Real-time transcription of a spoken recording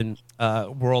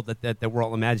world that we're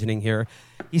all imagining here.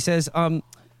 He says,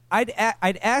 I'd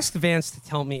asked Vance to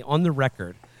tell me on the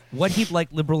record what he'd like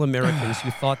liberal Americans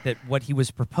who thought that what he was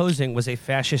proposing was a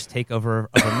fascist takeover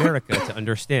of America to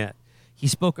understand. He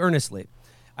spoke earnestly.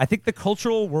 I think the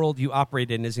cultural world you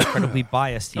operate in is incredibly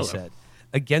biased, he said,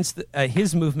 against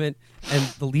his movement and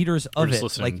the leaders of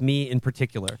it, like me in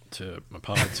particular. To my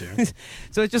pod, too.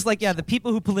 So it's just like, the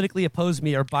people who politically oppose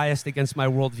me are biased against my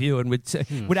worldview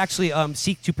and would actually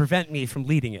seek to prevent me from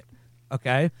leading it.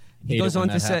 Okay? He goes on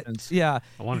to say,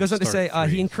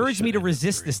 he encouraged me to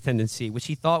resist this tendency, which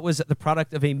he thought was the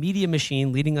product of a media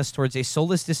machine leading us towards a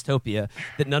soulless dystopia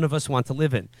that none of us want to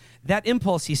live in. That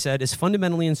impulse, he said, is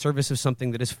fundamentally in service of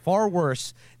something that is far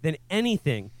worse than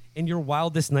anything in your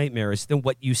wildest nightmares than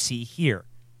what you see here.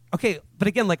 Okay, but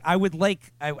again, like I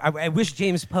wish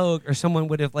James Pogue or someone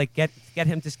would have like get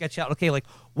him to sketch out. Okay, like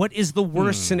what is the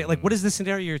worst scenario? Like what is the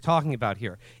scenario you're talking about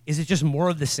here? Is it just more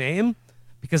of the same?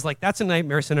 Because like that's a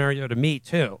nightmare scenario to me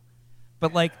too.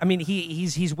 But like I mean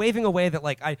he's waving away that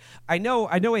like I know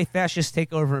a fascist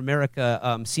takeover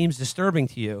America seems disturbing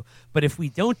to you, but if we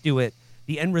don't do it,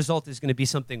 the end result is going to be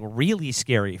something really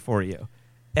scary for you.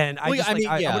 And I would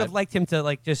have liked him to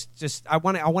like just I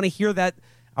want to hear that.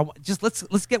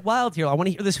 Let's get wild here. I want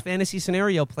to hear this fantasy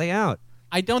scenario play out.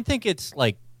 I don't think it's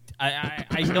like I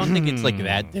don't think it's like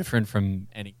that different from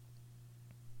any.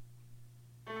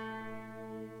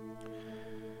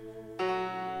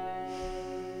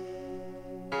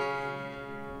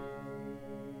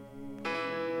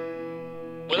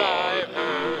 Well, I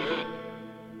heard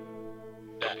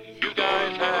that you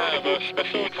guys have a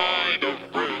special kind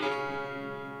of brew.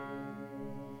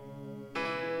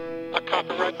 A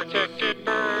copyright protected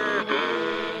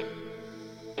burger.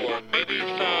 Or maybe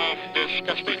some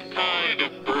disgusting kind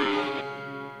of brew.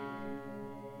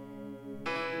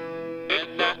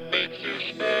 And that makes you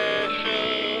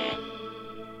special.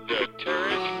 The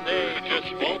tourists, they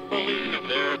just won't believe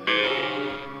their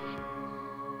bills.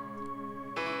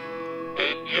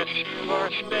 And yes, you are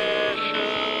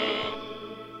special.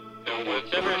 No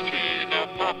one's ever seen a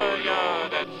papaya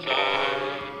that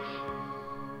size.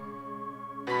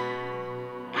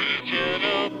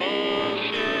 Regional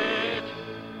bullshit.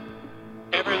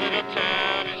 Every little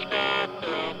town has got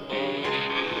the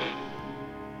bullshit.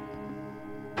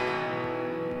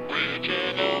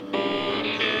 Regional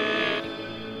bullshit.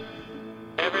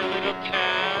 Every little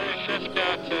town has just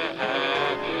got to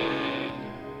have it.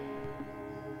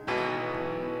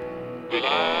 Well,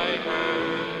 I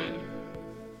heard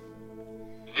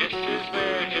this is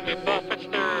where Jimmy Buffett's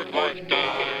third wife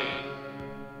died.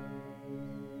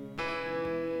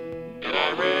 And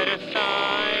I read a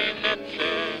sign that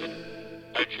said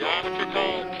a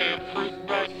geometrical came fruit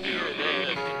right near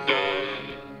them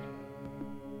died.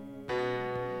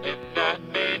 And that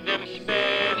made them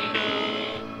special.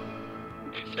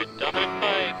 They said Dumb and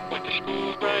Mike went to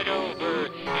school right over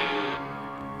here.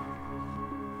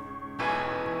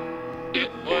 It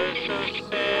was so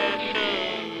special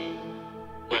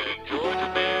when George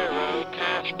Romero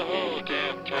cast the whole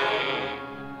damn town.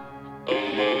 Oh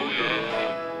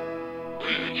yeah,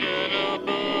 regional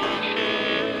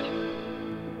bullshit.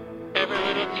 Every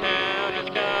little town has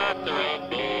got their own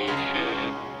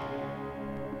bullshit.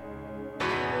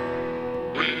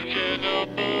 Regional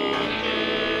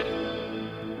bullshit.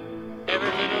 Every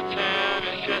little town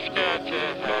has just got to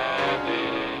have it.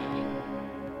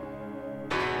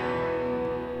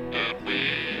 And we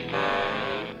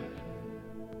have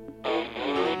a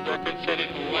world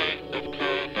record-setting length of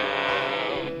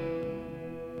canal.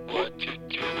 What to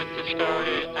do with the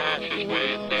started ashes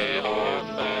when they are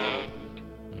found?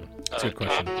 That's a good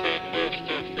question. Top 10 list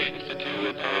of things to do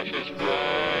with ashes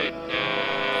right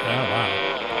now. Oh,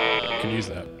 wow. Could use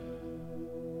that.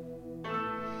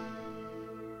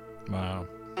 Wow.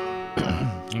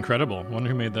 Incredible. Wonder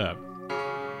who made that.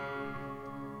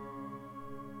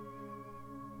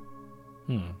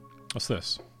 What's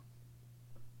this?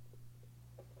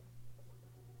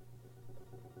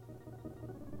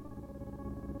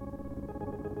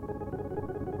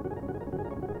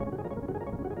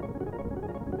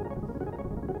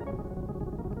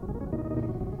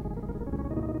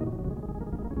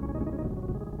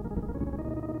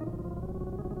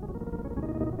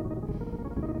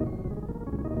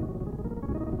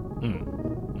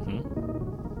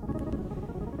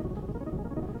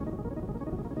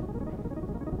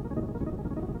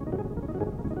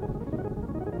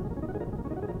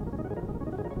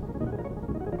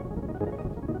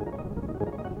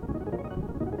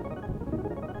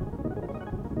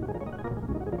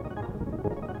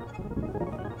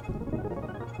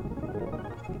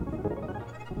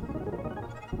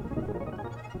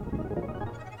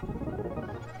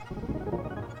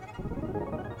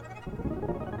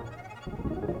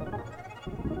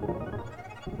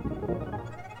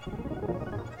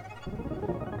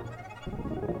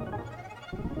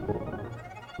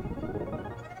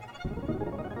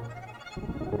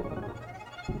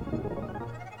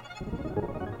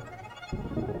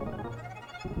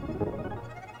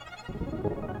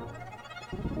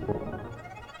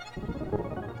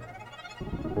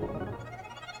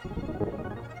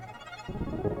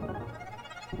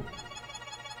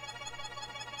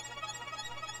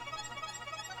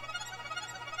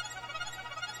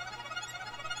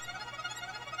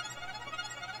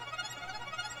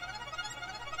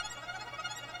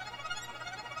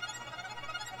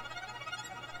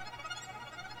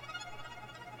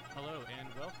 and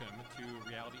welcome to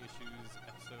Reality Issues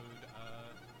episode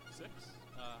 6.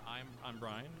 I'm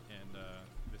Brian, and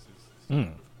this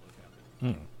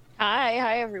is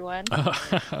Hi everyone.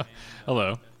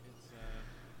 Hello. It's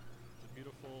a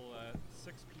beautiful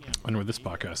 6 p.m. I wonder what this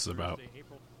podcast is about.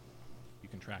 You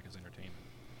can track as entertainment.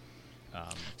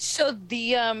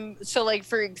 So like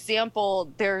for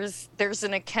example, there's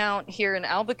an account here in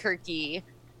Albuquerque.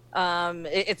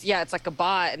 It's like a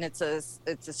bot, and it's a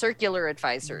circular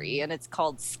advisory, and it's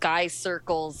called Sky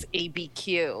Circles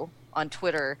ABQ on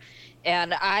Twitter,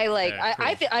 and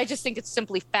I just think it's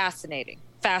simply fascinating,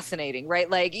 right?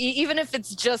 Like even if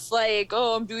it's just like,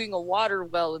 oh, I'm doing a water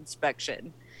well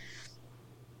inspection.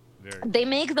 They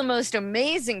make the most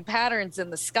amazing patterns in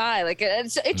the sky. Like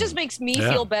it just makes me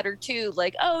feel better too.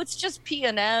 Like, oh, it's just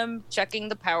P&M checking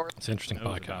the power. It's an interesting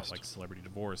podcast about, like, celebrity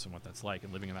divorce and what that's like,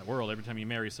 and living in that world. Every time you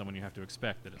marry someone, you have to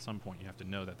expect that at some point you have to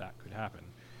know that could happen.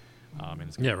 And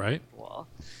it's right. Cool.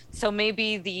 So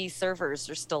maybe the servers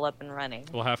are still up and running.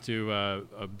 We'll have to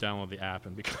download the app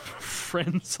and become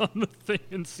friends on the thing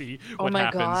and see what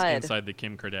happens inside the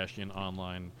Kim Kardashian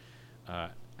online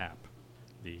app.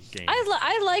 The game.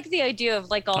 I like the idea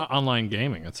of like online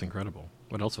gaming. That's incredible.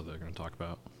 What else are they going to talk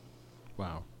about?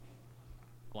 Wow.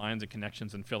 Lines and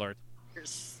connections and filler.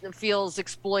 It feels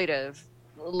exploitive.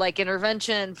 Like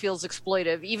intervention feels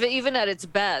exploitive. Even at its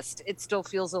best, it still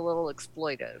feels a little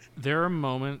exploitive. There are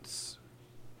moments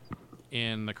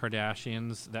in the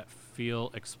Kardashians that feel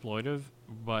exploitive,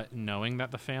 but knowing that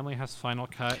the family has Final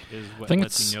Cut is what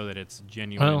lets you know that it's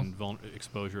genuine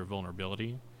exposure of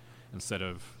vulnerability instead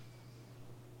of,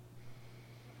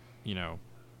 you know,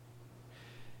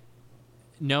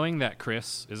 knowing that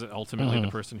Chris is ultimately the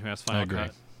person who has Final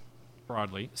Cut,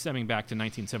 broadly, stemming back to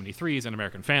 1973's An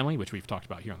American Family, which we've talked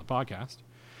about here on the podcast.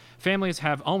 Families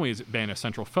have always been a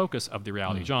central focus of the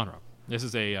reality genre. This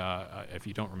is if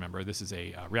you don't remember, this is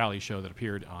a reality show that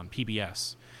appeared on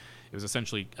PBS. It was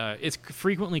essentially, it's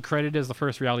frequently credited as the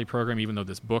first reality program, even though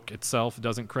this book itself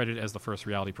doesn't credit it as the first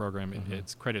reality program.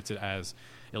 It's credited as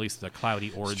at least the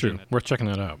cloudy origin. It's true. Worth checking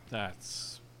that out.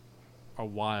 That's a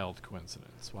wild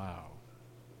coincidence. Wow.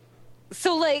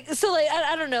 So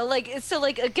I don't know,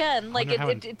 again,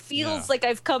 it feels like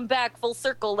I've come back full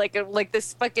circle, like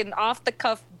this fucking off the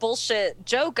cuff bullshit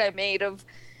joke I made of,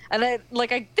 and I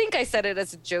think I said it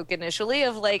as a joke initially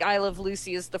of like I Love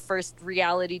Lucy is the first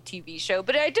reality TV show,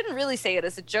 but I didn't really say it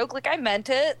as a joke. Like I meant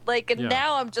it.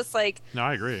 Now I'm just like, no,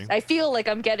 I agree. I feel like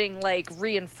I'm getting like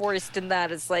reinforced in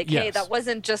that as like, hey, that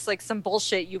wasn't just like some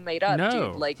bullshit you made up,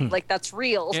 dude. Like that's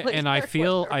real. And I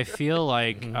feel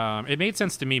like it made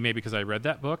sense to me maybe because I read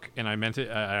that book and I meant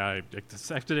it. I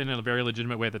accepted it in a very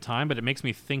legitimate way at the time, but it makes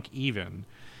me think even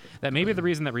that maybe the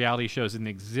reason that reality shows didn't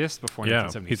exist before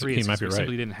 1973 is because we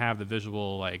simply didn't have the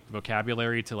visual like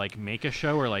vocabulary to like make a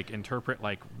show or like interpret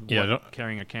like what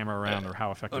carrying a camera around or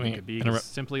how effective it could be.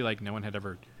 Simply like no one had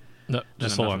ever done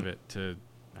enough of it to,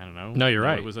 I don't know. No, you're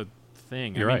right. It was a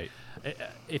thing. You're right.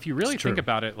 If you really think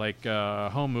about it, like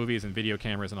home movies and video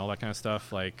cameras and all that kind of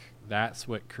stuff, like that's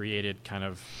what created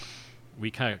we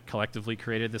kind of collectively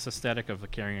created this aesthetic of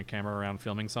carrying a camera around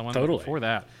filming someone. Totally. Before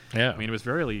that, I mean, it was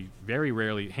very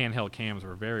rarely, handheld cams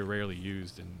were very rarely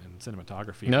used in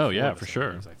cinematography. No, for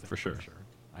sure. For sure.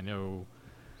 I know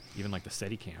even like the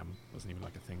Steadicam wasn't even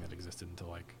like a thing that existed until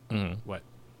like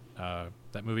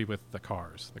that movie with the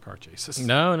car chases.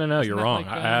 No, you're wrong.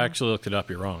 Like, I actually looked it up.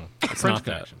 You're wrong. It's French not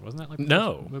Connection. that. Wasn't that like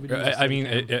no? I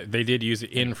mean, they did use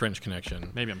it in French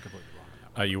Connection. Maybe I'm completely wrong on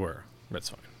that one. You were. That's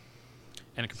fine.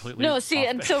 And completely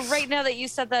so right now that you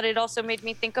said that, it also made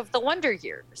me think of the Wonder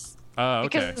Years. Okay.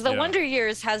 Because the Wonder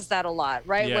Years has that a lot,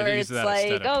 right? Yeah, where it's like,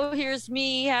 aesthetic. oh, here's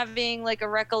me having like a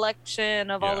recollection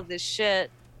of all of this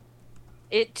shit.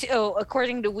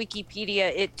 According to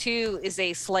Wikipedia, it too is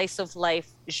a slice of life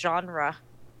genre.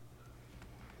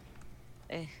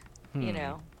 You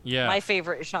know, my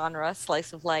favorite genre,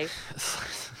 slice of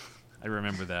life. I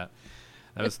remember that.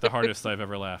 That was the hardest I've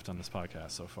ever laughed on this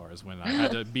podcast so far, is when I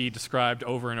had to be described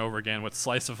over and over again what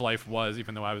slice of life was,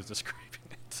 even though I was describing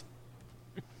it.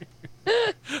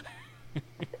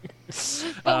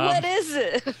 But what is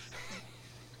it?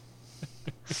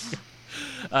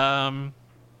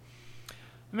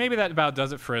 Maybe that about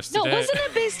does it for us today. No, wasn't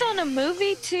it based on a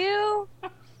movie too?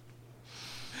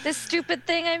 This stupid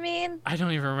thing, I mean. I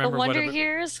don't even remember. The Wonder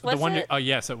Years. Was it? Oh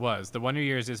yes, it was. The Wonder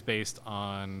Years is based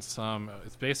on some.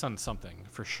 It's based on something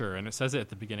for sure, and it says it at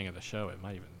the beginning of the show. It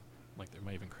might even they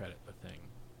might even credit the thing.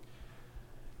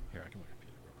 Here, I can repeat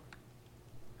it real quick.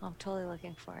 I'm totally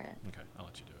looking for it. Okay, I'll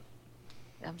let you do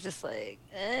it. I'm just like,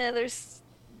 there's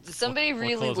Somebody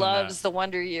really loves the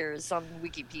Wonder Years on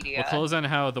Wikipedia. We'll close on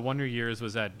how the Wonder Years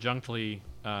was adjunctly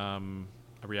a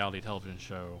reality television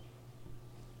show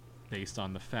based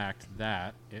on the fact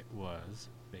that it was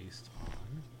based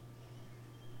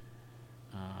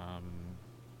on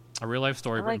a real-life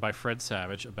story written by Fred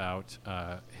Savage about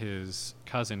his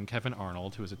cousin, Kevin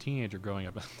Arnold, who was a teenager growing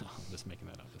up... No, I'm just making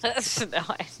that up. That did not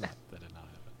happen.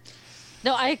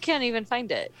 No, I can't even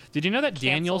find it. Did you know that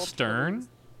Daniel Stern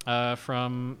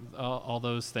from all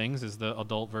those things is the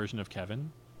adult version of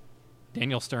Kevin?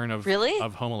 Daniel Stern of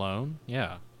Home Alone?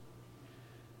 Yeah.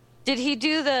 Did he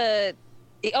do the...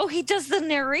 Oh, he does the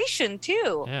narration,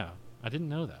 too. Yeah, I didn't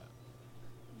know that.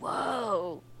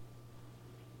 Whoa.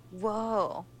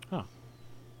 Huh.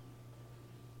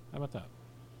 How about that?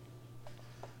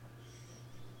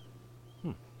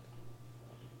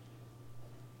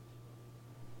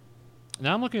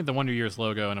 Now I'm looking at the Wonder Years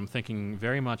logo, and I'm thinking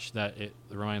very much that it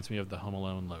reminds me of the Home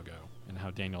Alone logo, and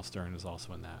how Daniel Stern is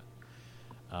also in that.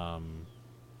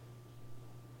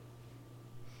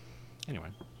 Anyway.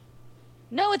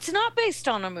 No, it's not based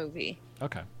on a movie.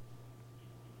 Okay.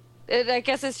 I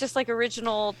guess it's just like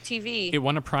original TV. It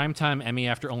won a Primetime Emmy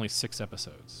after only 6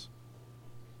 episodes.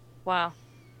 Wow.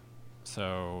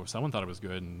 So someone thought it was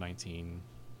good in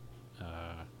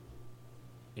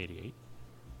 1988.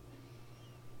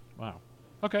 Wow.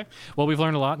 Okay. Well, we've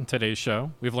learned a lot in today's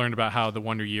show. We've learned about how the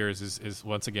Wonder Years is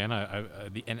once again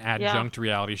an adjunct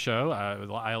reality show.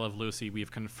 I Love Lucy,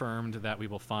 we've confirmed that we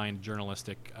will find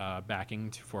journalistic backing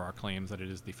for our claims that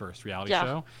it is the first reality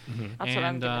show. Mm-hmm. That's what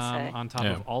I'm going to say. On top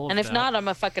of all of that. And if not, I'm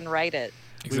going to fucking write it.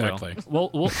 Exactly.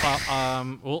 We'll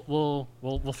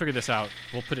figure this out.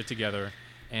 We'll put it together.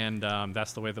 And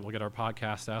that's the way that we'll get our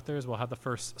podcast out there, is we'll have the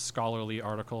first scholarly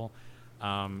article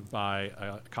by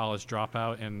a college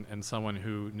dropout and someone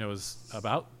who knows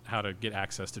about how to get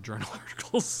access to journal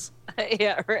articles.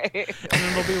 Yeah, right. And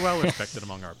then they'll be well respected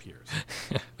among our peers.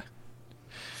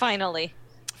 Finally,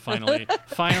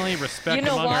 respect you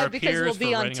know among why? our Because peers. We'll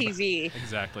be on TV.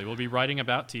 Exactly. We'll be writing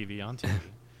about TV on TV.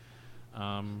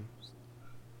 I'll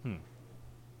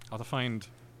have to find...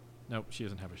 Nope, she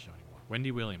doesn't have a show anymore. Wendy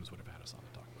Williams would have had us on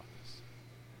to talk about this.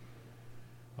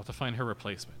 I'll have to find her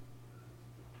replacement.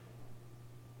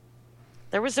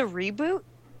 There was a reboot?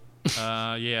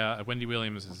 Yeah, Wendy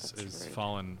Williams is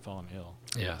fallen ill.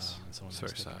 Yes, and someone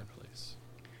very has taken sad. her place.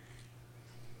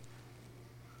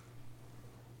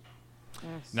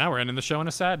 Yes. Now we're ending the show on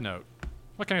a sad note.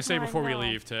 What can I say before we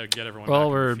leave to get everyone back on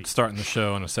their we're feet? starting the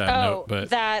show on a sad note, but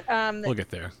we'll get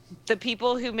there. The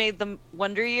people who made the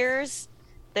Wonder Years,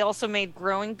 they also made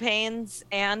Growing Pains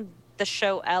and the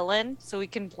show Ellen, so we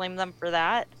can blame them for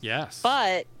that. Yes.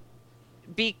 But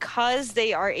because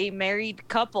they are a married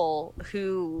couple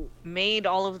who made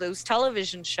all of those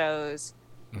television shows,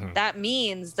 that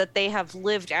means that they have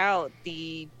lived out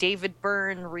the David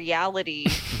Byrne reality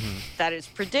that is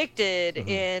predicted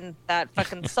in that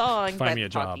fucking song by the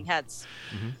Talking Heads.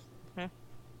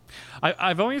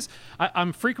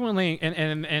 I'm frequently,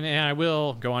 and I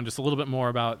will go on just a little bit more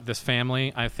about this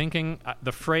family. I'm thinking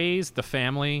the phrase "the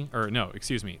family,"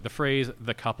 the phrase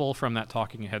 "the couple" from that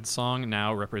Talking Heads song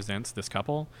now represents this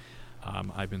couple.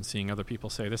 I've been seeing other people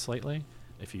say this lately.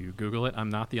 If you Google it, I'm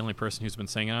not the only person who's been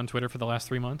saying it on Twitter for the last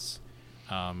 3 months.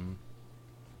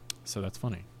 So that's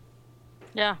funny.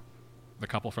 Yeah. The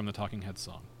couple from the Talking Heads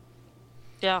song.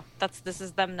 Yeah, this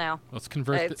is them now. Let's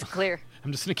convert. It's clear.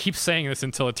 I'm just gonna keep saying this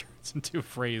until it turns into a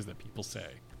phrase that people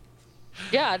say.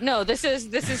 Yeah, no, this is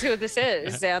who this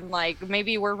is, and like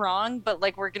maybe we're wrong, but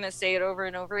like we're gonna say it over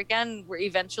and over again. Where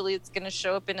eventually it's gonna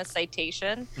show up in a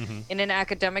citation in an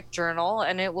academic journal,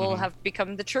 and it will have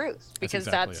become the truth because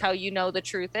that's how you know the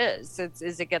truth is.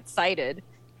 It gets cited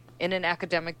in an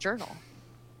academic journal.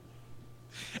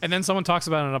 And then someone talks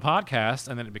about it on a podcast,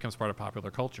 and then it becomes part of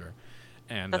popular culture.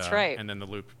 And that's right. And then the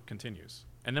loop continues.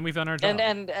 And then we've done our job.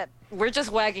 And we're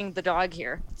just wagging the dog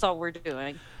here. That's all we're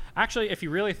doing. Actually, if you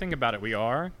really think about it, we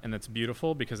are, and that's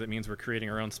beautiful because it means we're creating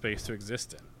our own space to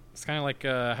exist in. It's kind of like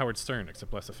Howard Stern,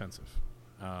 except less offensive.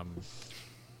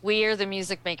 We are the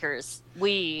music makers.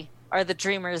 We are the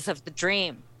dreamers of the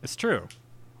dream. It's true.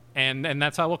 And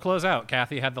that's how we'll close out.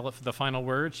 Kathy had the final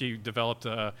word. She developed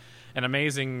an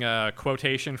amazing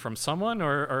quotation from someone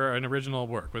or an original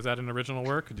work. Was that an original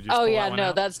work? Did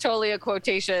you that's totally a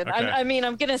quotation. Okay. I'm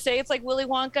going to say it's like Willy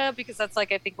Wonka because that's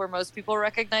like I think where most people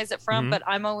recognize it from, but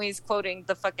I'm always quoting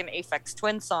the fucking Aphex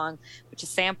Twin song, which is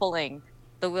sampling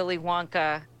the Willy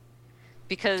Wonka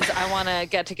because I want to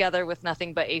get together with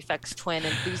nothing but Aphex Twin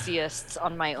enthusiasts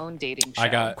on my own dating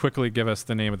show. Quickly give us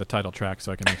the name of the title track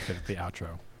so I can make it the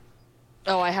outro.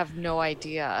 Oh, I have no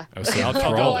idea.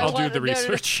 I'll do the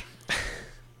research.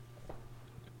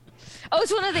 Oh,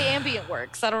 it's one of the ambient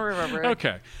works. I don't remember.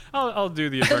 Okay, I'll do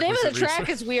the. The name of the track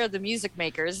is "We Are the Music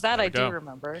Makers." That I do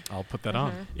remember. I'll put that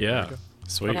on. Yeah,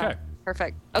 sweet. Yeah.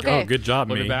 Perfect. Okay. Oh, good job,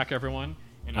 We'll me. be back, everyone.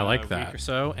 In I like a that. week or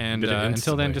so, and Did it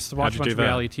until then, instantly. just watch How'd a you bunch do of that?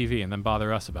 reality TV and then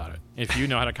bother us about it. If you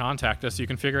know how to contact us, you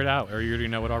can figure it out, or you already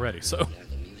know it already. So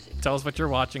tell us what you're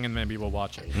watching, and maybe we'll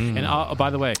watch it. And by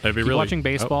the way, That'd be keep really- watching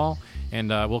baseball,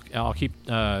 and I'll keep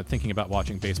thinking about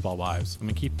watching Baseball Wives. I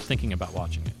mean, keep thinking about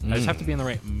watching it. I just have to be in the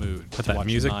right mood. Put to that watch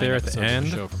music 9 there at the episodes of end.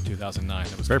 show from 2009.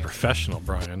 That was Very canceled. professional,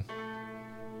 Brian.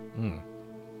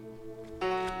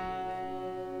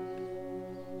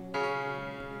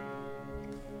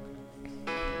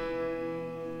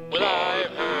 Well, I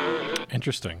heard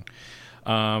Interesting.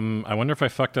 I wonder if I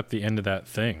fucked up the end of that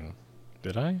thing.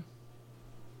 Did I?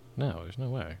 No, there's no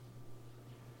way.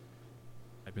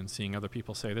 I've been seeing other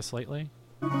people say this lately.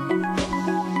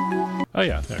 Oh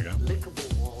yeah, there we go.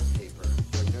 Lickable wallpaper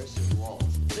for nursery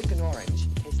walls. Lick an orange,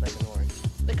 it tastes like an orange.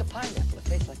 Lick a pineapple, it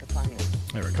tastes like a pineapple.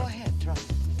 There we Go go. ahead, try.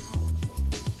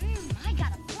 I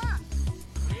got a plum.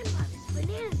 Grandpa, this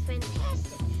banana's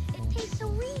fantastic. It tastes so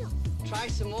real. Try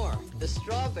some more. The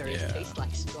strawberries Yeah. taste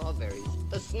like strawberries.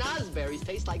 The snozberries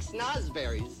taste like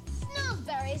snozberries.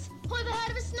 Snozberries? Who ever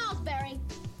heard of a snozberry?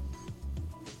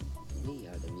 We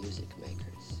are the music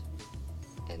makers,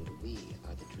 and we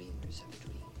are the dreamers of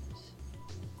dreams.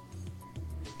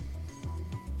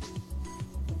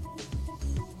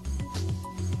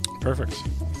 Perfect.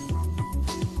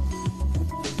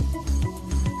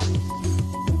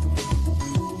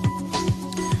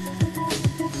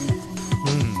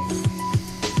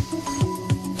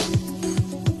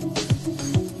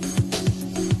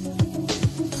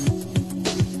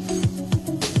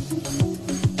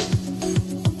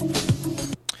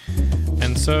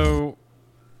 And so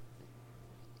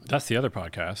that's the other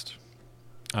podcast.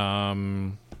 I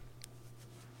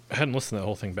hadn't listened to the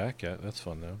whole thing back yet. That's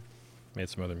fun though. Made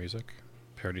some other music.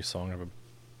 Parody song of a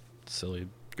silly,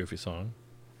 goofy song.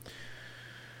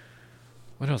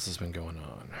 What else has been going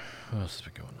on? What else has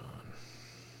been going on?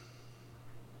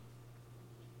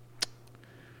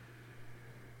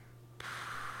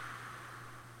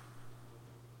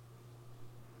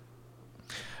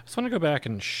 I just want to go back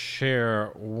and share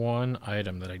one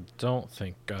item that I don't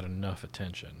think got enough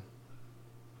attention.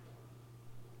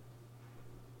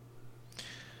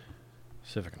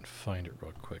 See if I can find it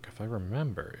real quick. If I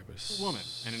remember, it was A woman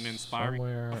and an inspiring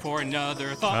somewhere. for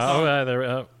another thought. Oh,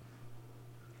 there.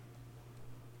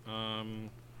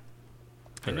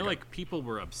 I know like people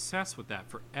were obsessed with that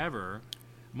forever.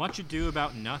 Much Ado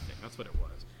About Nothing. That's what it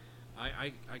was.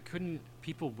 I couldn't.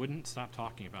 People wouldn't stop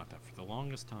talking about that for the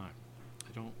longest time.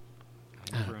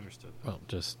 I never understood that. Well,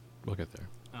 just look at there.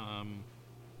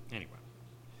 Anyway.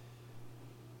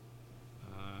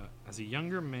 As a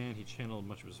younger man, he channeled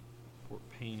much of his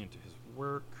pain into his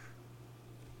work.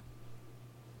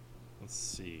 Let's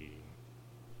see.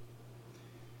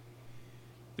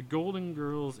 The Golden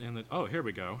Girls and the... Oh, here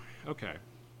we go. Okay.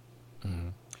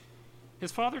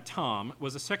 His father, Tom,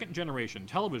 was a second-generation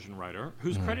television writer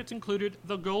whose credits included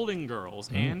The Golden Girls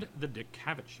and The Dick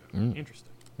Cavett Show.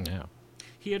 Interesting. Yeah.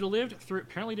 He had lived through...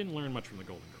 Apparently didn't learn much from The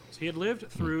Golden Girls. He had lived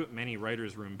through many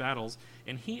writers' room battles,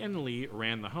 and he and Lee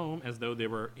ran the home as though they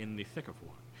were in the thick of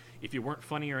one. If you weren't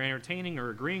funny or entertaining or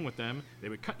agreeing with them, they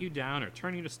would cut you down or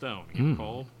turn you to stone. He was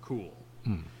called cool.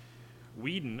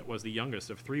 Whedon was the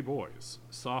youngest of 3 boys,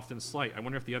 soft and slight. I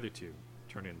wonder if the other 2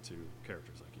 turned into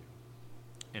characters like you.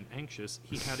 And anxious,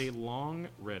 he had a long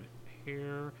red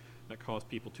hair that caused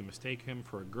people to mistake him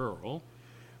for a girl,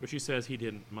 which he says he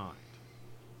didn't mind.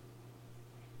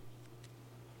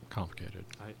 Complicated.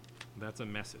 That's a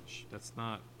message. That's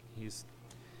not.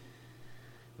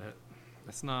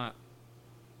 That's not.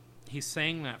 He's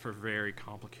saying that for very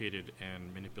complicated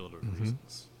and manipulative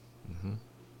reasons.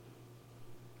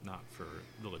 Not for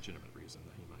the legitimate reason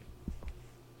that he might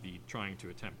be trying to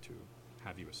attempt to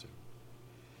have you assume.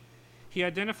 He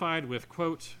identified with,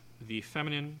 quote, the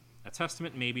feminine, a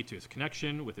testament maybe to his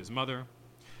connection with his mother.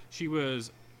 She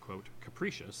was, quote,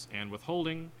 capricious and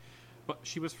withholding, but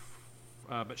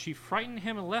she frightened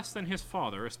him less than his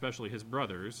father, especially his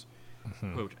brothers,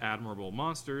 quote, admirable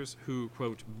monsters who,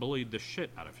 quote, bullied the shit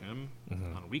out of him.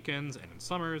 On weekends and in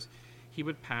summers, he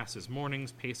would pass his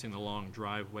mornings pacing the long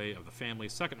driveway of the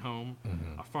family's second home,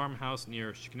 a farmhouse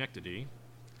near Schenectady,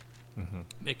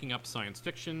 making up science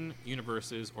fiction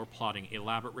universes or plotting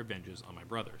elaborate revenges on my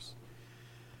brothers.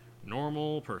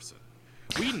 Normal person.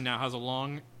 Whedon now has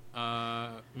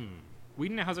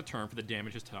Whedon now has a term for the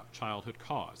damage his childhood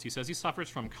caused. He says he suffers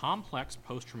from complex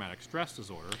post-traumatic stress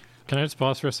disorder. Can I just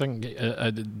pause for a second?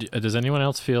 Does anyone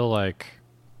else feel like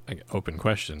open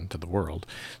question to the world.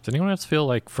 Does anyone else feel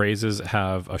like phrases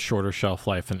have a shorter shelf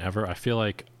life than ever? I feel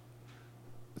like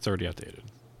it's already outdated.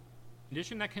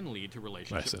 Condition that can lead to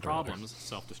relationship problems,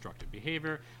 self-destructive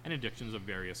behavior, and addictions of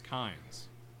various kinds.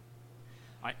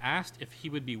 I asked if he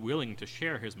would be willing to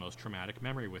share his most traumatic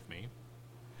memory with me.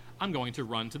 I'm going to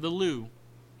run to the loo,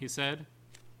 he said.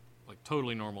 Like,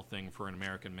 totally normal thing for an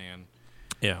American man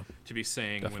to be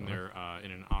saying when they're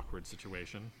in an awkward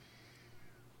situation.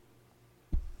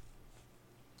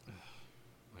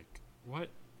 Like, what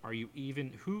are you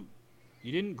even... Who...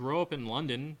 You didn't grow up in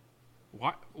London.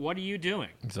 What are you doing?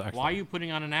 Exactly. Why are you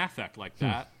putting on an affect like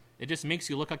that? It just makes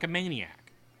you look like a maniac.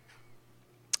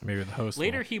 Maybe the host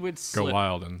Later he would go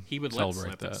wild and he would celebrate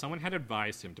let slip that. Someone had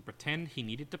advised him to pretend he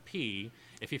needed to pee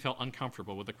if he felt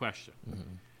uncomfortable with the question.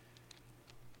 Mm-hmm.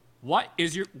 What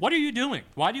are you doing?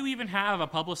 Why do you even have a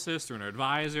publicist or an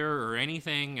advisor or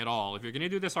anything at all if you're going to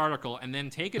do this article and then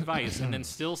take advice and then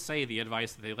still say the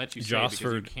advice that they let you say because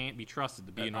you can't be trusted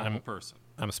to be a normal person?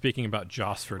 I'm speaking about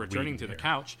Josford. Returning to the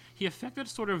couch, he affected a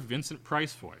sort of Vincent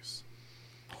Price voice.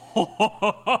 There we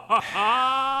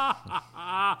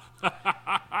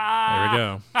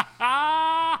go.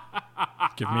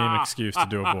 Give me an excuse to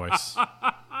do a voice.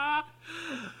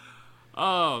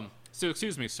 So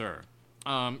excuse me, sir.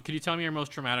 Can you tell me your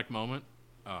most traumatic moment?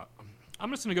 I'm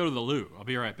just going to go to the loo. I'll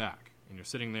be right back. And you're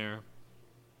sitting there,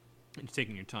 and you're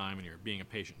taking your time, and you're being a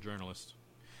patient journalist.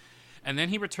 And then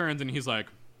he returns, and he's like,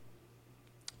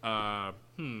 let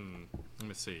me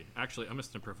see. Actually, I'm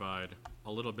just going to provide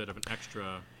a little bit of an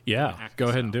extra... Yeah, go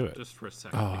ahead and do it. Just for a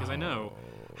second, because I know...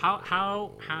 How...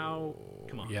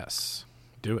 Come on. Yes,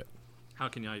 do it. How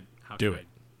can I... Do it.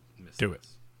 Miss Do this? it.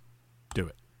 Do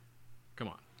it. Come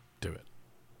on. Do it.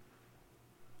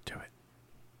 Do it.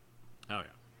 Oh, yeah.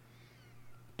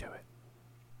 Do it.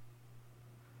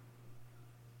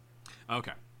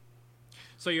 Okay.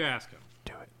 So you ask him.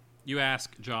 Do it. You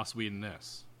ask Joss Whedon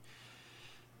this.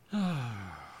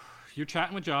 You're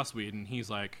chatting with Joss Whedon. He's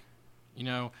like, I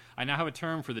now have a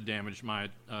term for the damage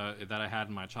that I had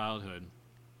in my childhood.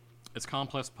 It's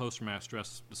complex post-traumatic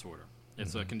stress disorder.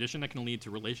 It's a condition that can lead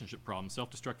to relationship problems,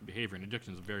 self-destructive behavior, and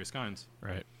addictions of various kinds.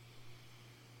 Right.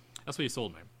 That's what he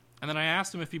told me. And then I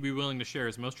asked him if he'd be willing to share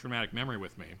his most traumatic memory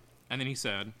with me. And then he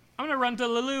said, I'm going to run to the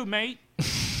loo, mate.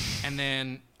 And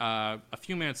then a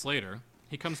few minutes later,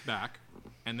 he comes back,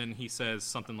 and then he says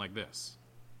something like this.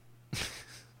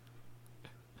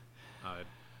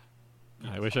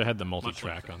 I wish I had the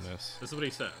multi-track on this. This is what he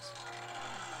says.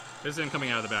 This is him coming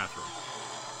out of the bathroom.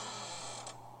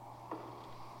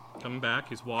 Coming back,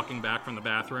 he's walking back from the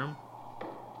bathroom.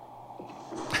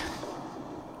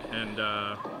 And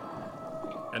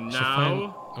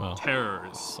now,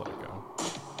 terrors Let it go.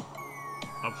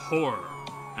 of horror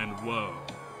and woe.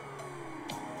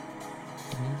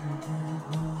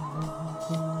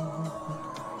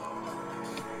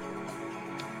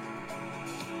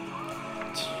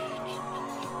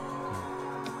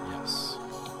 Yes.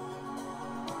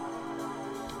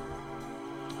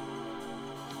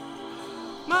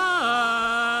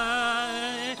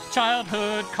 My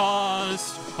childhood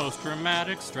caused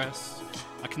post-traumatic stress,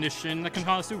 a condition that can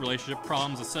cause through relationship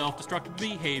problems of self-destructive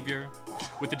behavior.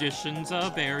 With additions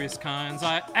of various kinds,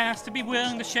 I asked to be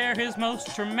willing to share his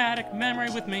most traumatic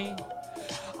memory with me.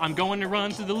 I'm going to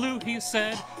run to the loo, he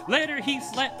said. Later he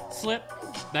let slip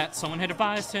that someone had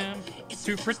advised him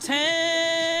to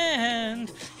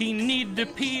pretend he needed to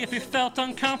pee if he felt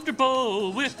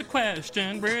uncomfortable with the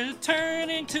question.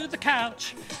 Returning to the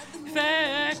couch,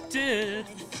 affected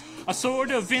a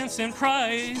sort of Vincent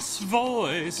Price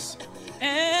voice.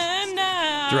 And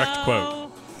now, Direct quote.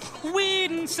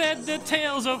 Whedon said the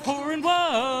tales of horror and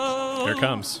woe. Here it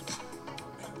comes.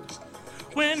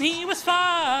 When he was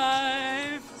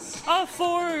 5, a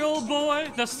 4-year-old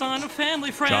boy, the son of family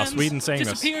friends, Joss Whedon saying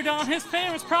disappeared on his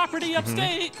parents' property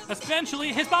upstate.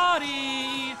 Eventually, his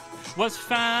body was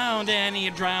found and he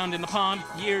had drowned in the pond.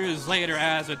 Years later,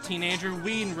 as a teenager,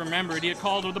 Whedon remembered he had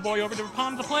called the boy over to the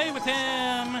pond to play with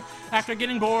him. After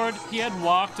getting bored, he had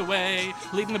walked away,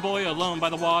 leaving the boy alone by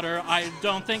the water. I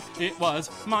don't think it was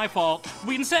my fault,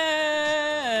 Whedon said.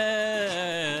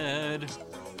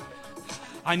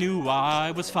 I knew I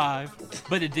was 5,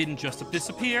 but it didn't just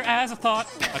disappear as a thought.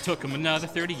 I took him another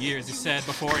 30 years, he said,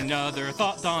 before another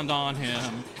thought dawned on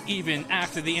him. Even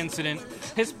after the incident,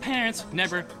 his parents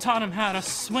never taught him how to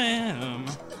swim.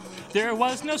 There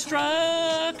was no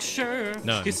structure.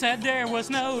 None. He said there was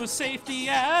no safety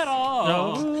at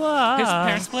all. His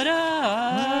parents split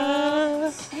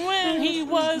up when he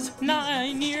was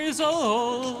 9 years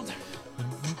old.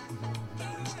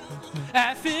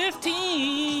 At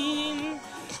 15,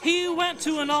 He went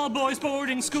to an all-boys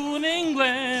boarding school in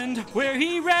England, where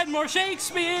he read more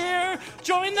Shakespeare,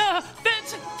 joined the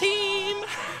fit team,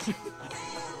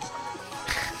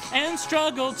 and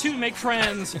struggled to make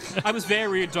friends. I was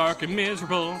very dark and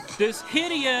miserable, this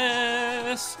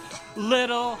hideous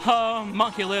little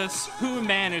homunculus who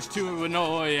managed to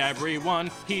annoy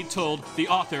everyone. He told the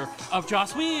author of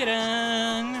Joss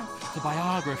Whedon the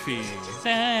biography.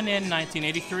 Then in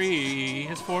 1983,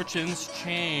 his fortunes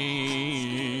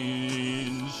changed.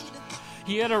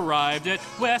 He had arrived at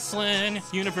Wesleyan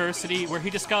University, where he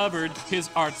discovered his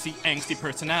artsy, angsty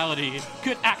personality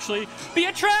could actually be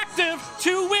attractive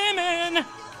to women.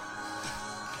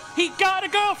 He got a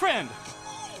girlfriend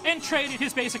and traded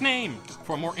his basic name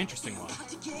for a more interesting one.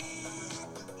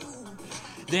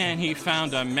 Then he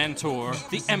found a mentor,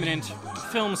 the eminent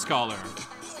film scholar,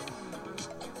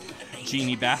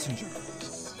 Jeannie Bassinger.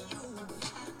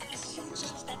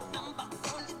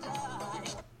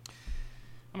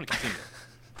 I'm going to continue.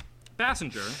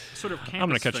 Bassinger, sort of campus I'm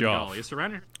going to cut you off.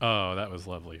 Surrounded. Oh, that was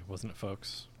lovely, wasn't it,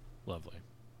 folks? Lovely.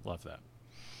 Love that.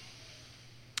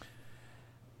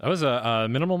 That was a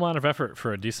minimal amount of effort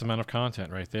for a decent amount of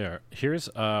content right there. Here's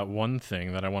one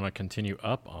thing that I want to continue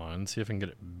up on. See if I can get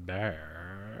it back.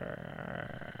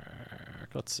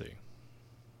 Let's see.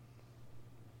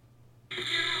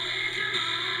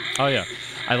 Oh, yeah.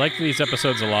 I like these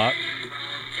episodes a lot.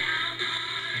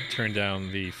 Turn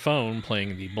down the phone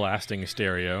playing the blasting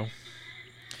stereo.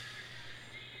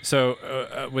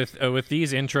 So with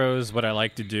these intros, what I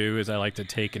like to do is I like to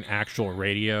take an actual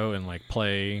radio and like put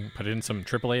in some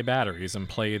AAA batteries and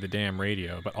play the damn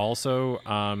radio. But also,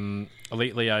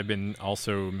 lately I've been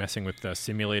also messing with the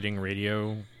simulating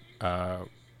radio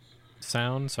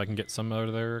sound, so I can get some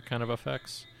other kind of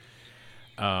effects.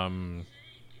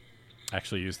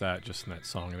 Actually use that just in that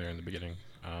song there in the beginning.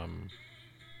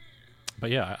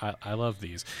 But yeah, I love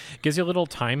these. Gives you a little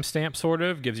timestamp, sort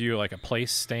of. Gives you like a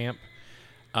place stamp.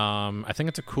 I think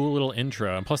it's a cool little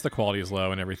intro, and plus the quality is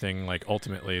low and everything. Like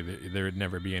ultimately, there would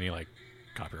never be any like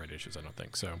copyright issues. I don't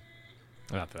think so.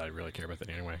 Not that I really care about that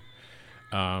anyway.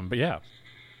 But yeah,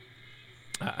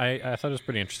 I thought it was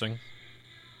pretty interesting.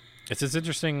 It's as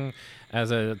interesting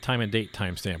as a time and date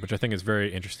timestamp, which I think is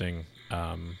very interesting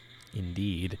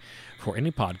indeed for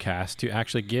any podcast to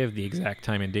actually give the exact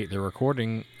time and date they're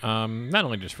recording, not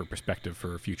only just for perspective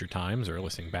for future times or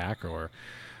listening back or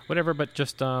whatever, but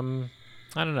just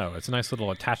I don't know. It's a nice little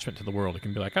attachment to the world. It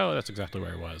can be like, oh, that's exactly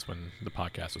where I was when the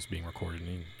podcast was being recorded.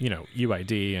 And, you know,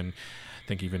 UID, and I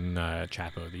think even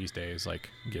Chapo these days like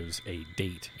gives a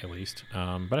date at least.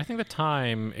 But I think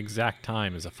the exact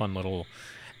time, is a fun little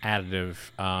additive.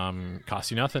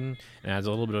 Costs you nothing and adds a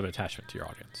little bit of attachment to your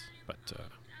audience. But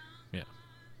yeah,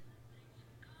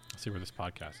 let's see where this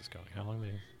podcast is going. How long do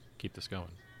they keep this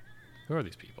going? Who are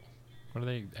these people? What are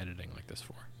they editing like this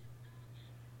for?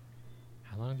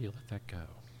 How long do you let that go?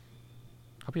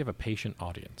 Hope you have a patient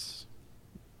audience.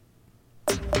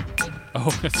 Oh,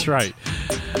 that's right.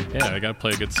 Yeah, I gotta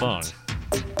play a good song.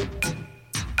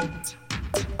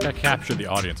 Gotta capture the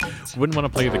audience. Wouldn't want to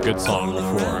play the good song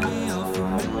before.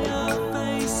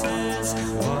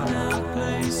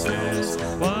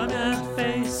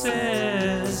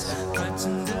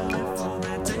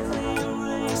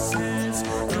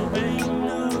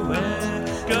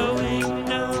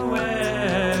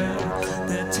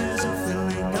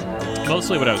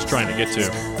 Mostly what I was trying to get to.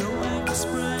 Let's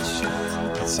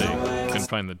see. Couldn't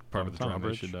find the part of the drum.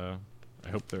 I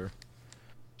hope they're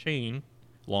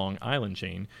Long Island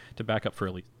chain to back up for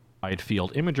at least wide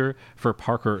field imager for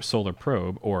Parker Solar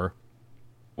Probe, or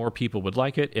more people would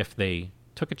like it if they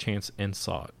took a chance and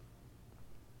saw it.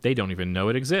 They don't even know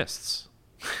it exists.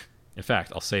 In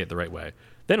fact, I'll say it the right way.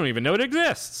 They don't even know it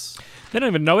exists. They don't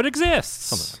even know it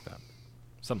exists.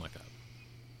 Something like that.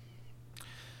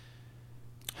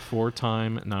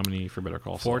 4-time nominee for Better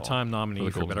Call Saul. 4-time nominee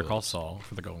for Better Call Saul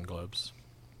for the Golden Globes.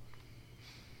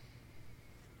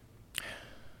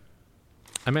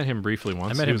 I met him briefly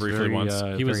once. He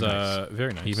was nice.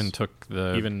 Very nice. He even took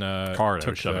the card out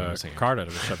of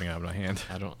shoving out of my hand.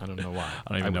 I don't know why.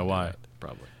 I don't even know why.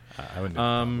 Probably. I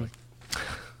wouldn't.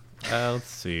 Let's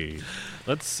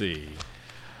see.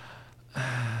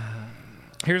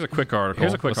 Here's a quick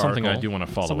article. Something I do want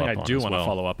to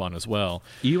follow up on as well.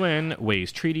 UN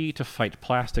weighs treaty to fight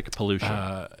plastic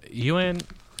pollution. UN.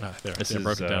 This is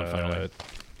broken down finally.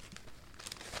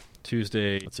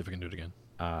 Tuesday. Let's see if we can do it again.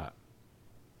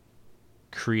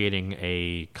 Creating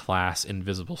a class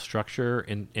invisible structure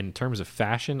in terms of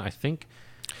fashion, I think.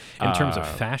 In terms of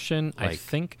fashion, I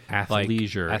think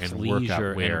athleisure and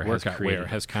workout wear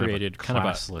has created kind of a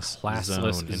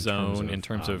classless zone in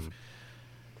terms of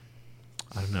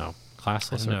I don't know,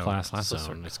 Classless or classless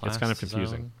zone? It's kind of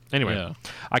confusing. Zone. Anyway, Yeah.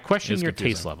 I question It's your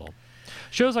confusing. taste level.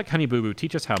 Shows like Honey Boo Boo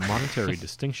teach us how monetary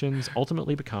distinctions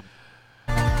ultimately become...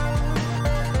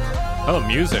 Oh,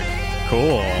 music.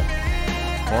 Cool.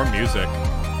 More music.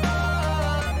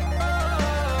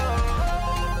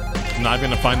 I'm not even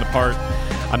going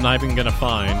to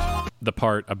find the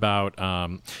part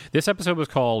about... this episode was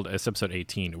called, it's episode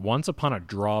 18, Once Upon a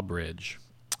Drawbridge.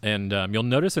 And you'll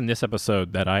notice in this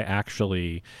episode that I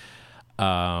actually...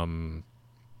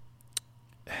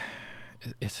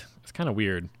 it's kind of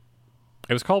weird.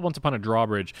 It was called Once Upon a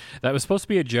Drawbridge. That was supposed to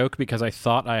be a joke because I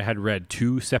thought I had read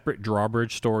 2 separate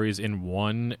drawbridge stories in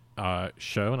one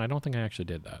show, and I don't think I actually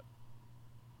did that.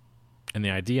 And the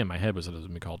idea in my head was that it was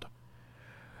going to be called...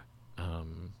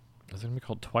 was it going to be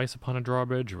called Twice Upon a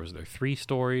Drawbridge, or was there 3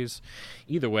 stories?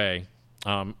 Either way,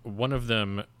 one of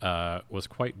them was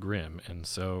quite grim, and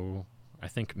so I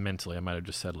think mentally I might have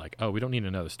just said, like, oh, we don't need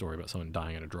another story about someone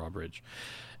dying at a drawbridge.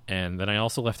 And then I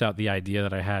also left out the idea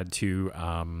that I had to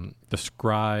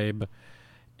describe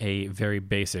a very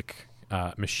basic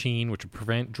machine which would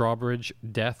prevent drawbridge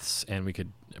deaths, and we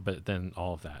could, but then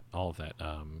all of that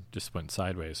just went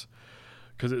sideways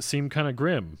because it seemed kind of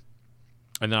grim.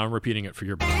 And now I'm repeating it for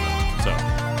your benefit. So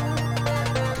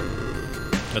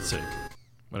let's see,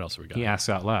 what else we got? He asks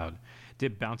out loud,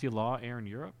 "Did Bounty Law air in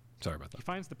Europe?" Sorry about that. He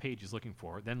finds the page he's looking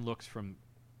for, then looks from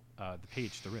the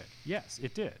page to Rick. Yes,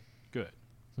 it did. Good.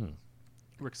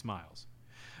 Rick smiles.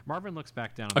 Marvin looks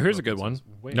back down. Oh, here's a good one. Says,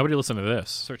 "Wait." Nobody listened to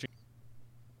this. Searching.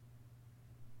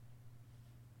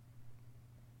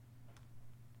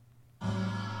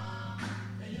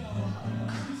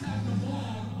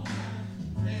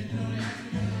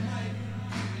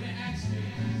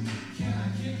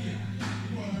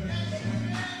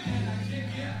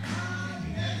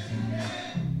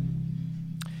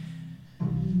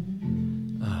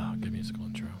 Oh, good musical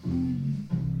intro.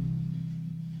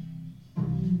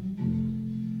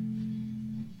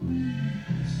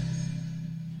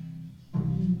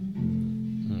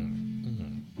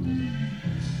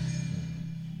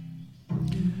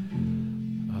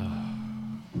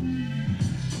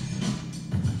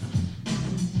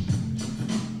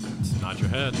 Just nod your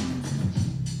head.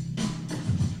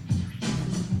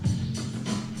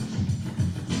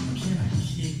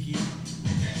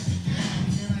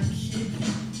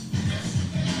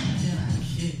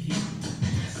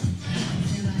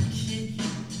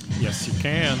 Yes, you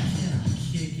can.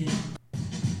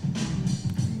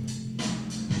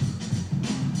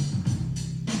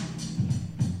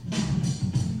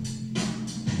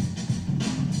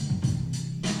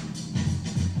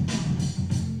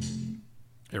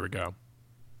 Here we go.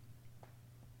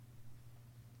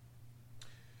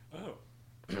 Oh.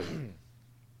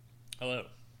 Hello.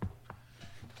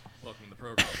 Welcome to the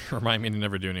program. Remind me to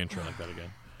never do an intro like that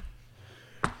again.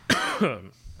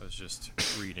 I was just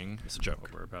reading. It's a joke.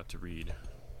 What we're about to read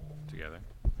together.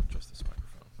 Just this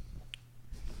microphone.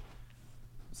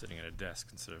 I'm sitting at a desk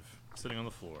instead of sitting on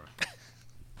the floor.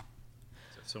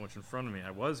 So much in front of me.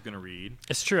 I was going to read.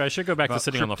 It's true. I should go back to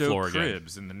sitting on the floor again.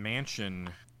 Cribs in the mansion.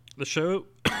 The show,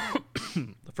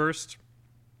 the first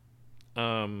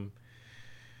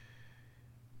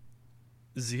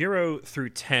 0 through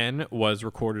 10 was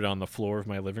recorded on the floor of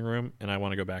my living room, and I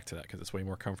want to go back to that because it's way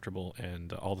more comfortable,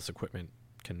 and all this equipment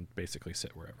can basically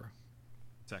sit wherever.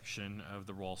 Section of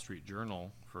the Wall Street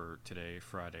Journal for today,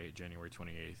 Friday, January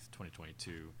 28th,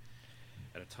 2022,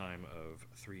 at a time of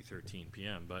 3:13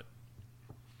 p.m. But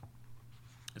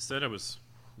instead I was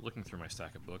looking through my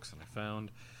stack of books, and I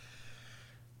found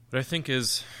what I think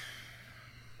is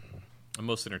a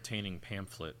most entertaining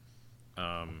pamphlet,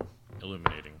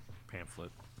 illuminating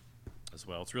pamphlet as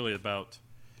well. It's really about,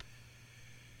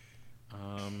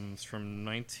 it's from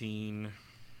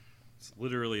it's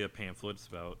literally a pamphlet. It's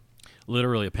about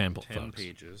literally a pamphlet, 10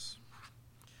 pages.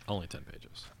 Only 10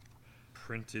 pages.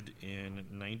 Printed in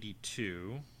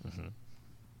 92. Mm-hmm.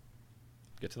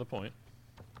 Get to the point.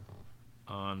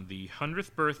 On the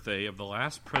 100th birthday of the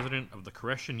last president of the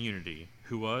Koreshan Unity,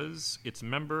 who was its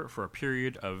member for a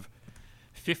period of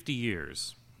 50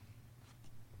 years.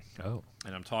 Oh.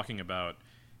 And I'm talking about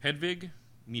Hedvig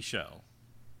Michel.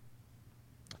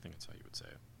 I think that's how you would say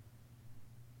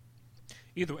it.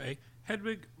 Either way,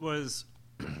 Hedvig was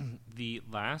the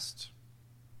last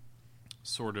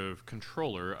sort of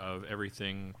controller of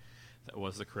everything that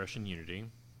was the Koreshan Unity,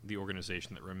 the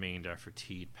organization that remained after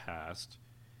Teed passed.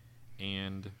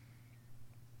 And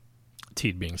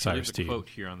Teed being Cyrus Teed. There's a quote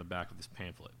here on the back of this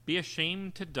pamphlet. "Be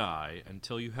ashamed to die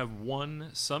until you have won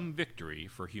some victory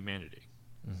for humanity."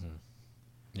 Mm-hmm.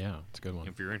 Yeah, it's a good one.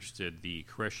 If you're interested, the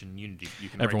Koreshan Unity, you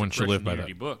can Everyone write the should live by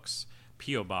that. Books,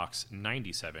 P.O. Box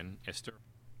 97, Esther.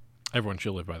 Everyone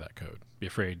should live by that code. Be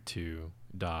afraid to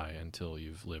die until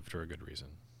you've lived for a good reason.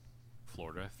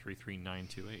 Florida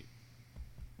 33928.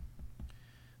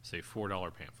 It's a $4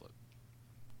 pamphlet.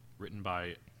 Written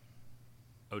by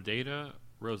Odeda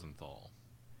Rosenthal.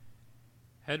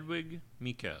 Hedwig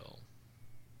Mikkel,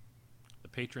 the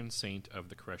patron saint of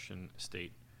the Crescent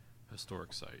State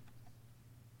Historic Site.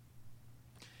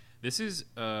 This is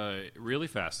really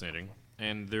fascinating,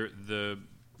 and the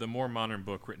more modern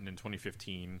book written in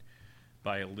 2015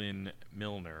 by Lynn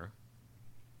Milner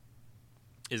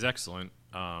is excellent,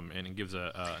 and it gives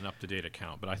an up-to-date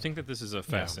account. But I think that this is a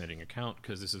fascinating account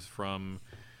because this is from,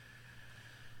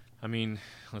 I mean,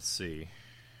 let's see.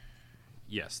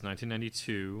 Yes,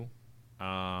 1992, but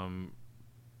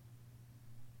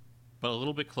a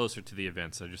little bit closer to the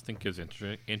events. I just think gives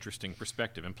interesting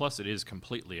perspective. And plus, it is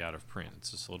completely out of print. It's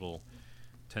just a little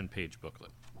 10-page booklet.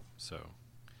 So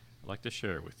I'd like to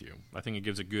share it with you. I think it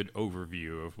gives a good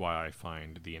overview of why I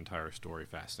find the entire story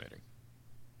fascinating.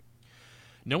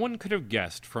 No one could have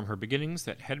guessed from her beginnings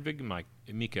that Hedwig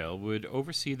Mikkel would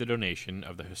oversee the donation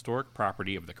of the historic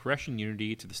property of the Korean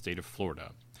Unity to the state of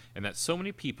Florida, and that so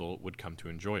many people would come to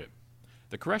enjoy it.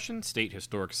 The Korean State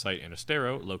Historic Site in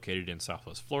Estero, located in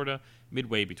southwest Florida,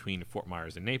 midway between Fort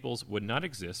Myers and Naples, would not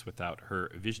exist without her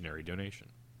visionary donation.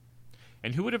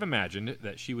 And who would have imagined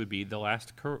that she would be the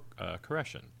last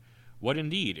Korean? What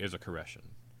indeed is a Korean?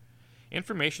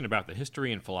 Information about the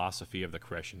history and philosophy of the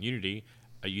Korean Unity,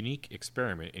 a unique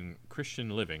experiment in Christian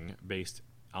living based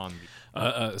on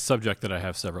a subject that I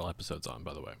have several episodes on,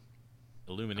 by the way.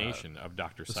 Illumination of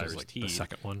Dr. Cyrus Teed, the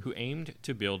second one, who aimed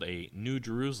to build a New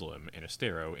Jerusalem in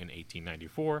Estero in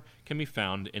 1894, can be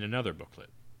found in another booklet.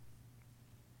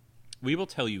 We will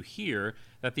tell you here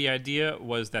that the idea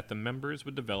was that the members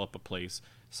would develop a place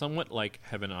somewhat like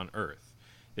heaven on earth.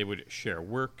 They would share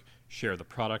work, share the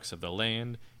products of the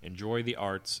land, enjoy the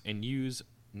arts, and use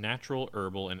natural,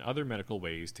 herbal, and other medical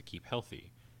ways to keep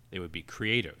healthy. They would be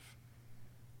creative.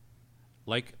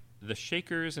 Like the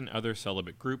Shakers and other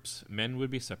celibate groups, men would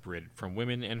be separated from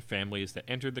women, and families that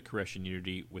entered the Korean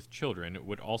Unity with children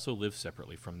would also live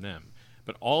separately from them.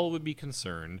 But all would be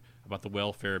concerned about the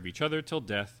welfare of each other till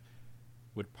death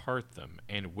would part them,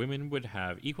 and women would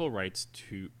have equal rights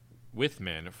with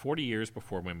men 40 years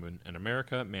before women in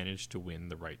America managed to win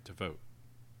the right to vote.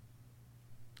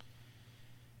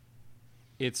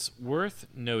 It's worth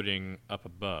noting up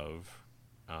above,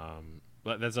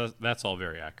 that's all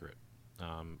very accurate.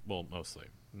 Well, mostly.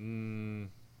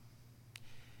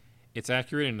 It's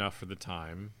accurate enough for the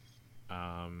time.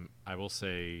 I will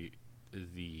say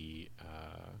the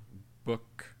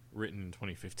book written in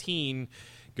 2015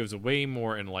 gives a way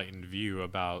more enlightened view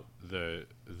about the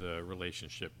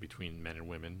relationship between men and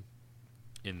women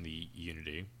in the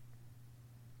Unity.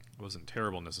 It wasn't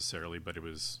terrible necessarily, but it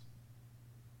was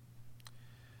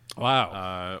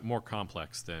more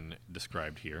complex than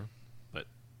described here. But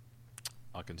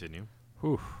I'll continue.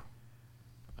 Whew.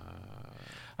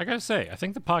 I gotta say, I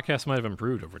think the podcast might have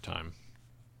improved over time.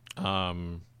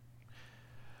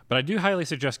 But I do highly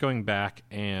suggest going back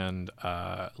and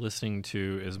listening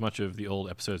to as much of the old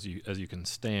episodes as you can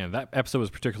stand. That episode was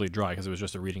particularly dry because it was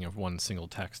just a reading of one single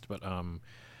text. But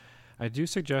I do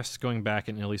suggest going back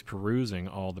and at least perusing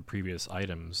all the previous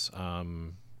items. I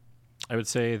would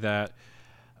say that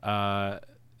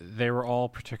they were all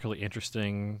particularly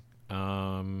interesting.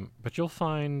 But you'll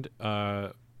find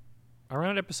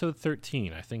around episode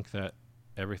 13, I think that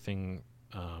everything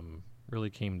really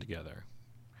came together.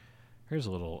 Here's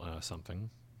a little something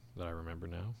that I remember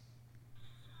now.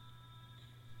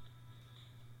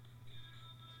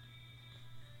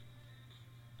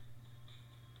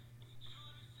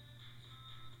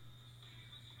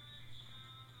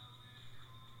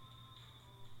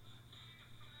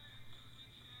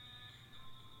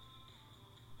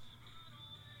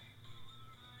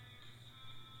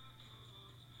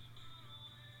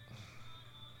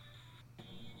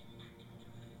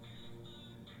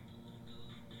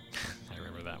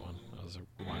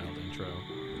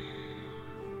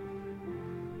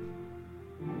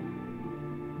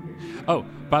 Oh,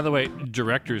 by the way,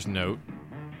 director's note.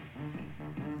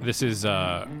 This is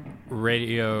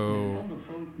Radio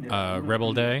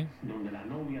Rebel Day,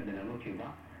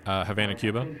 Havana,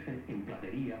 Cuba,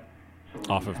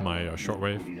 off of my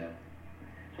shortwave.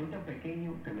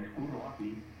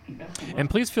 And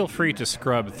please feel free to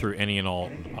scrub through any and all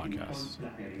podcasts.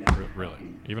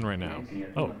 Really, even right now.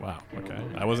 Oh, wow, okay.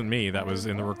 That wasn't me, that was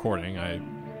in the recording. I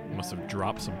must have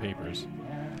dropped some papers.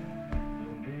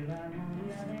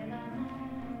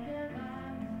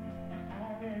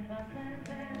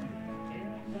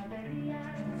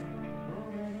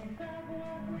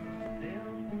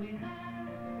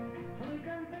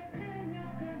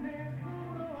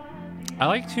 I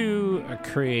like to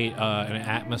create an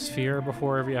atmosphere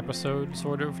before every episode,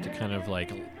 sort of, to kind of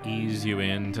like ease you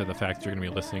into the fact that you're going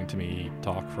to be listening to me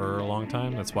talk for a long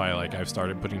time. That's why like I've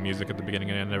started putting music at the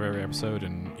beginning and end of every episode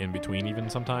and in between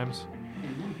even sometimes.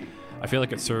 I feel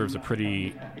like it serves a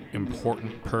pretty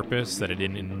important purpose that it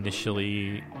didn't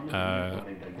initially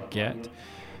get.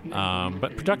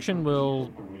 But production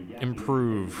will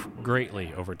improve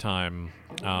greatly over time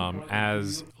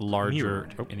as larger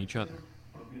in each other.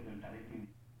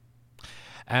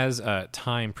 As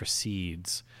time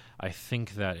proceeds, I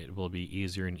think that it will be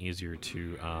easier and easier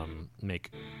to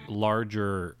make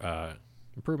larger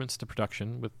improvements to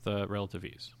production with relative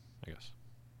ease, I guess.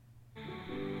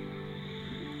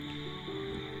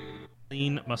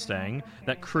 Lean Mustang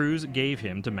that Cruise gave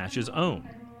him to match his own.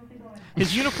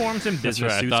 His uniforms and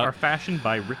business suits are fashioned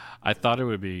by... I thought it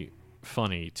would be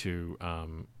funny to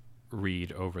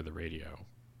read over the radio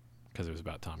because it was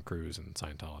about Tom Cruise and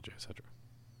Scientology, etc.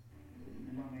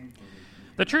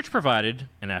 The church provided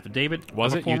an affidavit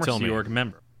of a former Sea Org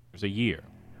member. It was a year.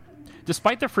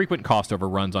 Despite the frequent cost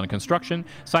overruns on construction,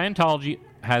 Scientology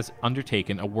has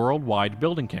undertaken a worldwide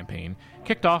building campaign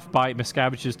kicked off by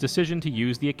Miscavige's decision to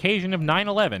use the occasion of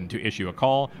 9/11 to issue a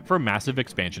call for a massive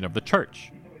expansion of the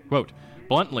church. Quote,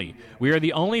 "Bluntly, we are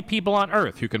the only people on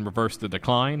Earth who can reverse the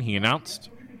decline," he announced.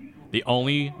 "The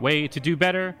only way to do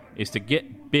better is to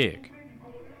get big."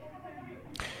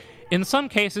 In some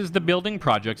cases, the building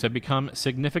projects have become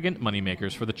significant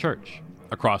moneymakers for the church.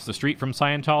 Across the street from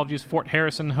Scientology's Fort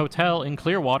Harrison Hotel in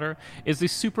Clearwater is the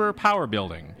Super Power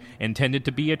Building, intended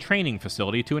to be a training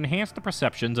facility to enhance the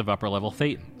perceptions of upper-level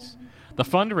Thetans. The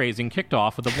fundraising kicked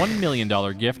off with a $1 million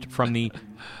gift from the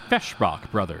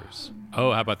Feshbach brothers.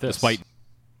 Oh, how about this?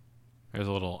 There's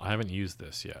a little... I haven't used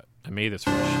this yet. I made this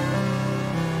for the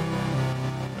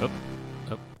show.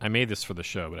 I made this for the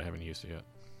show, but I haven't used it yet.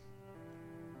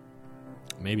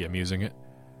 Maybe I'm using it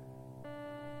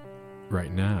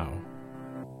right now.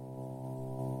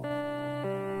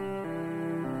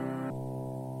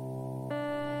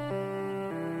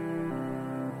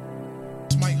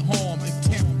 Might harm if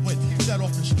tampered with. Set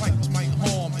off and strikes might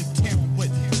harm if tampered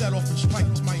with. Set off and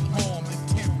strikes might harm if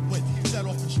tampered with. Set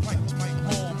off and strikes might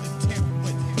harm if tampered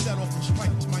with. Set off and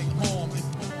strikes might harm if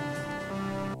tampered with.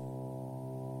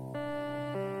 Set off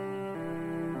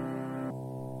and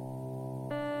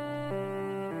strikes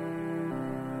might harm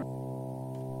if tampered with.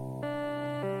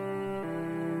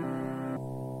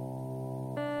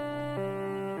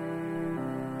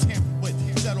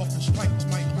 Set off and strikes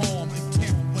might harm if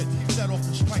tampered with. Set off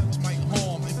and strikes might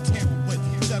harm if tampered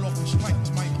with. Set off and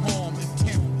strikes might harm if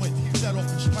tampered with. Set off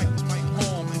and strikes might harm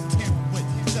if tampered with.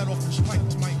 Set off and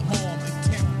strikes might harm if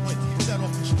tampered with. Set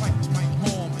off and strikes might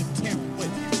harm if tampered with.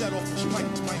 Set off and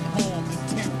strikes might harm if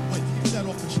tampered with. Set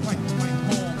off and strikes might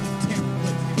harm if tampered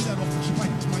with. Set off and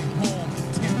strikes might harm if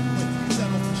tampered with.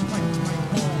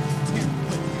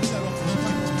 Set off and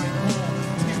strikes might harm if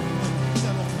tampered with.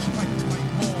 Set off and strikes might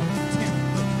harm if tampered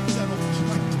with. Set off and strikes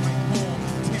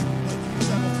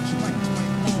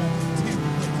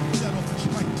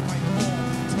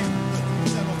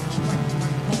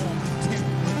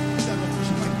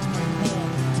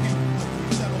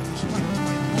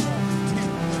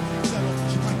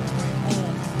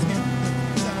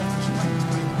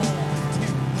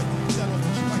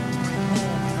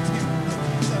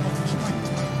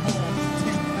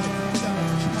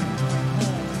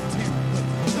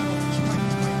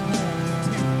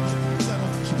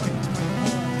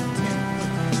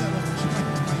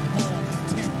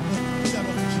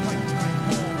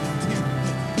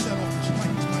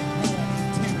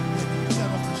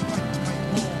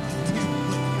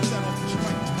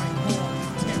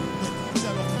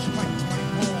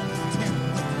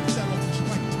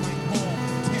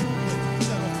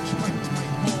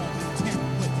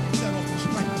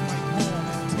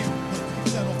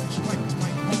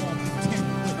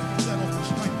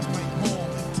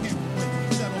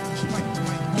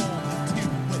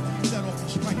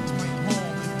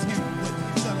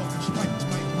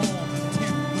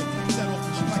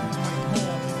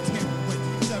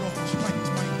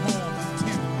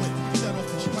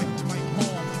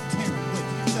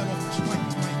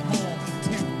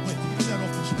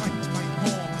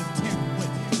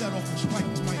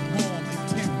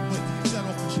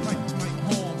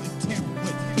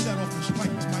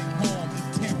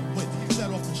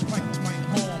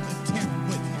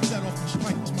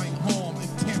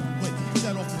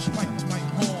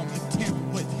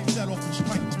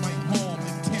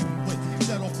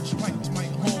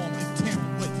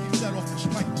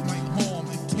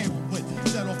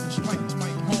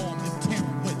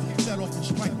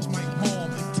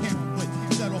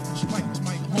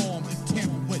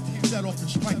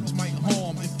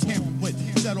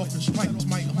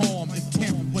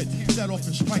set off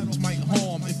and strikes might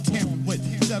harm. If tampered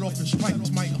with, set off and strikes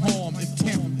might harm. If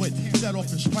tampered with, set off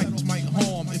and strikes might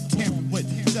harm. If tampered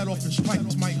with, set off and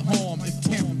strikes might harm. If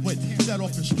tampered with, set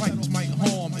off and strikes might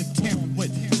harm. If tampered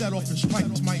with, set off and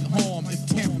strikes might harm. If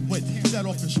tampered with, set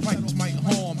off and strikes might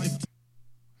harm.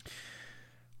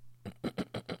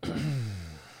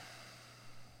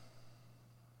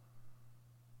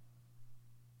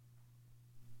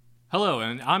 Hello,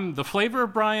 and I'm the flavor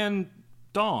of Brian,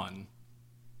 Dawn.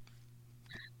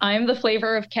 I'm the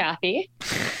flavor of Kathy.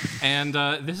 And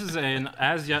this is an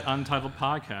as yet untitled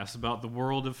podcast about the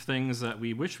world of things that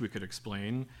we wish we could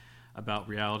explain about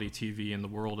reality TV and the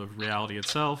world of reality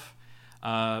itself,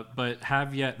 but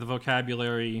have yet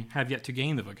to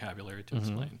gain the vocabulary to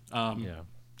explain.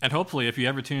 And hopefully, if you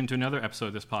ever tune into another episode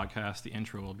of this podcast, the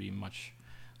intro will be much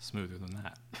smoother than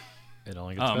that. It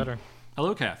only gets better.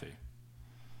 Hello, Kathy.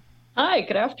 Hi,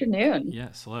 good afternoon.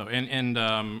 Yes, hello. And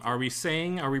are we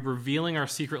revealing our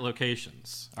secret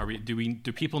locations?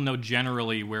 Do people know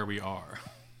generally where we are?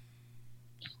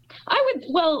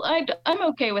 I'm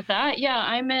okay with that. Yeah,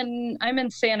 I'm in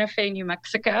Santa Fe, New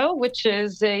Mexico, which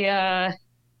is a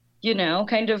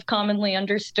kind of commonly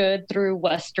understood through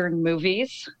Western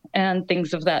movies and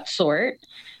things of that sort,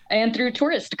 and through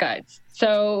tourist guides.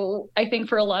 So I think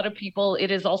for a lot of people,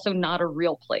 it is also not a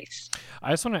real place. I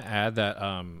just want to add that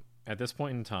at this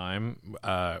point in time,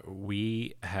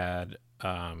 we had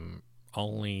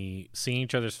only seen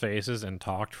each other's faces and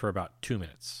talked for about 2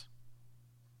 minutes.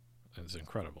 It's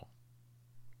incredible.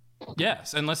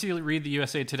 Yes, unless you read the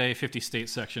USA Today 50 state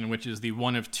section, which is the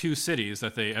one of 2 cities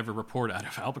that they ever report out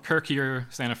of, Albuquerque or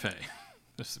Santa Fe.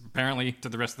 Apparently, to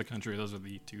the rest of the country, those are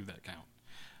the 2 that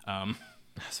count.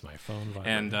 That's my phone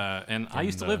vibrating. And I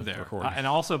used to live there.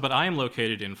 But I am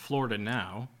located in Florida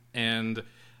now, and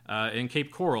in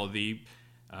Cape Coral, the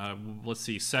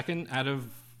second out of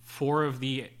 4 of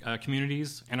the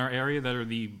communities in our area that are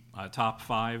the top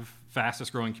 5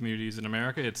 fastest growing communities in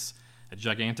America. It's a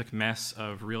gigantic mess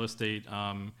of real estate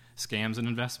scams and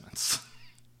investments.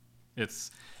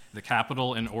 It's the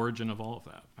capital and origin of all of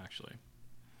that, actually.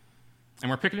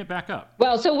 And we're picking it back up.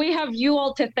 Well, so we have you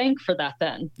all to thank for that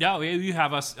then. Yeah, you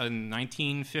have us in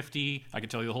 1950. I could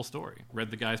tell you the whole story. Read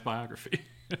the guy's biography.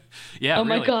 Yeah, oh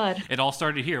really. My God. It all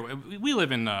started here. We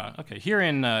live in, here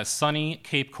in sunny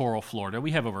Cape Coral, Florida.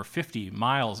 We have over 50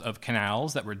 miles of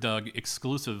canals that were dug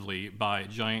exclusively by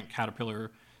giant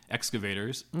Caterpillar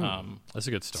excavators. That's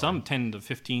a good story. Some 10 to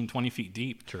 15, 20 feet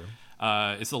deep. True.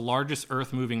 It's the largest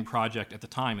earth-moving project at the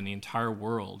time in the entire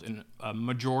world. And a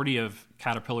majority of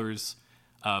Caterpillar's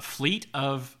fleet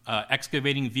of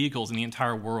excavating vehicles in the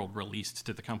entire world were leased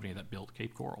to the company that built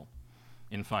Cape Coral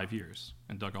in 5 years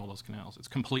and dug all those canals. It's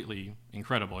completely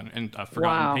incredible and a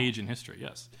forgotten page in history,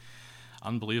 yes.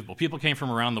 Unbelievable. People came from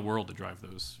around the world to drive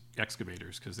those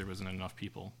excavators because there wasn't enough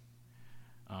people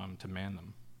to man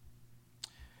them.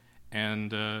 And,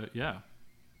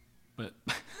 but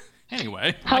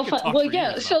anyway. How fun. Well,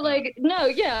 yeah. So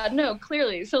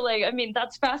clearly. So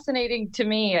that's fascinating to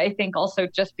me, I think also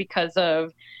just because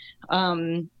of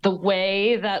the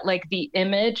way that the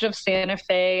image of Santa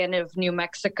Fe and of New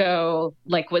Mexico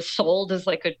was sold as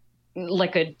a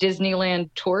Disneyland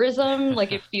tourism.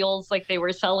 It feels like they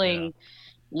were selling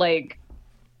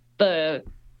the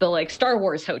Star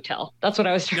Wars hotel. That's what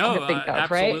I was trying to think of,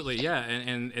 absolutely, right? Absolutely, yeah.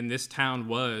 And this town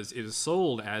is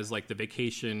sold as the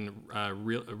vacation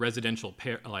residential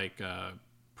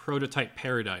prototype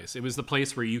paradise. It was the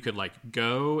place where you could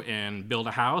go and build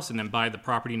a house and then buy the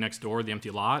property next door, the empty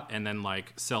lot, and then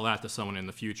sell that to someone in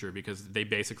the future because they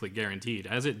basically guaranteed,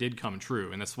 as it did come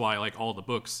true. And that's why all the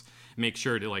books make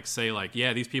sure to say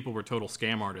yeah, these people were total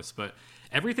scam artists, but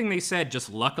everything they said,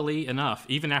 just luckily enough,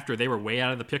 even after they were way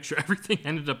out of the picture, everything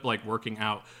ended up working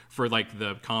out for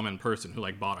the common person who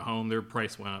bought a home. Their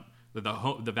price went up,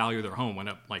 the value of their home went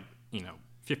up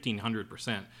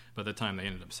 1,500% by the time they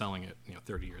ended up selling it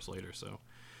 30 years later. So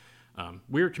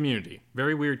weird community,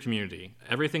 very weird community.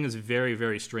 Everything is very,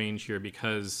 very strange here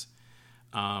because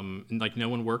no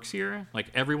one works here.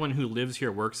 Everyone who lives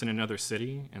here works in another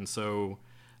city, and so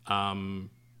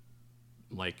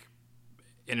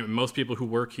and most people who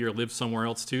work here live somewhere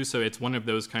else too. So it's one of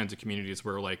those kinds of communities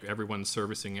where everyone's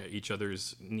servicing each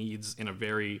other's needs in a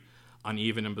very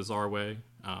uneven and bizarre way.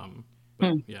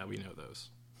 Yeah, we know those.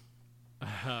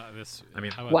 Wow. It's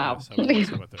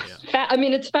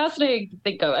fascinating to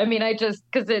think of. I just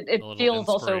because it feels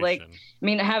also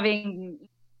having.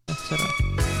 Let's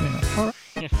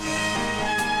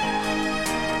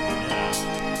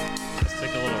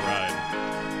take a little ride.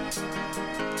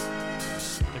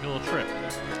 Take a little trip.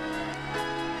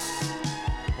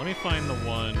 Let me find the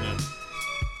one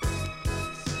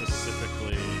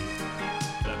specifically.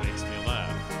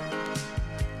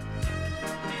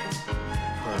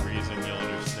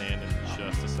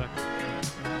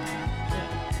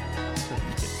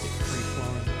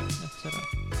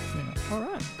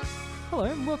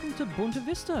 welcome to Bunta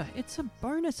Vista. It's a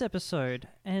bonus episode.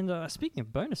 And speaking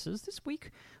of bonuses, this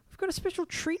week we've got a special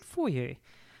treat for you.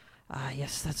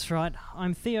 Yes, that's right.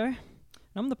 I'm Theo, and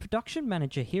I'm the production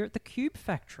manager here at the Cube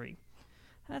Factory.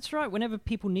 That's right, whenever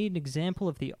people need an example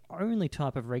of the only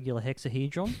type of regular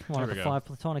hexahedron, one of the 5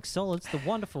 platonic solids, the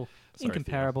wonderful,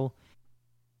 incomparable...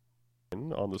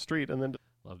 on the street, and then...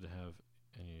 Love to have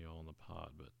any of y'all on the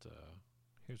pod, but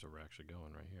here's where we're actually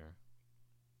going right here.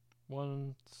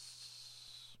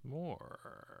 Once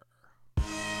more.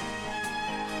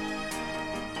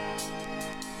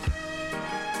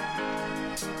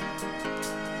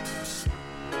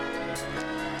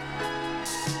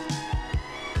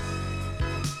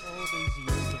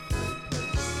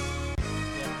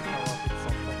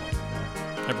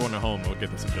 Everyone at home will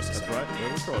get this in just a second. That's right,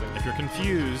 we're recording. If you're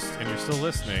confused and you're still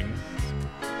listening,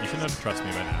 you should know to trust me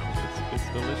by now. It's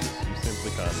delicious. You simply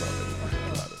can't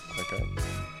love it. Okay.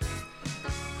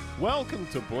 Welcome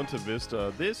to Bunta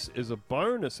Vista. This is a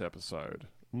bonus episode.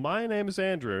 My name is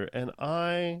Andrew, and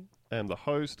I am the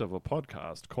host of a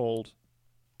podcast called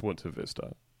Bunta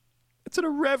Vista. It's an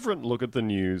irreverent look at the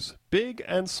news, big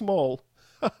and small.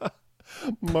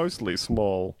 Mostly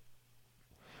small.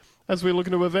 As we look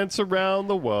into events around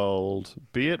the world,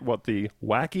 be it what the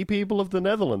wacky people of the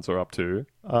Netherlands are up to,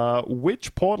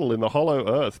 which portal in the hollow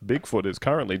earth Bigfoot is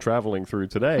currently traveling through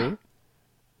today,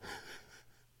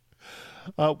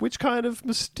 which kind of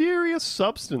mysterious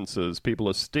substances people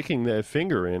are sticking their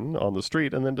finger in on the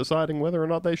street and then deciding whether or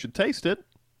not they should taste it,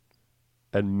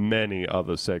 and many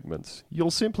other segments.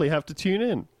 You'll simply have to tune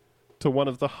in to one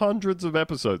of the hundreds of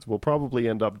episodes we'll probably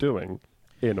end up doing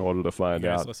in order to find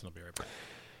out. Listen, I'll be right back.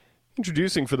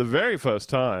 Introducing for the very first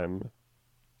time,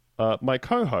 my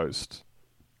co-host.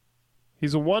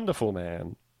 He's a wonderful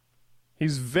man.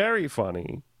 He's very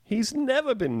funny. He's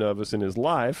never been nervous in his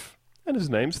life, and his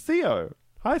name's Theo.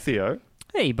 Hi, Theo.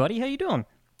 Hey, buddy. How you doing?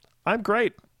 I'm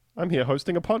great. I'm here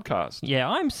hosting a podcast. Yeah,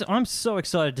 I'm so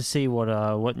excited to see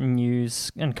what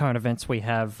news and current events we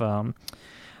have to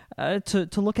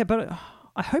look at. But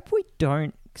I hope we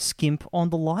don't skimp on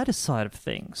the lighter side of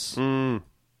things.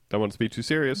 Don't want it to be too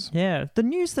serious. Yeah, the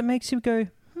news that makes you go,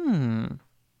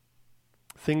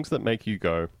 Things that make you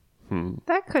go,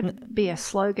 That could be a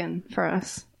slogan for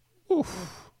us.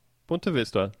 Oof. Bunta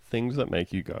Vista, things that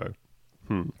make you go,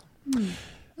 And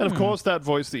of course, that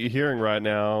voice that you're hearing right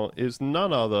now is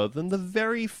none other than the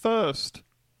very first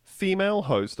female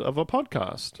host of a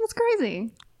podcast. That's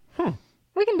crazy.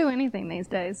 We can do anything these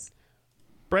days.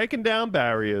 Breaking down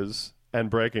barriers and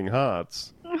breaking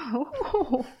hearts.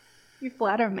 Oh, you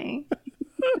flatter me.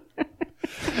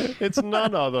 It's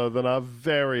none other than our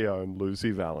very own Lucy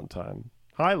Valentine.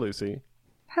 Hi, Lucy.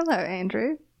 Hello,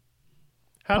 Andrew.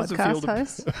 How does it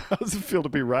feel to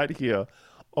be right here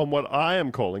on what I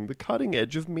am calling the cutting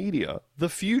edge of media, the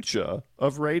future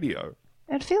of radio?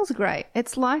 It feels great.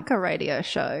 It's like a radio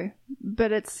show,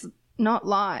 but it's not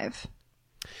live.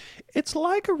 It's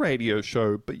like a radio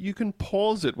show, but you can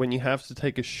pause it when you have to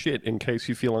take a shit in case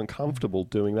you feel uncomfortable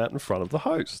doing that in front of the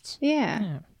hosts.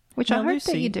 Yeah. Which now, I hope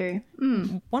Lucy, that you do.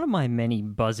 One of my many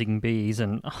buzzing bees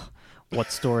and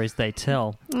what stories they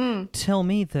tell tell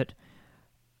me that,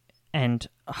 and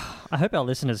I hope our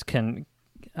listeners can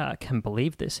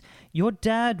believe this, your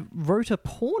dad wrote a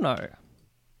porno.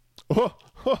 I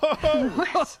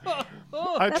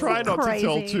try not to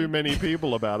tell too many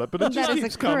people about it, but it just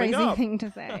keeps coming up. That is a crazy thing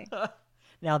to say.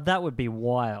 Now, that would be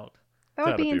wild. That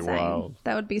would be insane. Wild.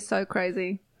 That would be so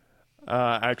crazy.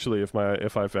 Actually, if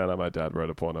I found out my dad wrote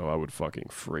a porno, I would fucking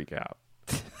freak out.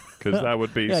 Because that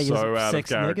would be so out of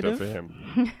character for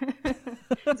him.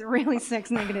 He's a really sex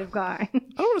negative guy. I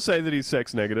don't want to say that he's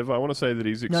sex negative. I want to say that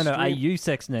he's extreme. No, are you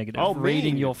sex negative? Oh,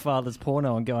 reading your father's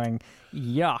porno and going,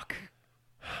 yuck.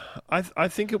 I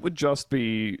think it would just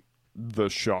be the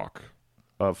shock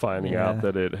of finding out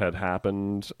that it had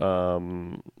happened.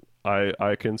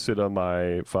 I consider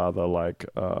my father like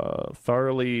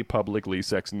thoroughly publicly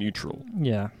sex neutral.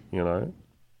 Yeah. You know?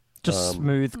 Just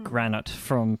smooth granite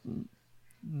from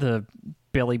the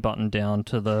belly button down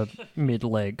to the mid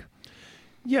leg.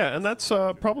 Yeah, and that's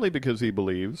probably because he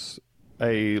believes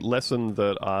a lesson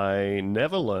that I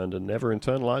never learned and never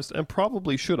internalized and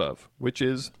probably should have, which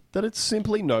is that it's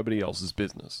simply nobody else's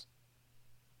business.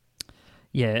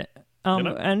 Yeah.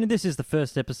 And this is the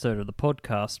first episode of the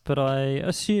podcast, but I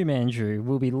assume, Andrew,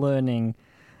 we'll be learning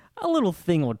a little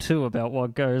thing or two about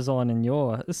what goes on in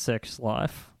your sex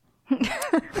life.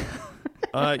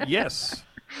 Yes.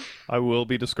 I will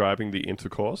be describing the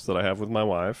intercourse that I have with my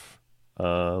wife.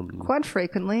 Quite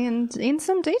frequently and in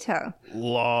some detail.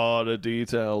 Lot of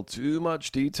detail. Too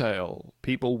much detail.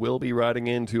 People will be writing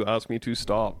in to ask me to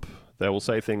stop. They will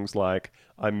say things like,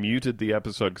 I muted the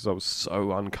episode because I was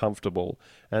so uncomfortable.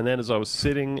 And then as I was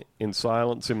sitting in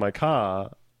silence in my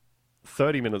car,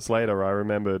 30 minutes later, I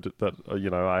remembered that,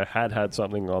 I had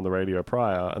something on the radio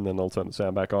prior, and then they'll turn the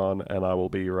sound back on, and I will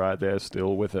be right there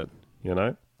still with it,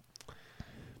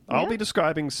 I'll be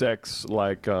describing sex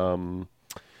like, when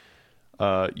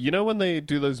they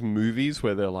do those movies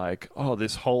where they're like, oh,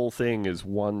 this whole thing is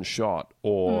one shot,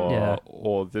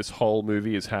 or this whole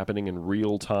movie is happening in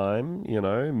real time,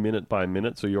 minute by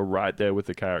minute, so you're right there with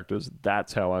the characters.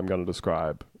 That's how I'm going to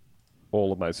describe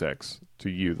all of my sex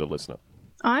to you, the listener.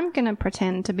 I'm going to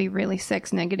pretend to be really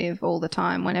sex negative all the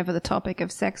time whenever the topic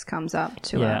of sex comes up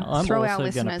to throw our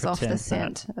listeners off the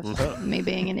scent of me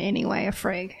being in any way a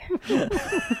freak.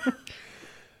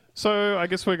 So I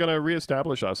guess we're going to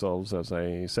reestablish ourselves as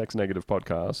a sex negative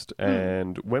podcast.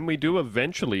 And when we do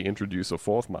eventually introduce a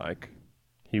fourth mic,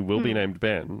 he will be named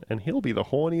Ben, and he'll be the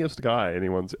horniest guy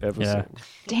anyone's ever seen.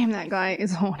 Damn, that guy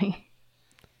is horny.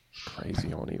 Crazy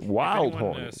horny. Wild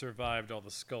horny. Survived all the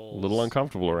skulls. A little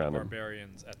uncomfortable around him.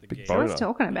 Barbarians at the Big gate. boner. I was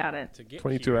talking about it.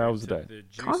 22 hours a day. The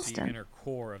juicy Constant. inner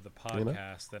core of the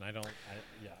podcast, then I don't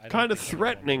Kind of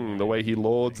threatening the way he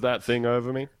lords that thing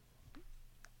over me.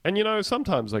 And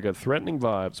sometimes I get threatening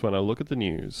vibes when I look at the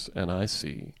news and I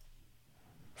see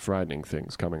frightening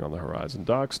things coming on the horizon.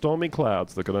 Dark, stormy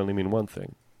clouds that could only mean one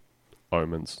thing.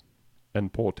 Omens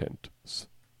and portents.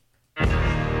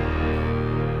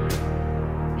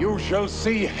 You shall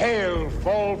see hail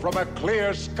fall from a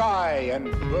clear sky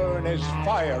and burn as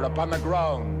fire upon the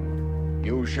ground.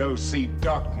 You shall see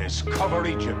darkness cover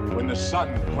Egypt when the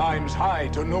sun climbs high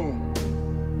to noon.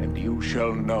 And you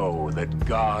shall know that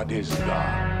God is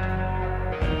God,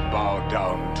 and bow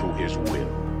down to his will.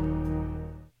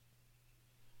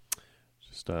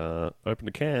 Just opened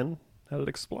a can, had it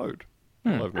explode.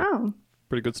 Oh.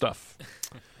 Pretty good stuff.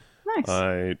 Nice.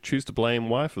 I choose to blame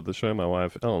wife of the show, my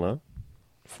wife, Eleanor,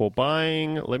 for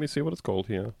buying, let me see what it's called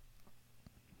here.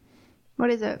 What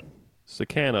is it? It's a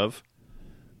can of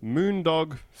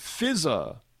Moondog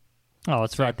Fizzer. Oh,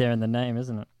 it's right there in the name,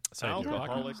 isn't it?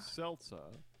 Alcoholic seltzer.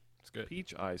 It's good.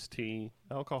 Peach iced tea.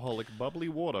 Alcoholic bubbly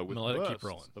water with let it keep bursts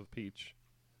rolling. of peach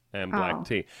and black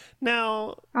tea.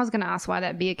 Now, I was going to ask why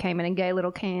that beer came in a gay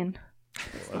little can.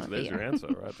 there's your answer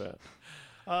right there.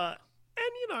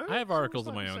 And I have articles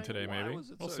of my own today, why maybe. was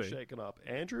it We'll so see. shaken up?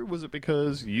 Andrew, was it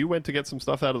because you went to get some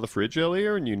stuff out of the fridge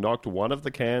earlier and you knocked one of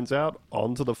the cans out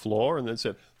onto the floor and then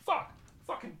said,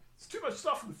 fucking, it's too much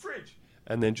stuff in the fridge.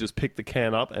 And then just picked the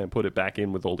can up and put it back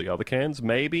in with all the other cans,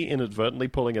 maybe inadvertently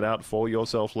pulling it out for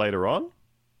yourself later on?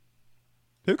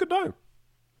 Who could know?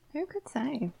 Who could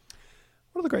say?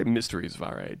 One of the great mysteries of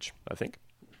our age, I think.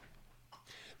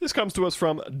 This comes to us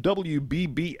from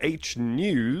WBBH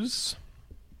News.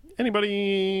 Anyone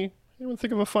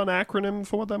think of a fun acronym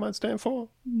for what that might stand for?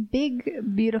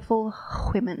 Big, beautiful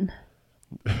women.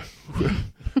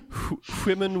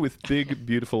 Women with big,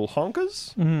 beautiful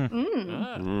honkers?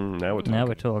 Now we're talking.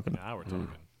 Now we're talking.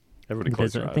 Everybody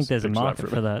close your eyes. I think there's a Picture market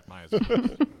for that.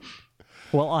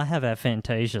 Well, I have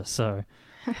aphantasia, so...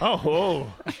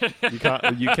 Oh, you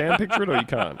can picture it or you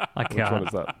can't? I Which one can't.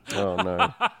 is that? Oh,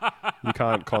 no. You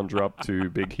can't conjure up to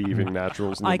big heaving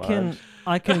naturals in your mind?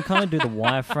 I can kind of do the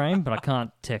wireframe, but I can't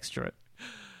texture it.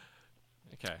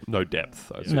 Okay. No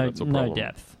depth. I see No, that's a problem. no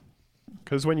depth.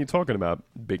 Because when you're talking about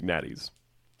big natties,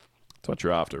 that's what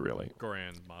you're after, really.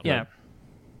 Grand model.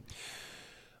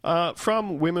 Yeah.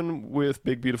 From Women with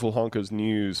Big Beautiful Honkers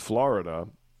News, Florida,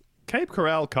 Cape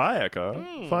Coral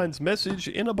kayaker finds message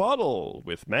in a bottle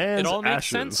with man's It all makes ashes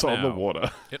sense on the now.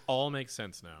 water. It all makes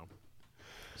sense now.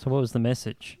 So what was the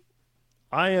message?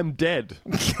 I am dead.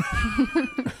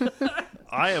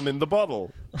 I am in the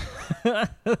bottle. I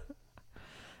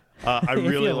If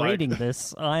really you're like. reading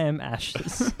this, I am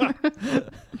ashes.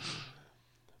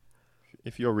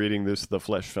 If you're reading this, the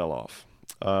flesh fell off.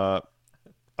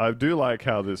 I do like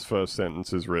how this first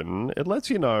sentence is written. It lets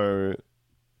you know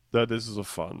that this is a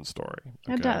fun story.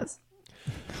 It does.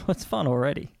 It's fun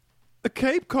already. A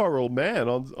Cape Coral man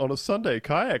on a Sunday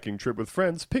kayaking trip with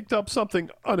friends picked up something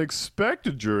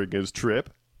unexpected during his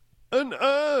trip. An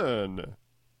urn.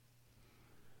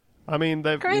 I mean,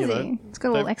 they've... Crazy. It's got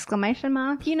a little exclamation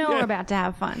mark. You know we're about to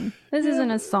have fun. This isn't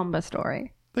a somber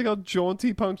story. They got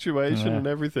jaunty punctuation and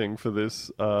everything for this.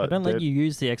 They don't let you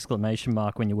use the exclamation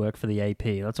mark when you work for the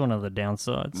AP. That's one of the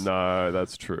downsides. No,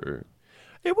 that's true.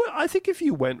 I think if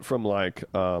you went from like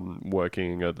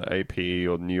working at the AP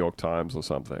or New York Times or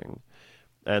something,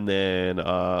 and then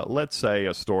let's say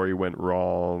a story went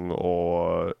wrong,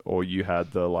 or you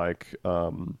had the like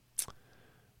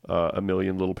a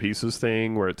million little pieces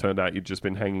thing where it turned out you'd just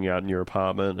been hanging out in your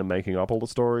apartment and making up all the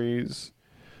stories.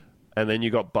 and then you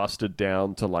got busted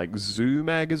down to like Zoo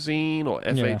Magazine or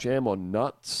FHM or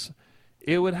Nuts,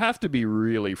 it would have to be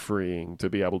really freeing to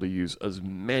be able to use as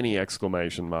many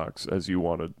exclamation marks as you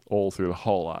wanted all through the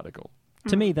whole article.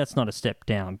 To me, that's not a step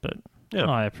down, but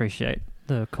I appreciate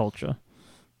the culture.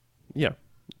 Yeah.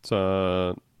 It's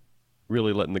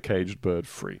really letting the caged bird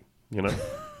free, you know?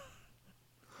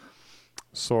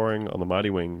 Soaring on the mighty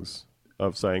wings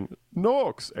of saying,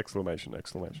 Norks! Exclamation,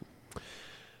 exclamation.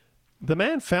 The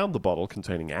man found the bottle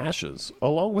containing ashes,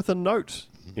 along with a note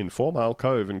in 4 Mile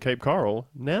Cove in Cape Coral.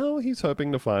 Now he's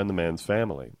hoping to find the man's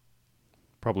family.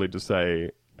 Probably to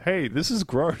say, hey, this is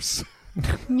gross.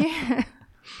 Yeah.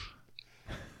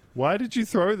 Why did you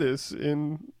throw this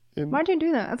in... Why'd you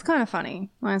do that? That's kind of funny.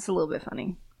 Well, it's a little bit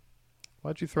funny.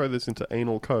 Why'd you throw this into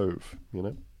Anal Cove, you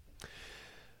know?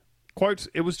 Quote,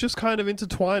 it was just kind of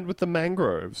intertwined with the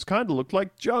mangroves. Kind of looked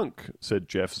like junk, said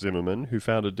Jeff Zimmerman, who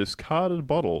found a discarded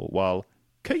bottle while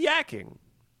kayaking.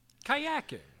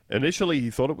 Kayaking. Initially,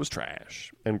 he thought it was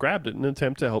trash and grabbed it in an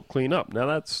attempt to help clean up. Now,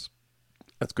 that's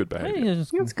good behavior.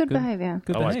 It's good behavior.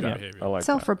 Good behavior. I like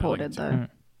Self-reported, though. Mm.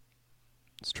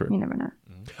 It's true. You never know.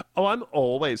 Oh, I'm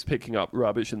always picking up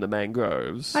rubbish in the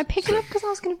mangroves. I picked it up because I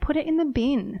was going to put it in the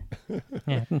bin.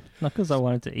 Yeah, not because I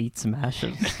wanted to eat some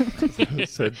ashes.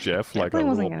 Said Jeff, like I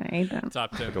wasn't going to eat them.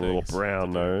 Top 10 like a little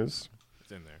brown nose.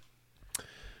 It's in there.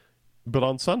 But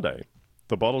on Sunday,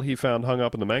 the bottle he found hung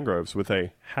up in the mangroves with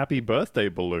a happy birthday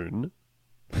balloon.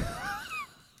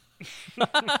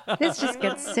 This just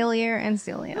gets sillier and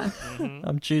sillier.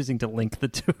 I'm choosing to link the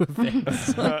two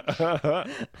events.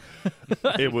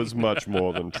 It was much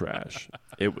more than trash.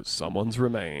 It was someone's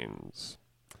remains.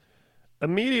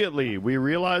 Immediately, we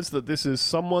realized that this is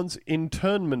someone's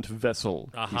internment vessel,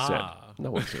 he said.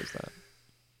 No one says that.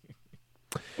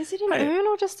 Is it an urn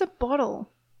or just a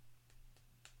bottle?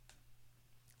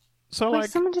 So, like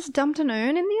someone just dumped an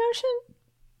urn in the ocean?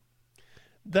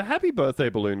 The happy birthday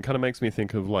balloon kind of makes me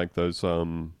think of like those,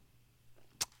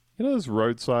 those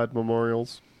roadside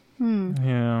memorials.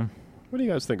 Yeah. What do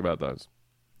you guys think about those?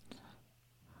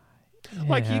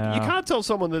 Like, you can't tell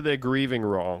someone that they're grieving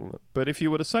wrong, but if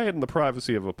you were to say it in the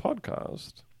privacy of a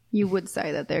podcast... You would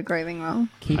say that they're grieving wrong.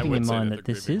 Keeping in mind that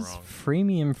this is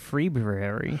freemium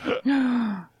Freeberry.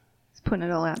 It's putting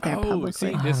it all out there publicly.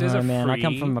 See, this is a man, free... I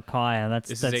come from Mackay.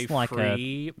 That's like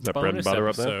free is that bread and butter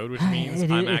up there? episode, which means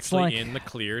I'm actually like, in the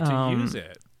clear to use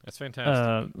it. That's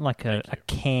fantastic. Like a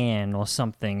can or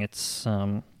something. It's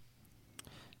almost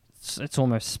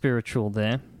spiritual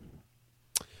there.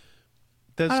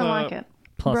 I don't like it.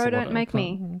 Plus Bro, don't make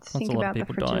me think about the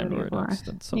fragility of life.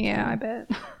 Yeah, I bet.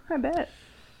 I bet.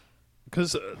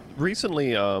 Because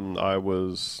recently I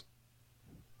was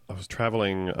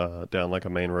traveling down like a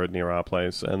main road near our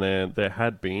place, and there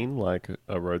had been like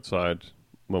a roadside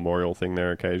memorial thing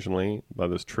there occasionally by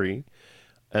this tree.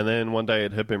 And then one day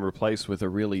it had been replaced with a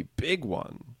really big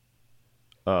one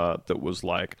that was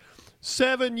like,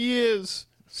 7 years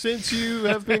since you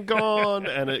have been gone.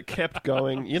 And it kept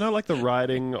going. You know, like the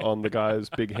writing on the guy's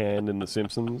big hand in The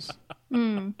Simpsons?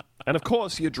 Mm. And of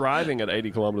course, you're driving at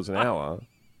 80 kilometers an hour.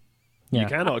 Yeah. You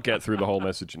cannot get through the whole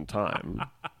message in time.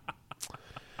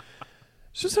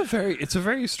 It's just a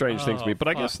very strange thing to me. But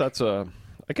I guess that's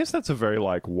a very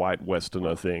like white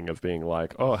Westerner thing of being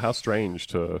like, oh, how strange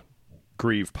to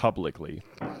grieve publicly.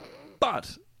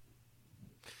 But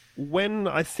when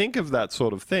I think of that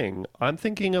sort of thing, I'm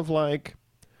thinking of like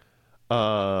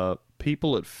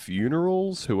people at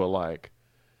funerals who are like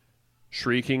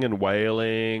shrieking and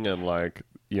wailing and like,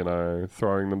 you know,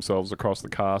 throwing themselves across the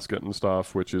casket and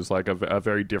stuff, which is like a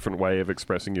very different way of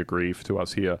expressing your grief to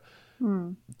us here.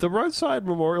 Mm. The roadside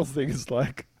memorial thing is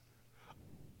like,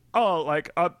 oh,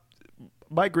 like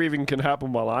my grieving can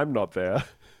happen while I'm not there.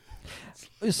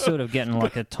 It's sort of getting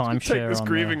like a timeshare. Take this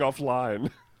grieving offline.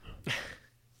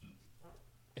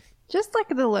 Just like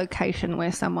the location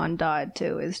where someone died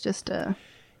too is just I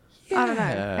don't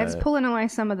know. It's pulling away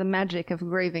some of the magic of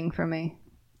grieving from me.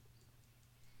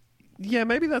 Yeah,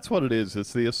 maybe that's what it is.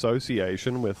 It's the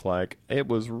association with like, it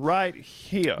was right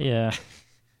here. Yeah.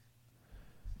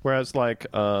 Whereas like,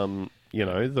 you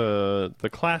know, the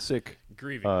classic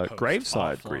grieving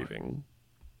graveside offline. Grieving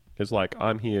is like,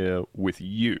 I'm here with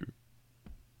you.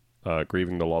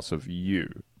 Grieving the loss of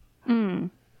you.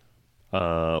 Mm.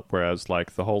 Whereas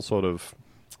like the whole sort of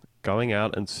going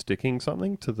out and sticking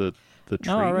something to the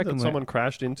tree that someone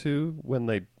crashed into when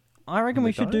they... I reckon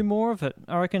we should do more of it.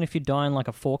 I reckon if you die in like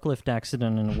a forklift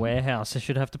accident in a warehouse, they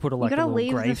should have to put a little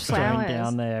gravestone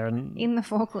down there and in the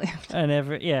forklift. And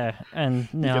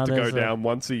and now you get to go down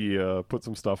once a year, put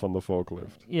some stuff on the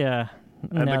forklift. Yeah,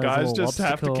 and the guys just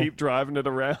have to keep driving it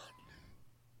around.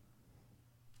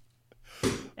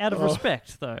 Out of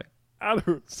respect, though.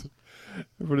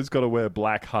 Everybody's got to wear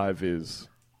black high-vis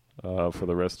for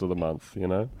the rest of the month, you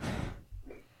know?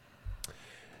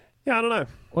 Yeah, I don't know.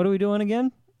 What are we doing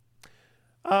again?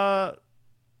 That's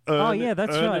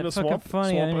right. In Fucking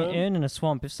funny. Urn in a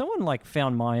swamp. If someone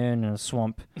found my urn in a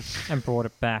swamp and brought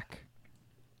it back,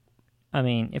 I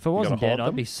mean, if it wasn't dead,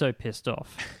 I'd be so pissed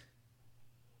off.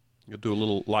 You'll do a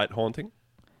little light haunting?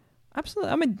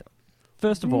 Absolutely. I mean,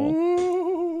 first of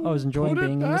all, I was enjoying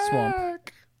being in the swamp.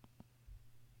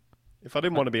 If I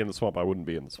didn't want to be in the swamp, I wouldn't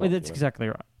be in the swamp. Well, that's exactly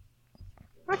right.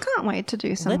 I can't wait to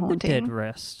do some haunting. Let the dead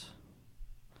rest.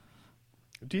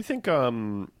 Do you think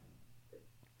what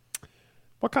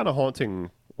kind of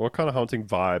haunting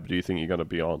vibe do you think you're going to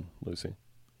be on, Lucy?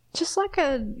 Just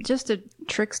a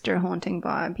trickster haunting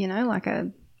vibe, you know, like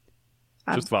a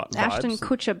Ashton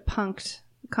Kutcher punked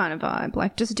kind of vibe,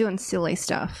 like just doing silly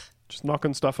stuff. Just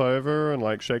knocking stuff over and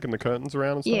like shaking the curtains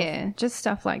around and stuff? Yeah, just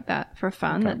stuff like that for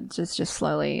fun. Okay. That's just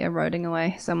slowly eroding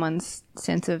away someone's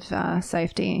sense of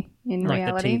safety in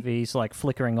reality. Like the TV's like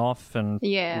flickering off and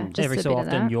just every so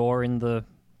often you're in the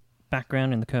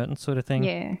background in the curtain sort of thing.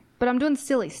 Yeah, but I'm doing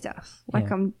silly stuff. Like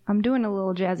I'm doing a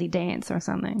little jazzy dance or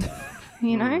something,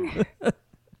 you know?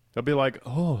 I'll be like,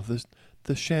 oh,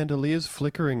 the chandelier's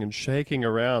flickering and shaking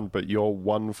around, but you're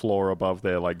one floor above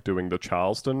there, like doing the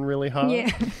Charleston really hard.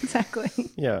 Yeah, exactly.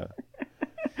 Yeah.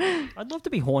 I'd love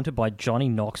to be haunted by Johnny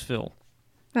Knoxville.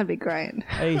 That'd be great.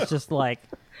 He's just like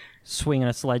swinging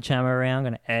a sledgehammer around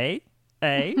and hey.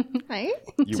 Hey?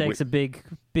 Takes a big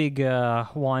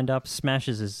wind up,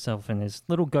 smashes himself in his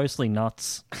little ghostly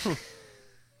nuts.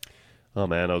 Oh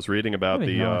man, I was reading about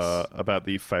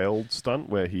the failed stunt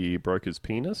where he broke his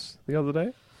penis the other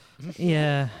day.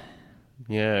 Yeah.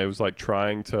 Yeah, it was like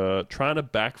trying to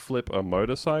backflip a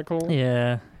motorcycle.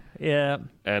 Yeah. Yeah.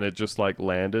 And it just like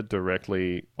landed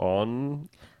directly on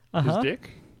his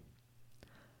dick.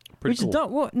 Which is not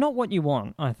what you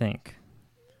want, I think.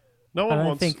 No one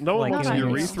wants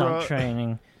urethra. Stunt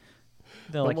training.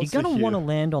 They're like, you're going to want to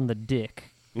land on the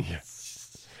dick.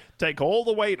 Yes. Take all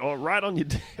the weight right on your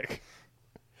dick.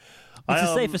 It's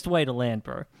the safest way to land,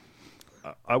 bro.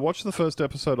 I watched the first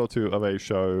episode or two of a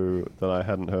show that I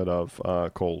hadn't heard of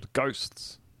called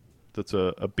Ghosts. That's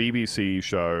a BBC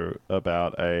show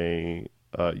about a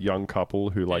young couple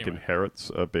who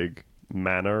inherits a big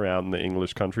manor out in the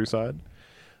English countryside,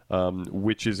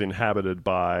 which is inhabited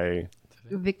by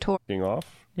Victoria.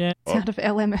 Off. Yeah, it's out of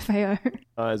LMFAO.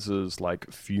 Is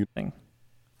like few thing.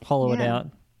 Hollow it out.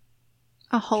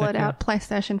 A hollowed out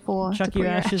PlayStation 4. Chuck your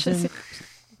ashes in.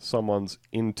 Someone's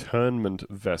internment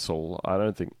vessel. I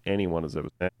don't think anyone has ever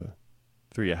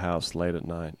through your house late at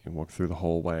night. You walk through the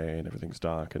hallway and everything's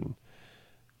dark and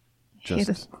just hear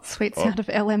the sweet sound of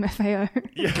LMFAO.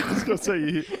 Yeah, I was gonna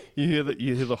say you hear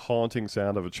the haunting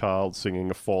sound of a child singing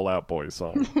a Fall Out Boy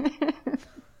song.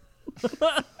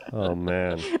 Oh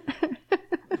man.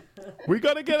 We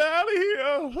gotta get out of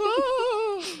here.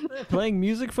 They're playing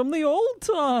music from the old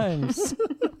times.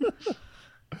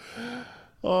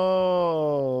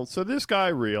 Oh, so this guy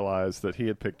realized that he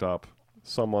had picked up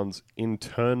someone's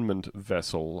internment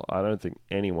vessel. I don't think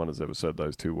anyone has ever said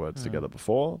those two words together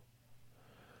before.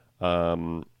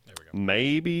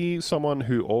 Maybe someone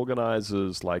who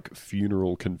organizes like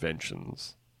funeral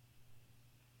conventions.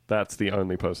 That's the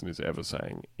only person who's ever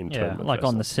saying internment like vessel.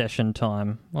 On the session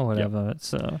time or whatever. Yep.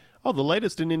 It's the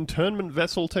latest in internment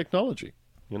vessel technology,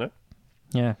 you know?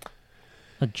 Yeah.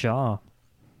 A jar.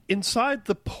 Inside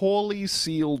the poorly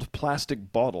sealed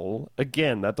plastic bottle,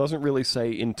 again, that doesn't really say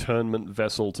internment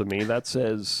vessel to me. That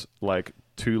says,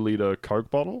 2-liter Coke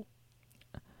bottle.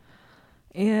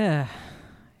 Yeah.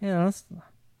 Yeah, let's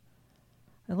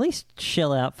at least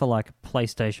shell out for, a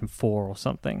PlayStation 4 or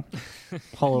something.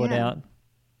 Hollow it out.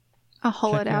 A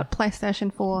hollowed out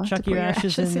PlayStation 4. Chuck your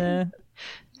ashes in there.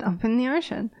 Dump in the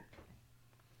ocean.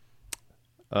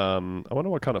 I wonder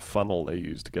what kind of funnel they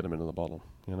use to get them into the bottle,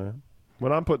 you know?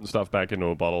 When I'm putting stuff back into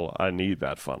a bottle, I need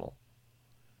that funnel.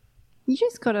 You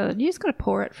just gotta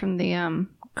pour it from the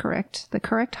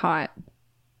correct height.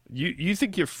 You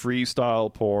think you're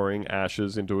freestyle pouring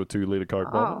ashes into a 2-liter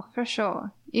Coke bottle? Oh, for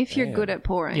sure. If you're good at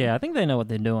pouring. Yeah, I think they know what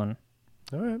they're doing.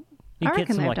 All right. I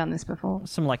reckon they've done this before.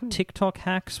 Some TikTok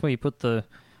hacks where you put the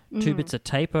 2 bits of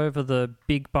tape over the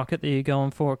big bucket that you're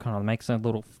going for. It kind of makes a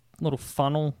little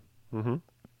funnel. Mm-hmm.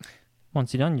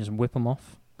 Once you're done, you just whip them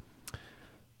off.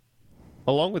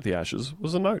 Along with the ashes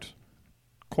was a note.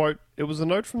 Quote, it was a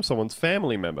note from someone's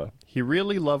family member. He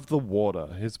really loved the water.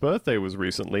 His birthday was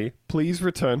recently. Please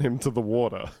return him to the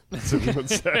water. That's what he would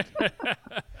say.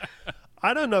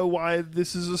 I don't know why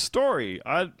this is a story.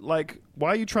 Why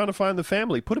are you trying to find the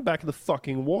family? Put him back in the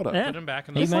fucking water. Put him back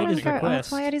in the He made his request.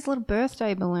 That's why he had his little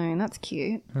birthday balloon. That's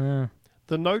cute. The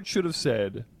note should have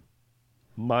said,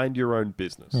 mind your own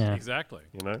business. Yeah. Exactly.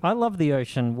 You know? I love the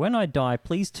ocean. When I die,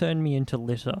 please turn me into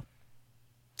litter.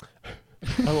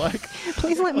 I like...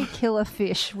 Please let me kill a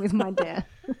fish with my death.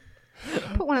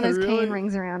 Put one of those cane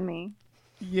rings around me.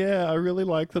 Yeah, I really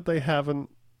like that they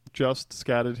haven't just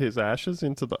scattered his ashes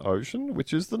into the ocean,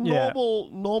 which is the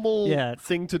normal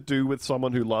thing to do with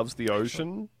someone who loves the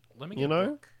ocean. Let me you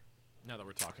know? book. Now that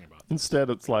we're talking about this. Instead,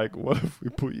 it's like, what if we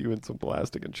put you in some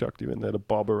plastic and chucked you in there to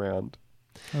bob around?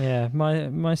 Yeah,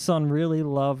 my son really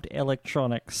loved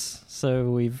electronics,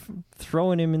 so we've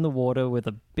thrown him in the water with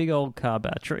a big old car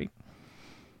battery.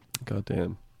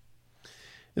 Goddamn.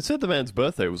 It said the man's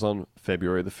birthday was on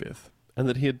February the 5th, and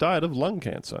that he had died of lung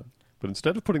cancer. But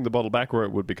instead of putting the bottle back where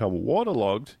it would become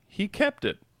waterlogged, he kept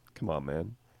it. Come on,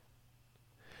 man.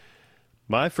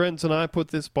 My friends and I put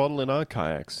this bottle in our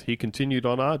kayaks. He continued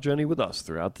on our journey with us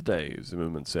throughout the day,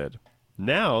 Zimmerman said.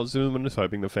 Now, Zimmerman is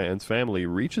hoping the fan's family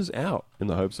reaches out in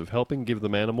the hopes of helping give the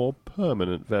man a more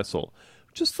permanent vessel.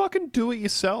 Just fucking do it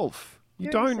yourself.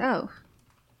 You don't... Yourself.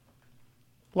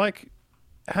 Like,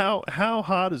 how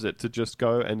hard is it to just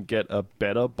go and get a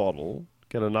better bottle,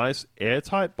 get a nice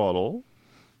airtight bottle...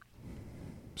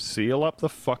 seal up the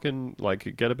fucking,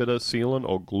 like, get a bit of sealant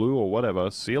or glue or whatever,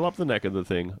 seal up the neck of the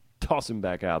thing, toss him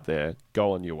back out there,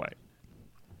 go on your way.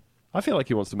 I feel like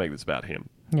he wants to make this about him.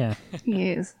 Yeah.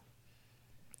 He is.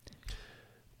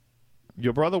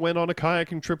 Your brother went on a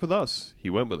kayaking trip with us. He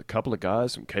went with a couple of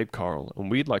guys from Cape Coral, and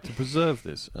we'd like to preserve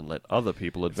this and let other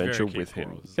people adventure with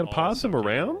him. You gonna pass him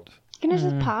around? You gonna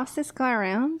just pass this guy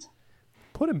around?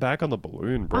 Put him back on the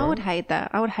balloon, bro. I would hate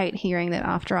that. I would hate hearing that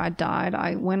after I died,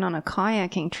 I went on a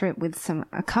kayaking trip with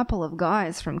a couple of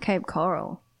guys from Cape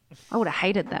Coral. I would have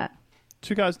hated that.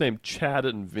 Two guys named Chad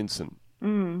and Vincent.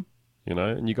 Mm. You know,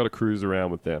 and you got to cruise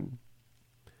around with them.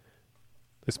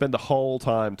 They spend the whole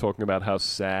time talking about how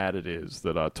sad it is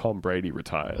that Tom Brady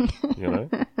retired. You know?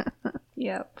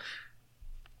 Yep.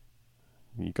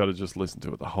 You got to just listen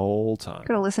to it the whole time.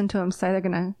 Got to listen to them say they're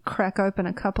going to crack open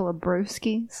a couple of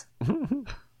brewskis.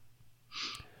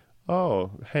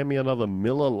 Oh, hand me another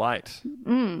Miller Lite,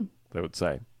 they would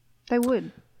say. They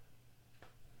would.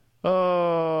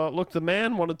 Look, the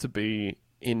man wanted to be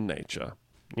in nature,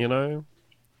 you know?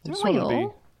 He just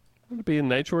wanted to be in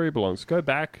nature where he belongs. Go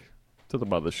back to the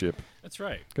mothership. That's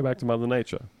right. Go back to Mother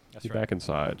Nature. That's You're right. back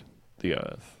inside the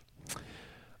earth.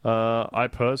 I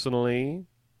personally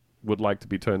would like to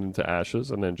be turned into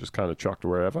ashes and then just kind of chucked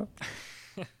wherever.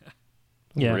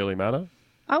 Doesn't really matter.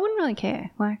 I wouldn't really care.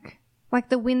 Like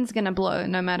the wind's going to blow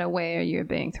no matter where you're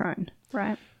being thrown,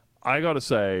 right? I got to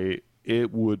say,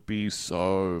 it would be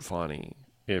so funny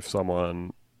if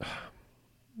someone...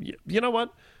 You know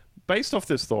what? Based off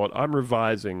this thought, I'm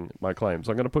revising my claims.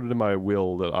 I'm going to put it in my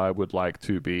will that I would like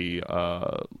to be...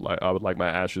 I would like my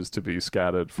ashes to be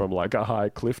scattered from like a high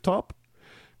cliff top.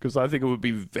 Because I think it would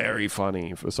be very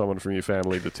funny for someone from your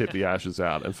family to tip the ashes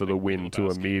out and for the wind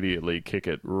to immediately kick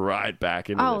it right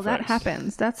back into their face. That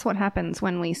happens. That's what happens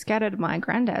when we scattered my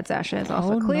granddad's ashes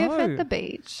off a cliff at the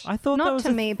beach. I thought Not that was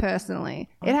to me personally.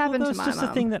 It happened to my mum. It's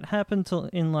just a thing that happened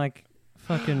in like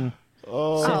fucking it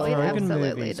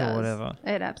absolutely movies does. or whatever.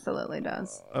 It absolutely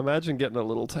does. Imagine getting a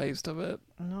little taste of it.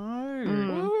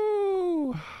 No.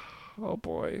 Ooh. Oh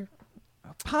boy.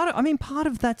 Part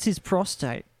of that's his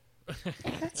prostate.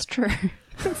 That's true.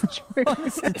 That's true. On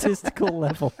a statistical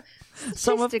level.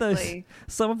 Some of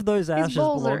those ashes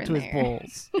belong to his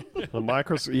balls.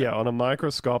 On a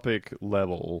microscopic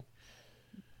level,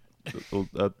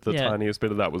 the tiniest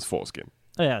bit of that was foreskin.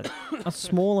 Yeah, a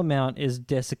small amount is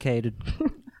desiccated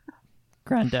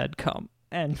granddad cum.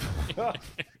 And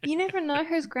you never know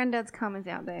whose granddad's cum is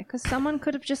out there because someone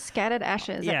could have just scattered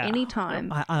ashes at any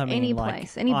time, I mean, any like,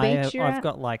 place, any beach you're at. I've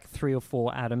got like 3 or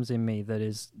 4 atoms in me that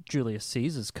is Julius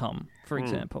Caesar's cum, for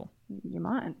example. You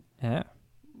might. Yeah.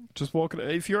 Just walking.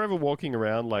 If you're ever walking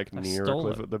around like near a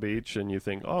cliff at the beach and you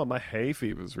think, "Oh, my hay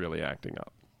fever's really acting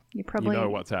up," you know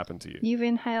what's happened to you. You've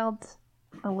inhaled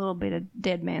a little bit of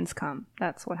dead man's cum.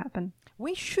 That's what happened.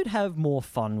 We should have more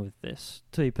fun with this,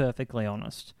 to be perfectly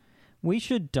honest. We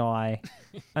should die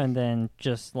and then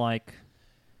just like,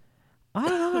 I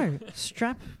don't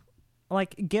know,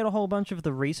 get a whole bunch of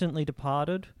the recently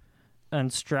departed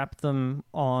and strap them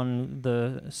on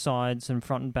the sides and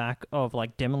front and back of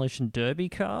like demolition derby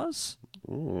cars.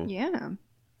 Ooh. Yeah.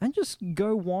 And just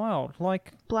go wild.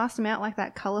 Like blast them out like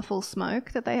that colourful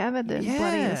smoke that they have at the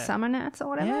bloody summer nats or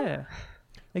whatever. Yeah.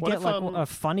 They get like a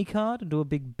funny car to do a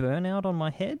big burnout on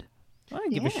my head. I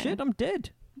don't give a shit. I'm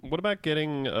dead. What about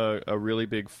getting a really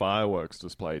big fireworks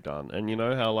display done? And you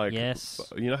know how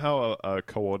a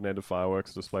coordinated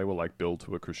fireworks display will like build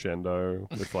to a crescendo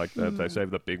with like they save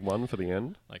the big one for the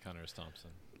end, like Hunter S.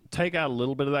 Thompson. Take out a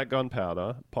little bit of that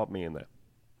gunpowder, pop me in there.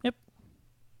 Yep.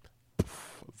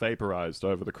 Vaporized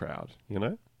over the crowd. You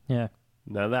know. Yeah.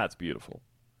 Now that's beautiful.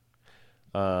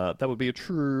 That would be a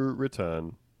true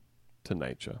return to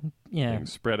nature. Yeah. Being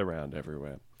spread around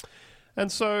everywhere. And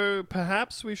so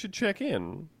perhaps we should check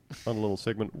in on a little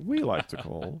segment we like to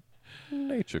call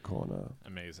Nature Corner.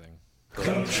 Amazing.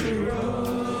 Country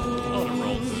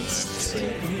roads. I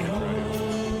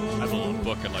have a little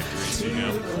book I'd like to read to you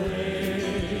now.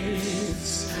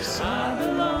 I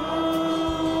belong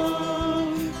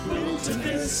to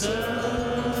this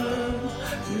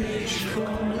Nature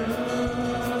Corner.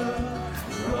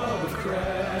 Robert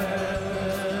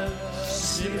Kraft,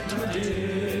 sip to my dick.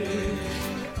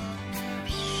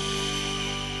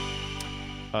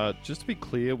 Just to be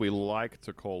clear, we like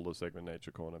to call the segment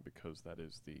Nature Corner because that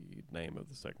is the name of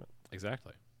the segment.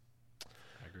 Exactly.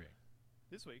 I agree.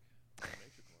 This week,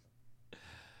 Nature Corner.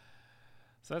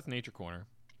 So that's Nature Corner.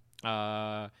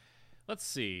 Let's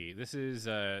see. This is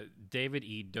David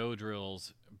E.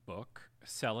 Dodrill's book,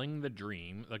 Selling the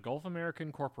Dream, the Gulf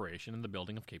American Corporation and the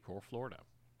Building of Cape Coral, Florida.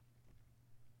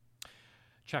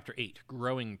 Chapter 8,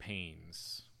 Growing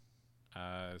Pains.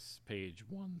 Page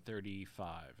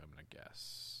 135, I'm going to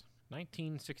guess.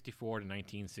 1964 to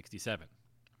 1967.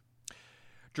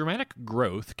 Dramatic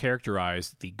growth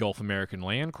characterized the Gulf American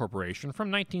Land Corporation from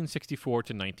 1964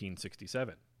 to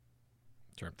 1967.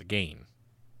 Turn up the gain.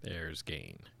 There's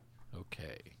gain.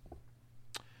 Okay.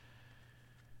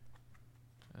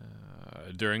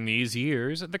 During these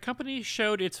years, the company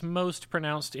showed its most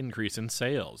pronounced increase in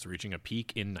sales, reaching a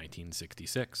peak in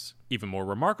 1966. Even more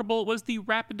remarkable was the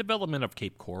rapid development of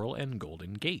Cape Coral and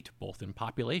Golden Gate, both in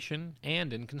population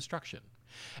and in construction.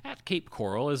 At Cape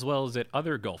Coral, as well as at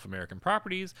other Gulf American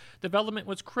properties, development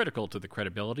was critical to the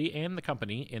credibility and the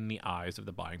company in the eyes of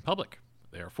the buying public.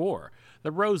 Therefore,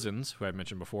 the Rosens, who I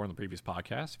mentioned before in the previous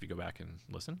podcast, if you go back and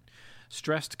listen,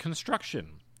 stressed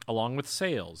construction along with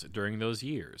sales during those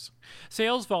years.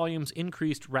 Sales volumes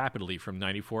increased rapidly from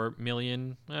 94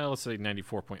 million, let's say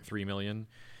 94.3 million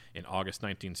in August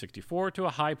 1964 to a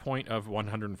high point of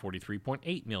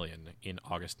 143.8 million in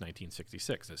August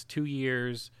 1966. That's 2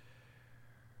 years,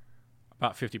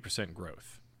 about 50%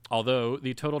 growth. Although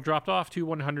the total dropped off to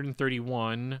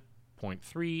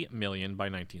 131.3 million by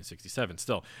 1967.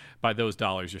 Still, by those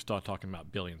dollars, you're still talking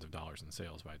about billions of dollars in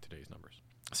sales by today's numbers.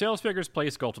 Sales figures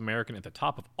placed Gulf American at the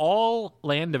top of all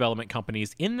land development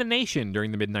companies in the nation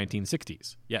during the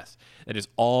mid-1960s. Yes, that is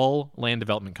all land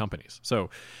development companies. So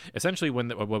essentially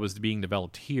what was being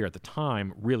developed here at the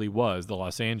time really was the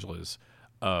Los Angeles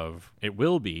of, it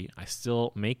will be, I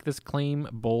still make this claim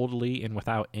boldly and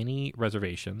without any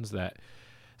reservations, that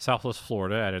Southwest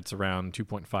Florida, at its around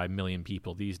 2.5 million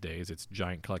people these days, its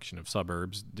giant collection of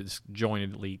suburbs,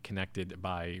 disjointedly connected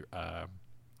by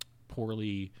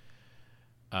poorly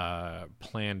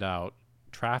planned out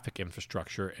traffic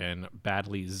infrastructure and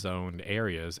badly zoned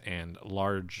areas, and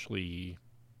largely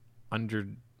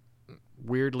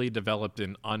weirdly developed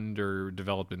and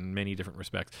underdeveloped in many different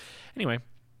respects. Anyway,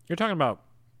 you're talking about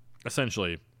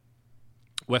essentially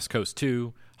West Coast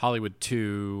 2, Hollywood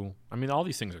 2. I mean, all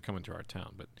these things are coming to our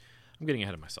town, but I'm getting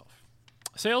ahead of myself.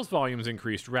 Sales volumes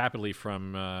increased rapidly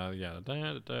from, although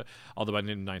by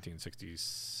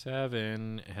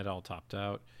 1967, it had all topped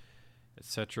out,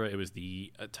 etc. It was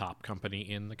the top company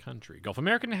in the country. Gulf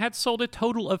American had sold a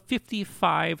total of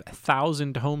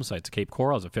 55,000 home sites at Cape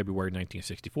Coral as of February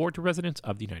 1964 to residents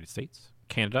of the United States,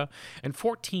 Canada, and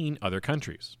 14 other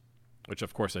countries, which,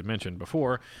 of course, I mentioned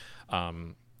before.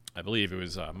 I believe it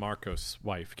was Marcos'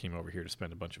 wife came over here to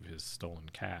spend a bunch of his stolen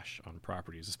cash on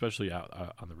properties, especially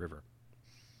out on the river.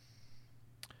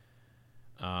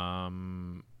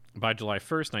 By July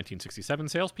 1st, 1967,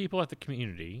 salespeople at the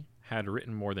community had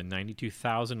written more than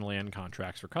 92,000 land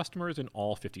contracts for customers in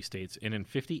all 50 states and in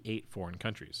 58 foreign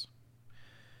countries.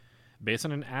 Based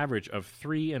on an average of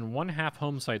 3.5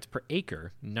 home sites per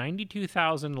acre,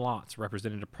 92,000 lots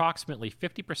represented approximately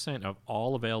 50% of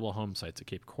all available home sites at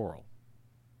Cape Coral.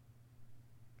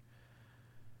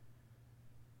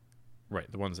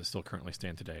 Right, the ones that still currently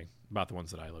stand today, about the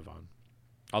ones that I live on.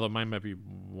 Although mine might be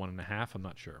 1.5, I'm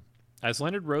not sure. As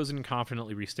Leonard Rosen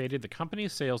confidently restated, the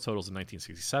company's sales totals in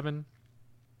 1967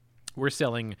 were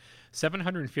selling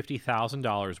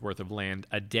 $750,000 worth of land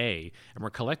a day, and we're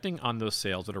collecting on those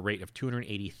sales at a rate of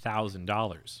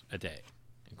 $280,000 a day.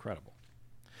 Incredible.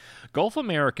 Gulf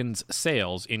American's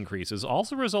sales increases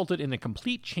also resulted in a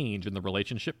complete change in the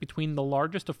relationship between the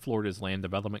largest of Florida's land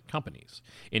development companies.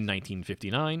 In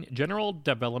 1959, General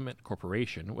Development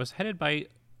Corporation was headed by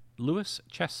Louis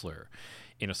Chesler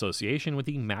in association with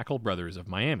the Mackle Brothers of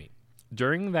Miami.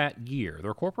 During that year,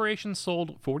 their corporation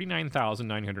sold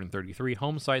 49,933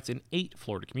 home sites in 8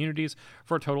 Florida communities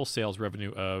for a total sales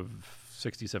revenue of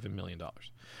 $67 million.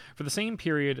 For the same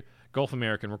period, Gulf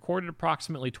American recorded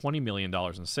approximately $20 million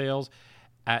in sales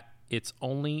at its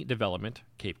only development,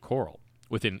 Cape Coral.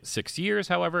 Within 6 years,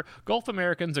 however, Gulf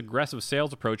American's aggressive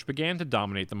sales approach began to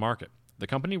dominate the market. The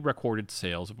company recorded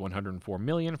sales of $104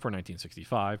 million for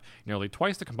 1965, nearly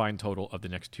twice the combined total of the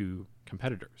next 2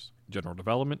 competitors, General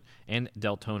Development and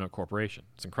Deltona Corporation.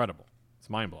 It's incredible. It's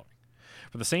mind-blowing.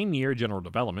 For the same year, General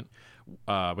Development,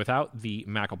 without the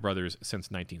Mackle Brothers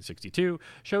since 1962,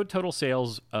 showed total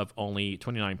sales of only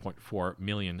 $29.4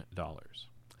 million.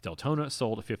 Deltona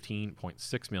sold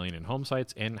 $15.6 million in home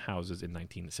sites and houses in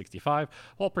 1965,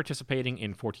 while participating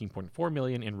in $14.4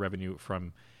 million in revenue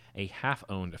from a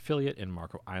half-owned affiliate in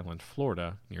Marco Island,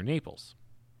 Florida, near Naples.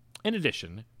 In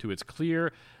addition to its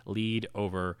clear lead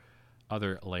over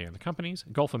other land companies,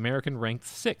 Gulf American ranked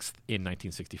 6th in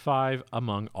 1965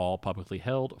 among all publicly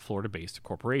held Florida-based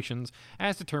corporations,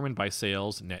 as determined by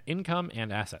sales, net income,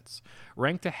 and assets.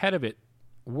 Ranked ahead of it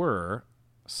were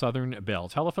Southern Bell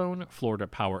Telephone, Florida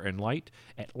Power and Light,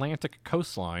 Atlantic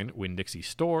Coastline, Winn-Dixie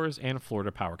Stores, and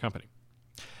Florida Power Company.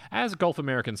 As Gulf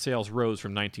American sales rose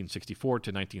from 1964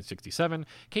 to 1967,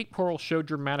 Cape Coral showed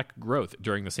dramatic growth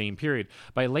during the same period.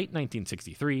 By late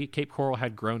 1963, Cape Coral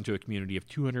had grown to a community of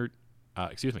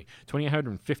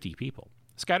 250 people.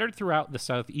 Scattered throughout the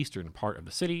southeastern part of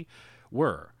the city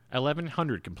were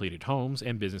 1,100 completed homes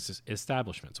and business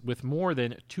establishments, with more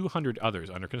than 200 others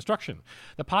under construction.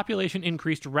 The population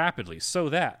increased rapidly, so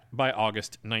that, by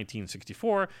August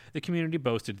 1964, the community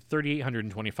boasted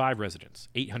 3,825 residents,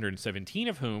 817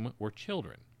 of whom were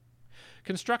children.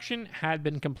 Construction had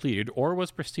been completed or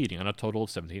was proceeding on a total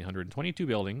of 1,722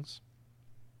 buildings.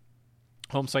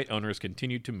 Homesite owners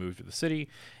continued to move to the city,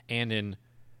 and in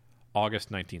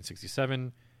August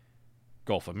 1967,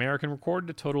 Gulf American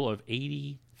recorded a total of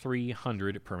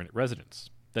 8,300 permanent residents.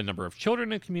 The number of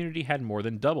children in the community had more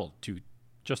than doubled to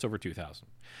just over 2,000.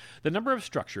 The number of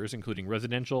structures, including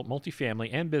residential,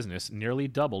 multifamily, and business, nearly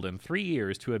doubled in 3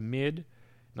 years to a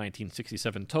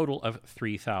mid-1967 total of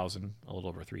 3,000, a little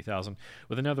over 3,000,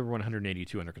 with another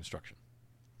 182 under construction.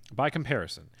 By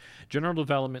comparison, General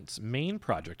Development's main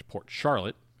project, Port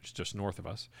Charlotte, which is just north of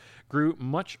us, grew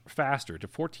much faster to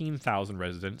 14,000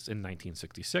 residents in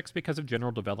 1966 because of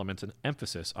General Development's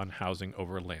emphasis on housing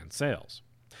over land sales.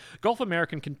 Gulf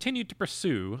American continued to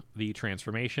pursue the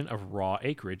transformation of raw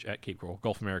acreage at Cape Coral.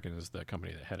 Gulf American is the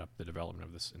company that head up the development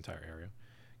of this entire area,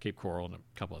 Cape Coral and a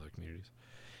couple other communities,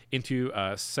 into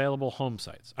saleable home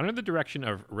sites. Under the direction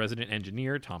of resident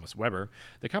engineer Thomas Weber,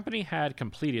 the company had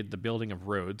completed the building of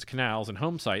roads, canals, and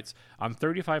home sites on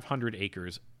 3,500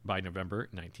 acres by November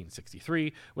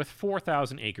 1963, with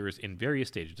 4,000 acres in various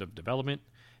stages of development.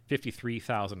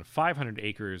 53,500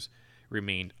 acres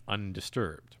remained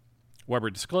undisturbed. Weber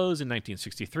disclosed in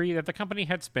 1963 that the company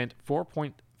had spent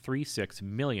 $4.36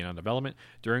 million on development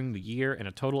during the year and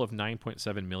a total of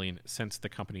 $9.7 million since the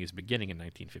company's beginning in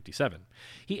 1957.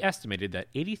 He estimated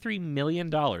that $83 million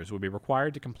would be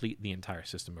required to complete the entire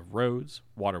system of roads,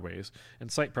 waterways,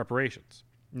 and site preparations.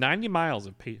 90 miles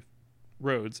of paved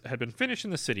roads had been finished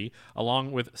in the city,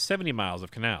 along with 70 miles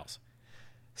of canals.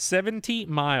 70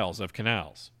 miles of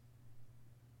canals.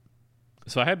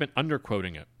 So I had been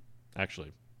underquoting it,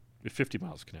 actually. 50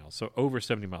 miles of canals, so over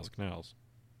 70 miles of canals.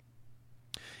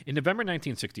 In November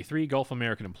 1963, Gulf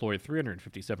American employed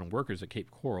 357 workers at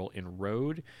Cape Coral in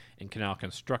road and canal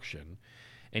construction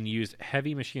and used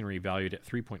heavy machinery valued at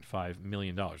 $3.5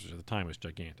 million, which at the time was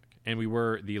gigantic. And we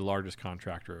were the largest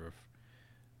contractor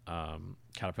of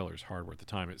Caterpillar's hardware at the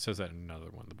time. It says that in another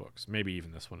one of the books, maybe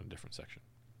even this one in a different section.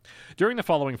 During the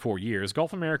following 4 years,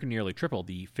 Gulf American nearly tripled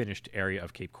the finished area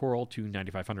of Cape Coral to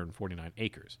 9,549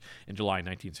 acres. In July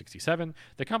 1967,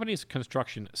 the company's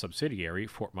construction subsidiary,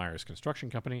 Fort Myers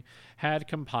Construction Company, had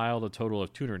compiled a total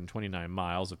of 229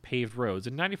 miles of paved roads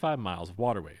and 95 miles of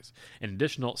waterways, an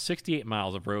additional 68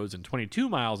 miles of roads and 22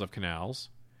 miles of canals.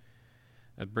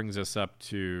 That brings us up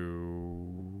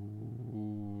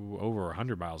to over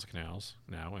 100 miles of canals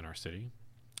now in our city.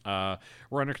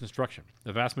 Were under construction.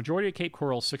 The vast majority of Cape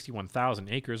Coral's 61,000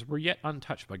 acres were yet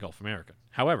untouched by Gulf American.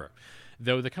 However,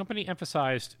 though the company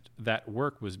emphasized that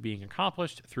work was being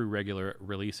accomplished through regular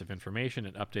release of information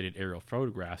and updated aerial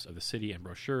photographs of the city and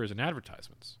brochures and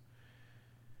advertisements.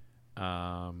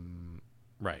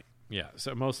 Right. Yeah,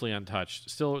 so mostly untouched.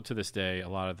 Still to this day, a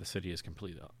lot of the city is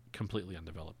completely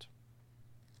undeveloped.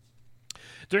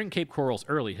 During Cape Coral's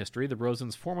early history, the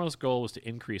Rosens' foremost goal was to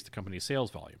increase the company's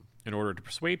sales volume. In order to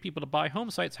persuade people to buy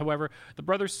home sites, however, the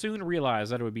brothers soon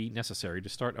realized that it would be necessary to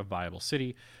start a viable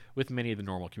city with many of the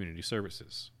normal community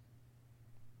services.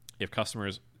 If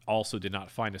customers also did not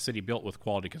find a city built with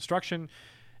quality construction,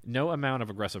 no amount of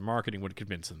aggressive marketing would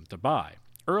convince them to buy.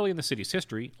 Early in the city's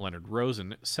history, Leonard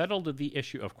Rosen settled the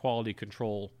issue of quality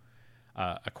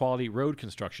road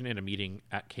construction in a meeting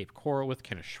at Cape Coral with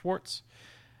Kenneth Schwartz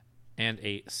and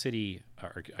a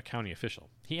county official.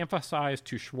 He emphasized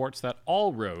to Schwartz that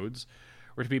all roads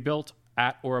were to be built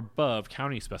at or above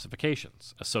county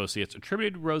specifications. Associates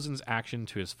attributed Rosen's action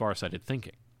to his far-sighted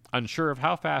thinking. Unsure of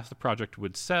how fast the project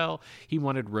would sell, he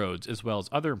wanted roads, as well as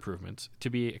other improvements,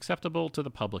 to be acceptable to the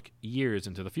public years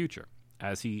into the future.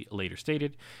 As he later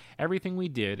stated, everything we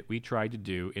did, we tried to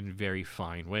do in very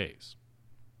fine ways.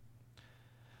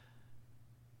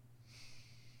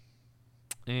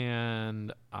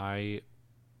 And I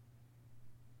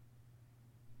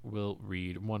will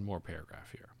read one more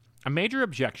paragraph here. A major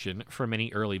objection for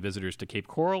many early visitors to Cape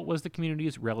Coral was the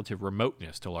community's relative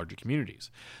remoteness to larger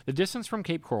communities. The distance from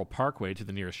Cape Coral Parkway to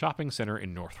the nearest shopping center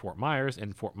in North Fort Myers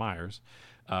and Fort Myers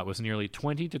was nearly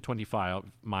 20 to 25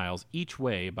 miles each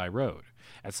way by road.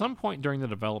 At some point during the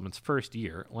development's first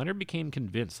year, Leonard became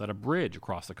convinced that a bridge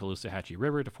across the Caloosahatchee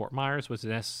River to Fort Myers was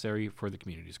necessary for the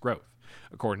community's growth.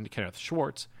 According to Kenneth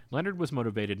Schwartz, Leonard was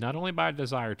motivated not only by a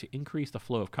desire to increase the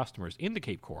flow of customers into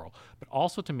Cape Coral, but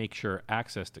also to make sure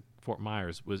access to Fort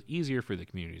Myers was easier for the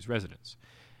community's residents.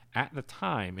 At the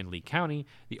time, in Lee County,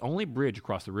 the only bridge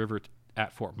across the river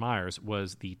at Fort Myers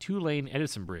was the two-lane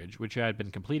Edison Bridge, which had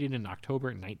been completed in October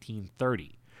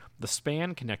 1930. The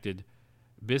span connected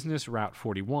Business Route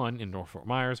 41 in North Fort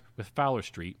Myers with Fowler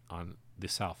Street on the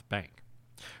south bank.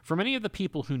 For many of the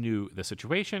people who knew the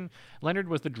situation, Leonard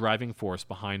was the driving force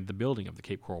behind the building of the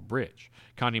Cape Coral Bridge.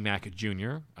 Connie Mack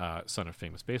Jr., son of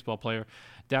famous baseball player,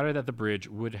 doubted that the bridge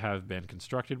would have been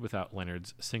constructed without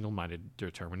Leonard's single-minded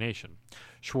determination.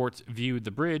 Schwartz viewed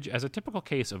the bridge as a typical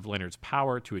case of Leonard's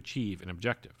power to achieve an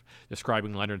objective.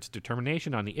 Describing Leonard's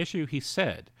determination on the issue, he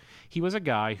said, "He was a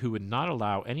guy who would not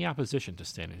allow any opposition to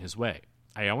stand in his way.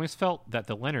 I always felt that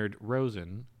Leonard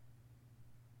Rosen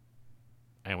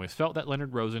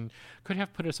could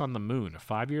have put us on the moon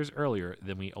 5 years earlier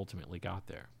than we ultimately got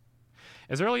there."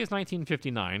 As early as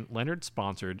 1959, Leonard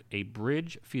sponsored a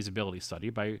bridge feasibility study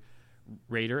by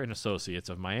Rader and Associates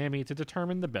of Miami to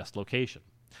determine the best location.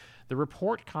 The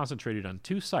report concentrated on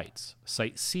two sites,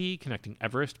 Site C connecting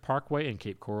Everest Parkway and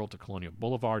Cape Coral to Colonial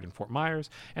Boulevard in Fort Myers,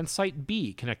 and Site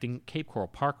B connecting Cape Coral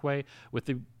Parkway with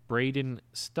the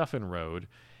Braden-Stuffen Road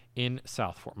in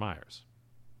South Fort Myers.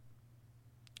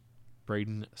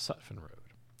 Braden-Sutphen Road.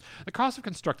 The cost of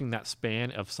constructing that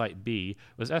span of Site B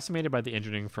was estimated by the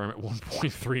engineering firm at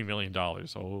 $1.3 million.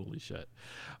 Holy shit.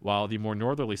 While the more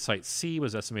northerly Site C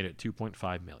was estimated at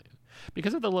 $2.5 million.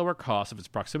 Because of the lower cost of its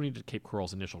proximity to Cape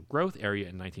Coral's initial growth area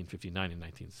in 1959 and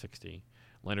 1960,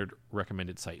 Leonard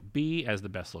recommended Site B as the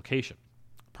best location.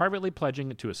 Privately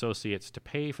pledging to associates to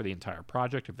pay for the entire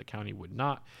project if the county would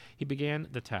not, he began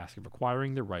the task of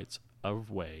acquiring the rights of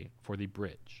way for the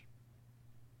bridge.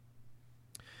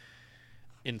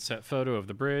 Inset photo of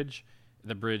the bridge.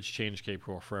 The bridge changed Cape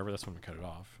Coral forever. That's when we cut it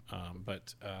off.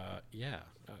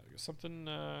 Something.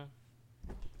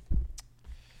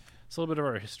 It's a little bit of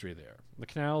our history there. The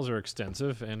canals are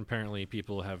extensive, and apparently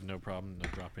people have no problem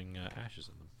dropping ashes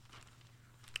in them.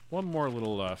 One more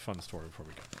little fun story before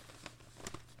we go.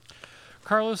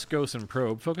 Carlos Ghosn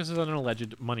probe focuses on an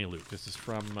alleged money loot. This is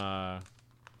from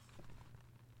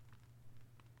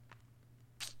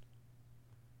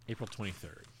April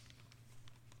 23rd.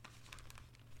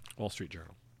 Wall Street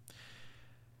Journal.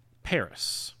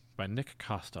 Paris by Nick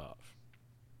Kostov.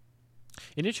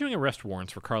 In issuing arrest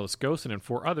warrants for Carlos Ghosn and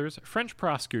 4 others, French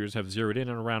prosecutors have zeroed in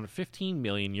on around 15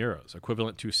 million euros,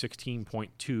 equivalent to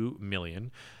 16.2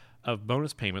 million, of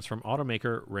bonus payments from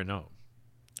automaker Renault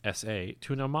SA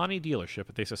to an Omani dealership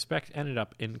that they suspect ended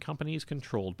up in companies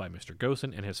controlled by Mr.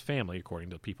 Ghosn and his family, according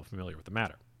to people familiar with the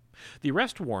matter. The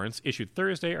arrest warrants issued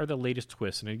Thursday are the latest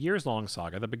twist in a years-long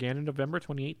saga that began in November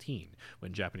 2018,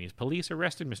 when Japanese police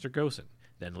arrested Mr. Ghosn,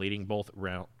 then leading both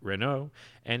Renault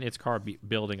and its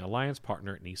car-building alliance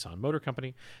partner Nissan Motor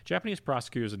Company. Japanese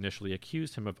prosecutors initially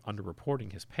accused him of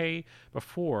underreporting his pay,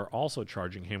 before also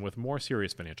charging him with more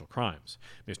serious financial crimes.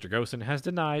 Mr. Ghosn has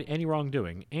denied any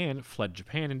wrongdoing and fled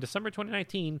Japan in December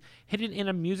 2019, hidden in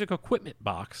a music equipment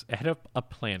box ahead of a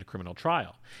planned criminal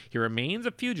trial. He remains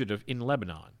a fugitive in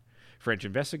Lebanon. French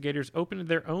investigators opened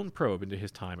their own probe into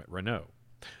his time at Renault.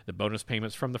 The bonus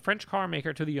payments from the French car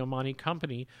maker to the Omani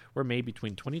company were made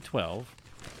between 2012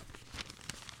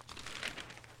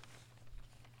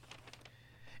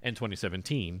 and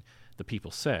 2017, the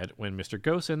People said, when Mr.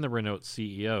 Gossen, the Renault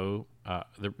CEO,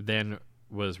 then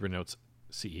was Renault's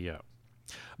CEO.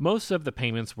 Most of the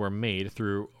payments were made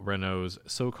through Renault's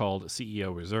so-called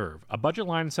CEO reserve, a budget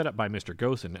line set up by Mr.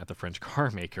 Gossen at the French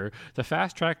car maker to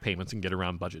fast-track payments and get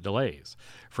around budget delays.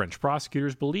 French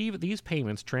prosecutors believe these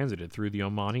payments transited through the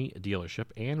Omani dealership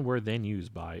and were then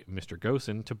used by Mr.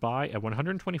 Gossen to buy a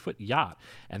 120-foot yacht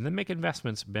and then make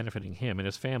investments benefiting him and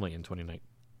his family in 2019.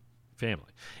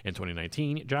 In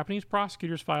 2019, Japanese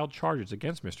prosecutors filed charges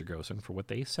against Mr. Gossen for what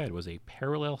they said was a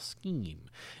parallel scheme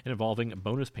involving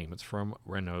bonus payments from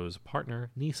Renault's partner,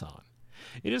 Nissan.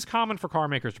 It is common for car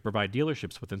makers to provide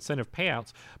dealerships with incentive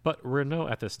payouts, but Renault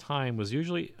at this time was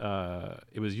usually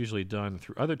done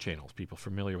through other channels. People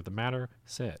familiar with the matter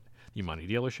said. The Omani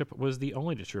dealership was the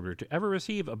only distributor to ever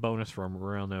receive a bonus from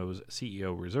Renault's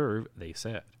CEO reserve, they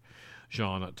said.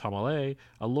 Jean Tomalet,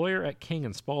 a lawyer at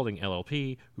King & Spalding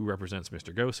LLP, who represents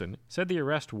Mr. Gossen, said the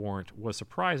arrest warrant was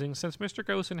surprising since Mr.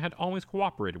 Gossen had always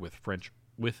cooperated with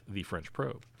the French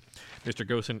probe. Mr.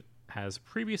 Gossen has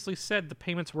previously said the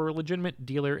payments were legitimate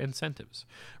dealer incentives.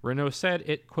 Renault said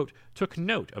it, quote, took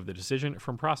note of the decision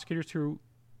from prosecutors to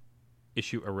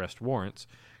issue arrest warrants.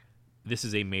 This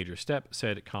is a major step,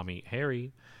 said Kami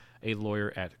Harry, a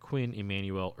lawyer at Quinn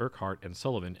Emanuel Urquhart &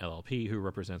 Sullivan LLP, who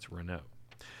represents Renault.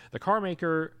 The car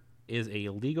maker is a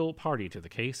legal party to the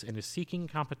case and is seeking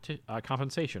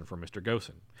compensation from Mr.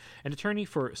 Gossen. An attorney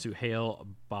for Suhail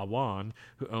Bawan,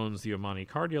 who owns the Omani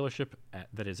car dealership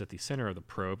that is at the center of the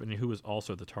probe and who was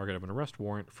also the target of an arrest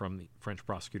warrant from the French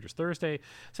prosecutors Thursday,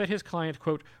 said his client,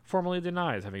 quote, formally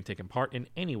denies having taken part in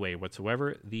any way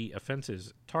whatsoever the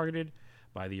offenses targeted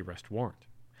by the arrest warrant.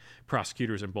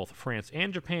 Prosecutors in both France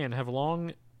and Japan have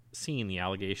long seen the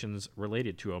allegations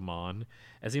related to Oman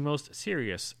as the most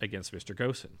serious against Mr.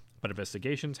 Gossen, but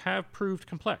investigations have proved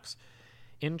complex.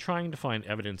 In trying to find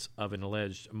evidence of an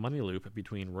alleged money loop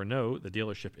between Renault, the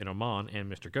dealership in Oman, and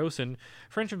Mr. Gossen,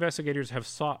 French investigators have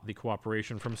sought the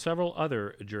cooperation from several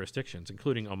other jurisdictions,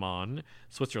 including Oman,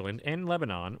 Switzerland, and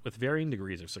Lebanon, with varying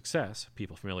degrees of success,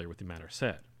 people familiar with the matter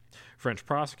said. French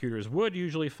prosecutors would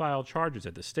usually file charges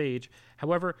at this stage.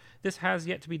 However, this has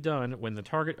yet to be done when the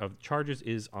target of charges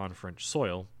is on French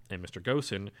soil, and Mr.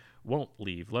 Gossen won't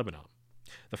leave Lebanon.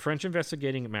 The French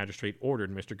investigating magistrate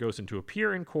ordered Mr. Gossen to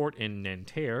appear in court in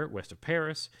Nanterre, west of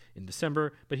Paris, in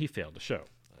December, but he failed to show,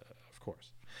 of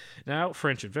course. Now,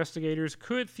 French investigators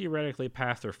could theoretically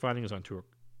pass their findings on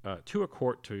to a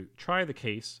court to try the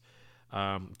case.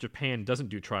 Japan doesn't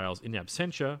do trials in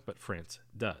absentia, but France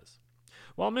does.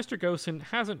 While Mr. Gossen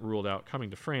hasn't ruled out coming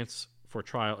to France for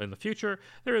trial in the future,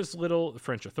 there is little the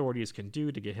French authorities can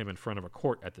do to get him in front of a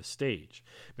court at this stage.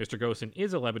 Mr. Gossen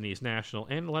is a Lebanese national,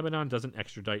 and Lebanon doesn't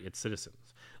extradite its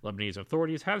citizens. Lebanese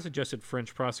authorities have suggested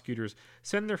French prosecutors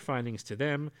send their findings to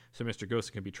them so Mr.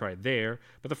 Gossen can be tried there,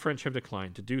 but the French have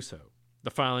declined to do so.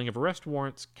 The filing of arrest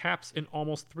warrants caps an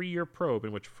almost 3-year probe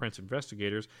in which French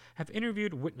investigators have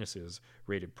interviewed witnesses,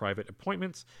 raided private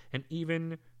apartments, and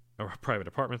even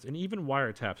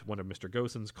wiretapped one of Mr.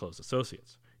 Gossen's close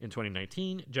associates. In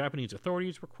 2019, Japanese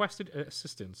authorities requested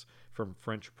assistance from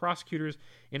French prosecutors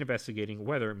in investigating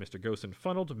whether Mr. Gossen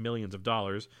funneled millions of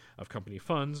dollars of company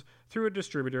funds through a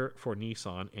distributor for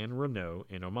Nissan and Renault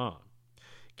in Oman.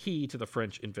 Key to the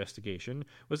French investigation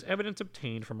was evidence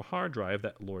obtained from a hard drive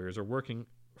that lawyers are working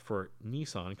for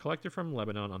Nissan collected from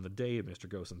Lebanon on the day of Mr.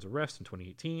 Gossen's arrest in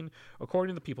 2018,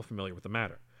 according to the people familiar with the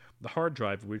matter. The hard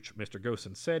drive, which Mr.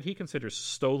 Gossen said he considers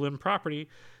stolen property,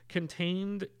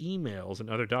 contained emails and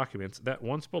other documents that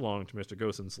once belonged to Mr.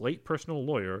 Gossen's late personal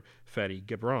lawyer, Fadi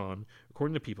Gebran,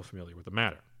 according to people familiar with the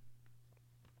matter.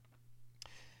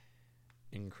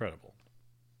 Incredible.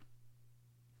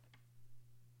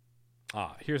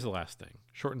 Here's the last thing.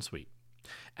 Short and sweet.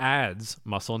 Ads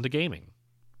muscle into gaming.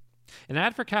 An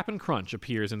ad for Cap'n Crunch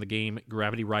appears in the game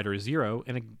Gravity Rider Zero,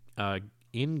 and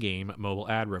in-game mobile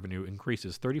ad revenue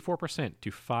increases 34% to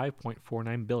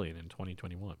 $5.49 billion in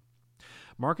 2021.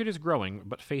 Market is growing,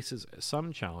 but faces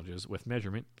some challenges with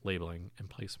measurement, labeling, and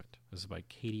placement. This is by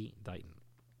Katie Dighton.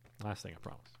 Last thing I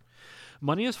promise.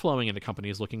 Money is flowing into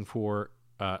companies looking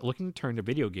to turn the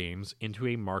video games into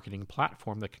a marketing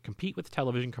platform that can compete with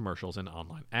television commercials and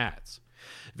online ads.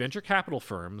 Venture capital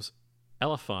firms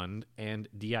Elefund and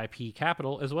DIP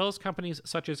Capital, as well as companies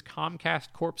such as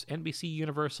Comcast Corp's NBC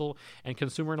Universal and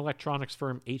consumer electronics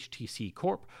firm HTC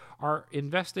Corp, are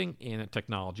investing in a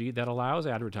technology that allows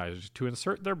advertisers to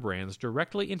insert their brands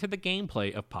directly into the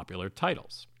gameplay of popular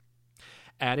titles.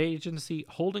 ad agency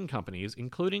holding companies,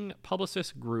 including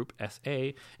Publicis Group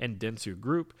SA and Dentsu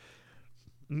Group,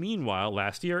 meanwhile,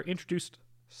 last year introduced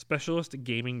specialist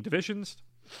gaming divisions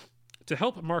to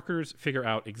help marketers figure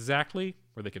out exactly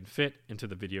where they can fit into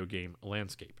the video game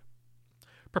landscape.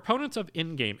 Proponents of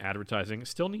in-game advertising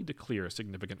still need to clear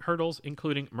significant hurdles,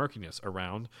 including murkiness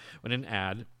around when an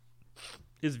ad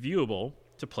is viewable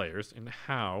to players and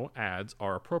how ads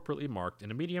are appropriately marked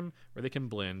in a medium where they can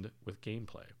blend with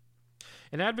gameplay.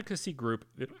 An advocacy group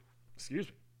this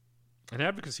week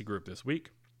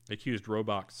accused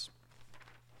Roblox.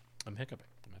 I'm hiccuping.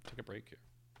 I'm going to take a break here.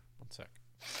 1 sec.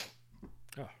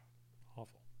 Oh,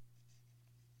 awful.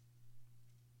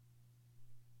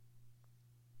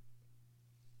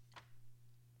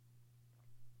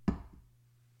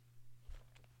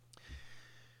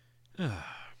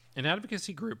 An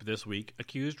advocacy group this week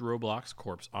accused Roblox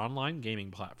Corp's online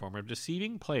gaming platform of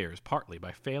deceiving players partly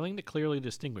by failing to clearly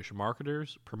distinguish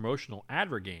marketers' promotional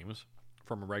advert games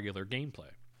from regular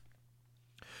gameplay.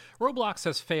 Roblox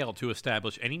has failed to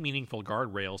establish any meaningful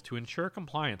guardrails to ensure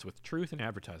compliance with Truth in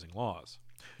Advertising Laws.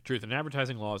 Truth in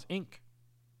Advertising Inc.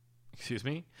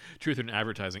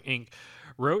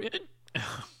 wrote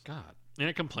in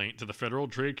a complaint to the Federal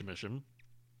Trade Commission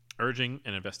urging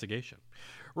an investigation.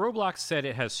 Roblox said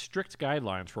it has strict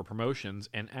guidelines for promotions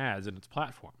and ads in its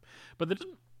platform, but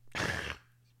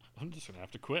I'm just going to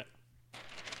have to quit.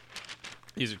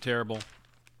 These are terrible.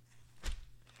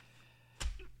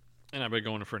 And I've been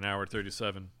going for an hour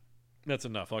 37. That's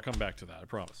enough. I'll come back to that, I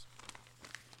promise.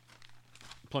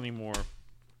 Plenty more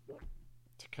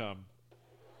to come.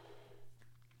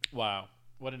 Wow.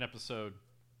 What an episode.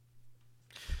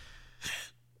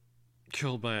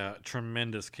 Killed by a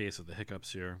tremendous case of the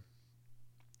hiccups here.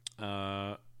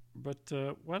 But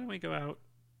why don't we go out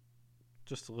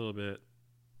just a little bit?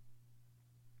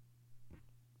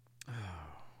 Oh,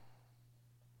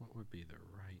 what would be the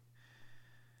right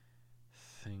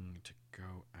thing to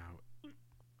go out?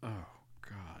 Oh,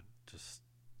 God. Just,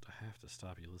 I have to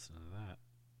stop you listening to that.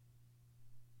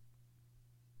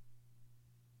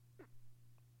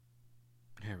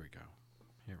 Here we go.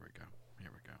 1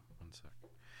 sec.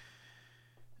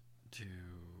 Do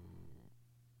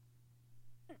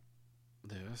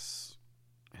this,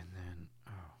 and then,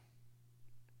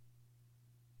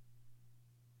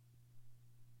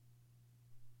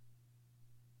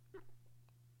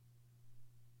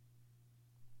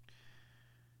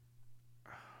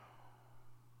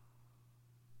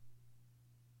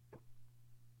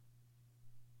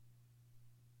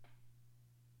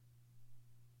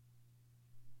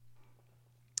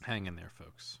 hang in there,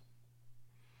 folks.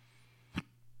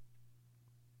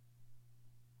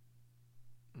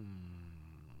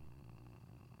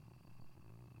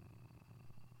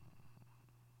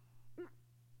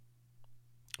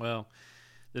 Well,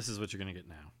 this is what you're going to get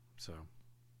now. So,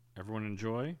 everyone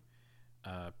enjoy.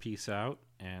 Peace out.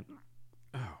 And,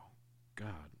 oh,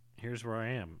 God. Here's where I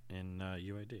am in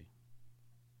UID. Big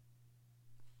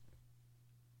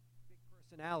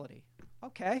personality.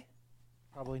 Okay.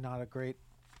 Probably not a great...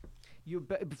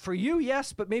 For you,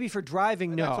 yes, but maybe for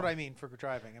driving, no. That's what I mean for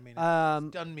driving. I mean,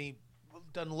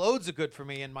 it's done loads of good for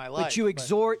me in my life. But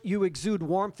you exude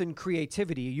warmth and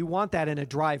creativity. You want that in a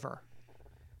driver.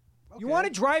 Okay. You want a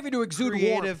driver to exude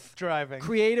creative driving.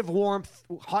 Creative warmth,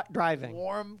 hot driving.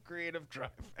 Warm, creative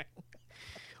driving.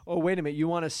 Oh, wait a minute. You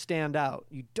want to stand out.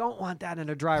 You don't want that in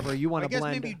a driver. You want to blend. I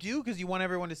guess maybe you do because you want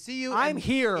everyone to see you. I'm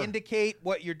here. Indicate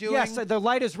what you're doing. Yes, the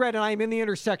light is red and I am in the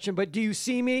intersection, but do you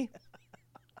see me?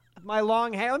 My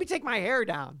long hair. Let me take my hair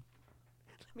down.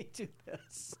 Let me do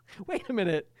this. Wait a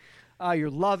minute. You're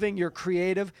loving. You're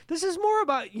creative. This is more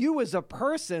about you as a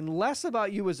person, less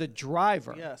about you as a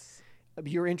driver. Yes.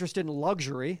 You're interested in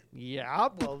luxury.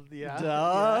 Yep. Well, yeah.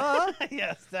 Duh. Yeah.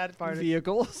 Yes, that part.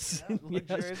 Vehicles. Yeah, yes.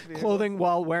 Vehicles. Clothing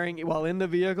while in the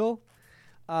vehicle.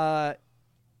 So,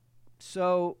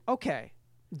 okay.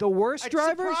 The worst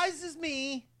drivers? Surprises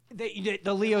me.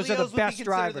 The Leos are the best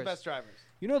drivers. The best drivers.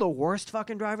 You know the worst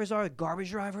fucking drivers are?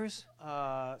 Garbage drivers?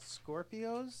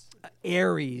 Scorpios?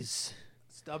 Aries.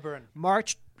 Stubborn.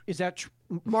 March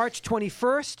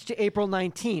 21st to April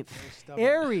 19th.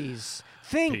 Aries.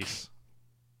 Think. Peace.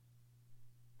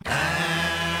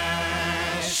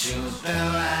 I shoot the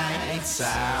lights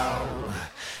out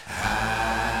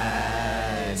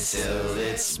high till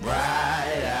it's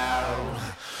bright out.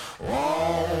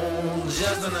 Oh,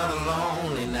 just another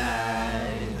lonely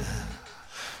night.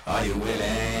 Are you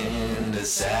willing to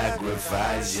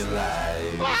sacrifice your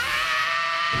life?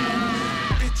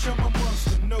 Bitch, I'm a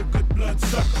monster, no good blood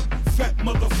sucker. fat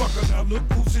motherfucker. Now look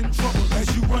who's in trouble.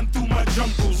 As you run through my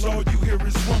jungles, all you hear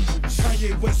is rumbles.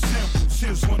 Kanye West samples,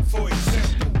 here's one for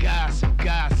example.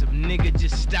 Gossip, nigga,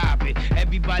 just stop it.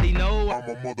 Everybody know I'm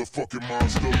a motherfucking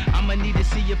monster. I'ma need to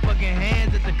see your fucking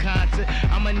hands at the concert.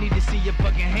 I'ma need to see your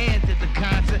fucking hands at the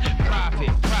concert. Profit,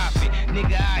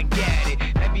 nigga, I got it.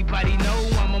 Everybody know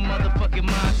I'm a motherfucking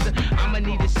monster. I'ma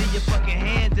need to see your fucking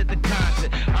hands at the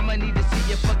concert. I'ma need to see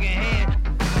your fucking hand.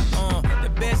 The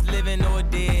best living or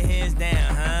dead, hands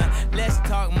down, huh? Let's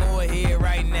talk more here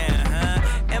right now,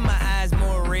 huh? And my eyes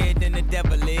more red than the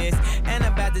devil is. And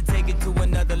I'm about to take it to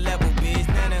another level, bitch.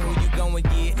 None of who you gon'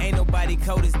 get. Ain't nobody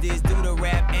cold as this. Do the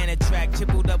rap and a track,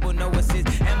 triple double, no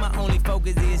assist. And my only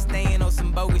focus is staying on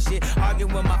some bogus shit.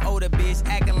 Arguing with my older bitch,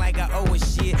 acting like I owe her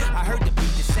shit. I heard the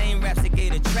beat, the same raps that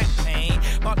gave the track pain.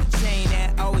 Bought the chain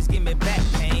that always give me back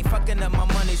pain. Fucking up my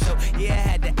money, so yeah, I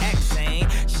had to act sane.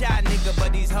 Shy nigga,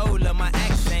 but these hoes love my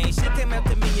accent. Shit came up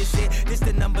to me and said, this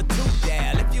the number 2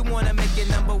 dial. If you wanna make it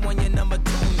number 1, you're number 2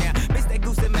 now. Miss that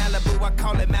goose in Malibu, I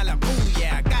call it Malibu,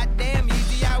 yeah. Goddamn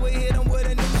easy, I would hit him with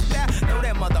a new style. Know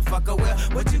that motherfucker, well,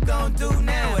 what you gon' do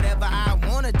now? Whatever I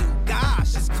wanna do,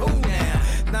 gosh, it's cool now.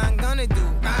 Now I'm gonna do,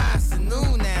 it's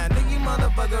new now. Do you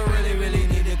motherfucker really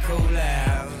need to cool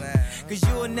out? Cause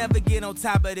you will never get on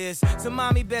top of this. So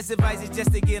mommy, best advice is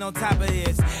just to get on top of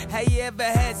this. Have you ever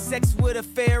had sex with a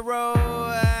pharaoh?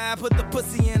 I put the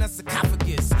pussy in a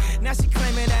sarcophagus. Now she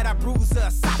claiming that I bruised her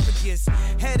esophagus.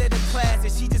 Head of the class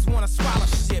and she just wanna swallow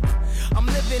shit. I'm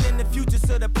living in the future,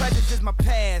 so the present is my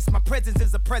past. My presence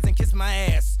is a present, kiss my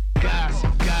ass. Gossip,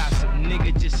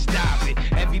 nigga, just stop it.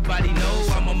 Everybody know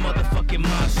I'm a motherfucking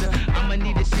monster. I'ma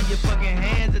need to see your fucking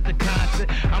hands at the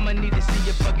concert. I'ma need to see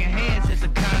your fucking hands at the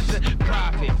concert.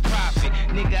 Profit,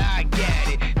 nigga, I got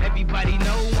it. Everybody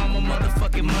know I'm a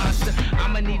motherfucking monster.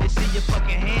 I'ma need to see your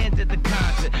fucking hands at the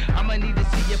concert. I'ma need to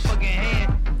see your fucking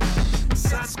hand.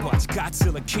 Sasquatch,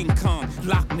 Godzilla, King Kong,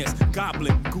 Loch Ness,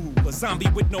 Goblin, Ghoul, a zombie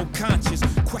with no conscience.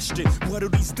 Question, what do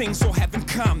these things all have in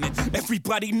common?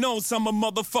 Everybody knows I'm a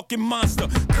motherfucking monster.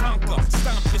 Conquer,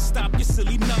 stop your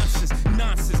silly nonsense.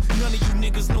 None of you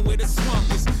niggas know where the swamp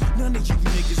is. None of you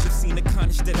niggas have seen the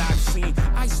carnage that I've seen.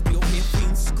 I still hear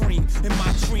fiends scream in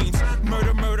my dreams.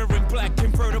 Murder in black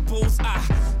convertibles. I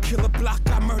kill a block,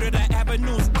 I murder the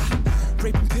avenues.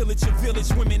 Rape and pillage your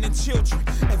village, women and children.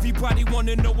 Everybody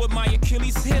wanna know what my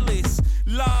Achilles heel is.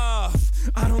 Love,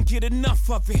 I don't get enough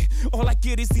of it. All I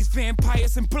get is these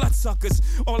vampires and bloodsuckers.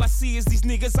 All I see is these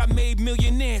niggas I made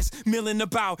millionaires, milling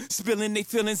about, spilling their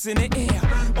feelings in the air.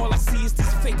 All I see is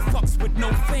these fake fucks with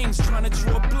no fangs, trying to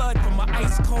draw blood from my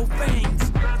ice cold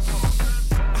veins.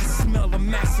 I smell a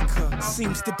massacre,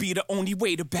 seems to be the only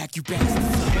way to back you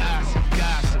bastards.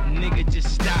 Gossip, nigga,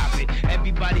 just stop it.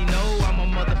 Everybody know I'm a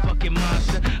motherfucking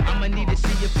monster. I'ma need to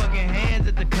see your fucking hands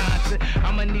at the concert.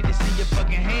 I'ma need to see your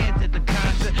fucking hands at the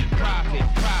concert. Profit,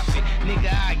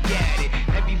 nigga, I got it.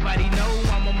 Everybody know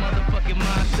I'm a motherfucking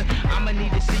monster. I'ma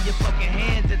need to see your fucking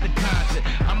hands at the concert.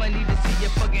 I'ma need to see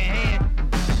your fucking hand.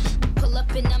 Pull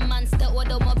up in a monster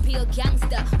automobile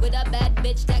gangster with a bad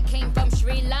bitch that came from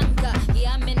Sri Lanka.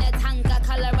 Yeah, I'm in a tanka,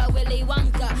 color a Willy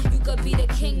Wonka. You could be the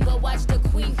king, but watch the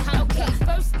queen conquer. Okay,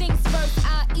 first things first,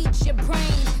 I'll eat your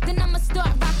brains. Then I'ma start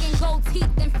rocking gold teeth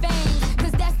and fangs.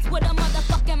 Cause that's what a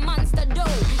motherfucking monster do.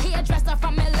 Hairdresser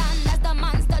from Milan, that's the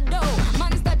monster do.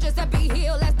 Monster Giuseppe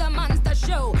Hill, that's the monster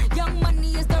show. Young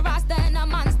Money is the roster and a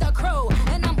monster crew.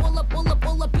 And I'm all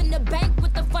up in the bank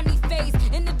with the funny face.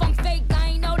 And if I'm fake, I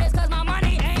ain't know this cause my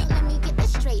money ain't. So let me get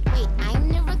this straight. Wait, I'm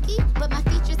the rookie, but my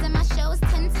features and my shows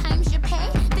 10 times your pay.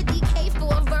 50K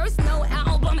for a verse, no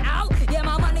album out. Yeah,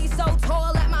 my money's so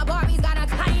tall that my Barbie's gotta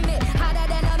climb it. Hotter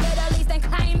than the Middle East and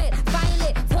climb it. Find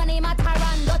it, 20 my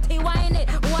Tyron, dirty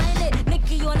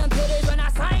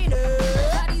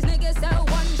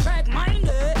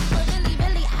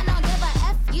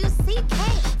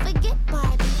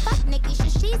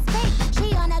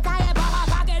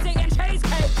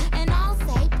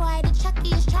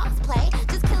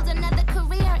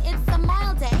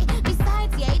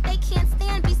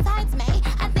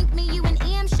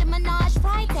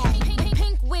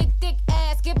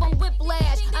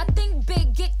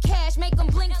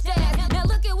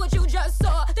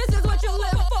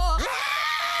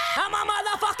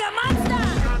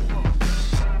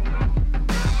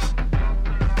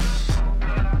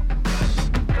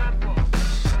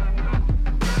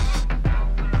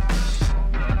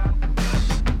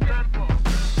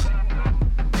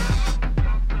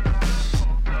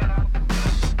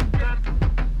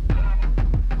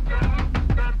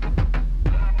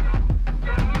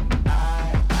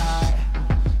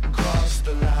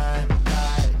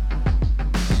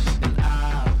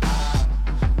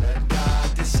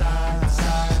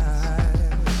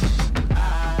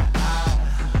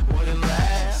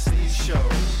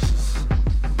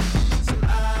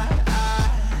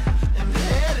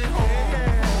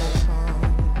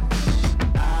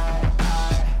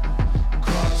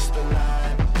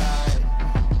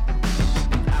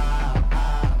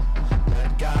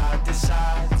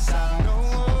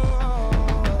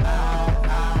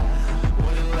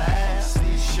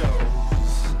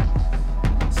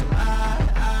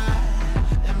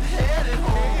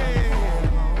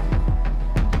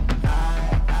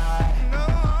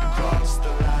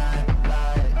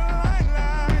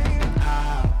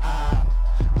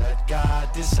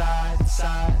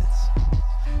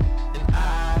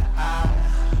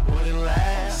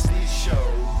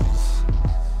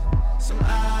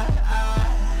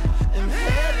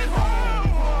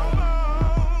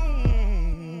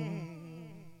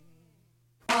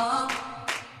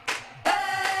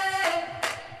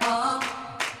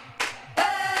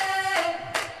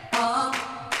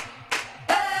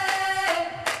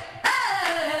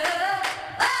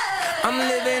I'm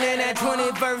living in that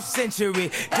 21st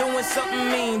century, doing something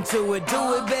mean to it.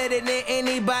 Do it better than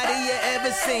anybody you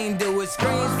ever seen do it.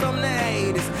 Screams from the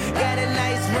haters, got a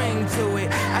nice ring to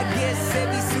it. I guess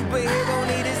every superhero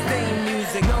need his theme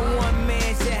music. No one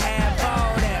man should have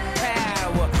all that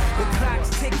power. The clock's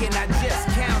ticking, I just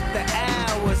count the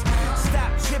hours.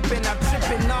 Stop tripping, I'm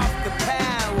tripping off the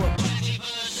power.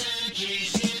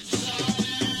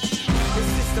 The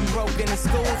system broken, the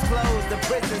school's closed, the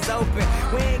prison's open.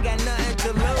 We ain't got nothing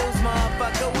to lose,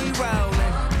 motherfucker, we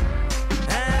rollin'.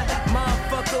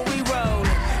 Motherfucker, we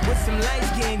rollin'. With some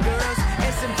light-skinned girls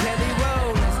and some Kelly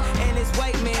Rollins. In this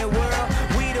white man world,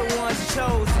 we the ones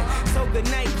chosen. So good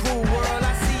night, cool world,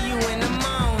 I see you in the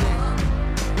morning.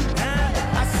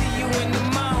 I see you in the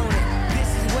morning. This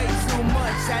is way too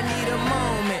much, I need a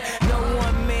moment. No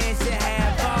one man should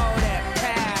have all that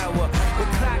power. The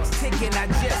clock's ticking, I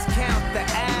just count the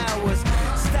hours.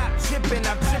 Stop tripping,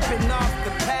 I'm tripping off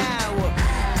the power.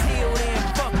 Till then,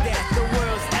 fuck that, the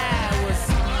world's ours.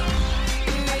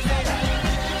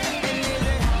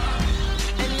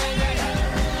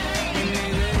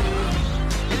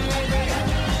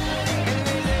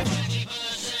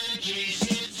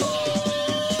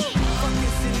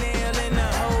 Fucking Chanel and the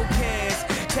whole cast.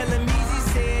 Tell him Easy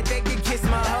said they could kiss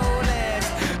my whole ass.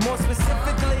 More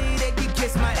specifically, they could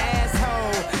kiss my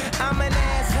asshole. I'm an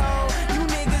asshole, you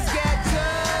niggas got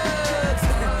drugs.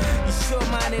 You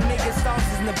sure-minded niggas, sauce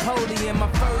is Napoleon. My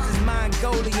furs is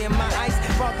Mongolian. My ice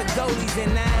brought the goalies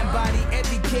and I embody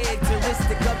every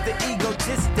characteristic of the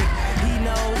egotistic. He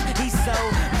knows he's so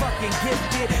fucking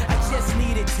gifted. I just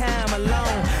needed time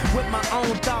alone with my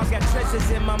own thoughts. Got treasures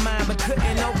in my mind but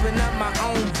couldn't open up my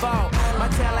own vault. My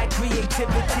talent,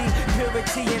 creativity,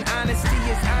 purity and honesty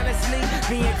is honestly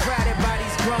being crowded by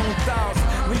these grown thoughts.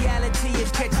 Reality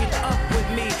is catching up with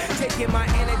me, taking my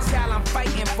inner child, I'm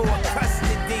fighting for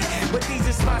custody. With these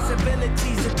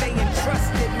responsibilities that they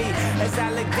entrusted me, as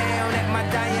I look down at my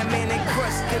diamond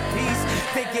encrusted piece,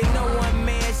 thinking no one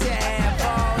man should have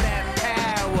all that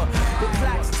power. The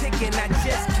clock's ticking, I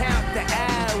just count the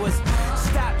hours.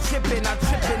 Stop tripping, I'm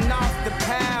tripping off the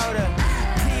powder.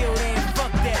 Till then,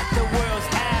 fuck that, the world's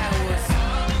ours.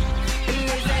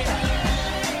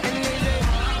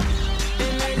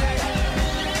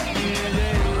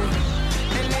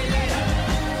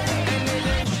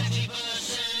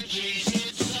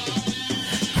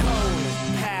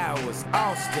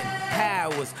 Austin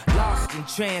Powers, lost in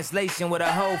translation with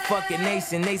a whole fucking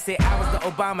nation. They say I was the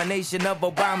abomination of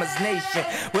Obama's nation.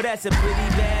 Well, that's a pretty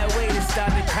bad way to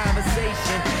start the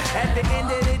conversation. At the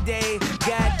end of the day,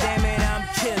 god damn it, I'm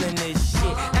killing this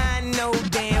shit. I know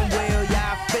damn well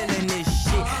y'all feeling this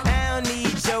shit. I don't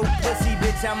need your pussy,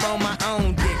 bitch, I'm on my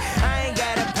own dick. I ain't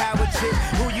got a power trip,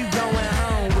 who you going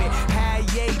home with? How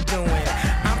you doing?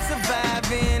 I'm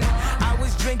surviving, I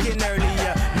was drinking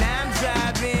earlier, now I'm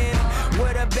driving.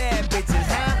 What a bad bitches,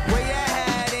 huh? Where you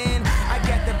hiding? I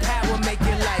got the power, make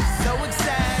your life so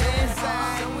exciting. So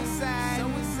excited, so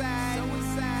excited, so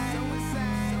excited,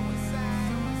 so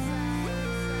excited, so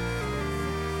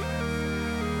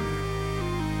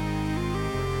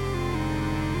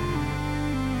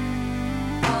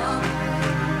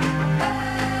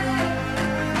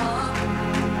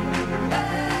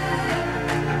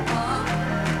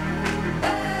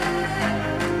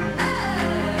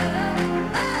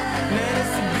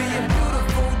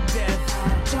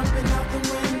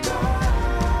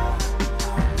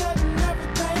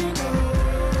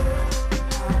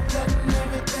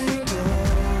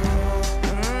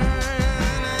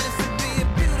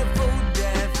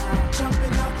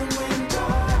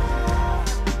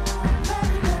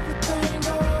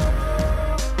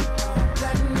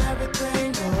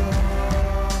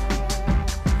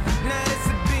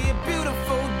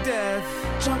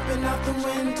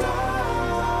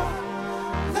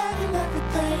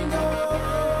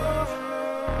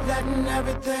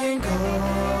everything go.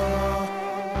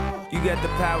 You got the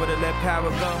power to let power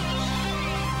go.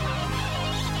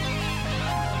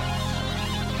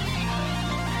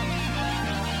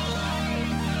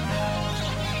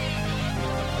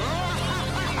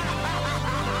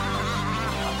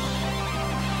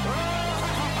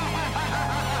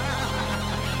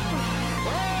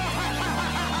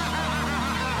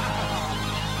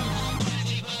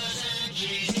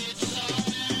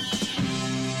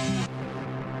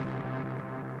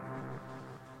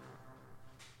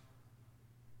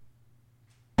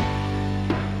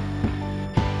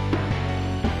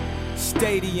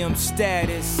 Stadium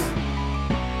status.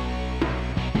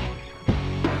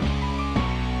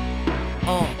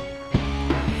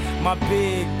 My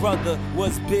big brother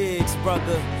was Big's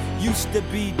brother. Used to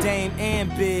be Dame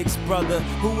and Big's brother,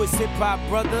 who was hip-hop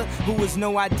brother, who was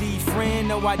no ID friend,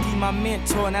 no ID my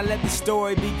mentor. Now let the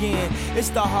story begin. It's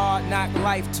the hard knock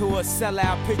life tour,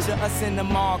 sellout. Picture us in the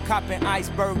mall, copping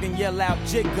iceberg and yell out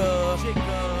jigger.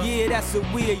 Yeah, that's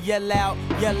what we'll yell out,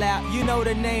 yell out. You know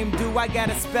the name, do I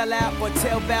gotta spell out or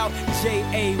tell about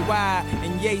J-A-Y?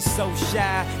 And Ye so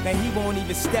shy that he won't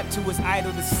even step to his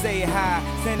idol to say hi.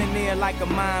 Standing there like a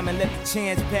mime and let the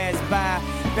chance pass by.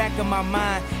 Back of my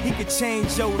mind, he could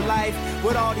change your life.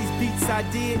 With all these beats I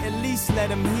did, at least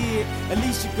let him hear it. At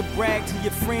least you could brag to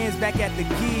your friends back at the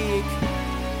gig.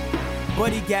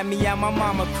 But he got me out my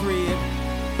mama crib.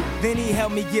 Then he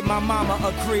helped me get my mama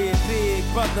a crib. Big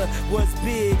brother was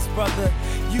Big's brother.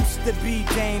 Used to be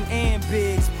Dame and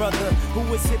Big's brother. Who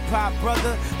was hip-hop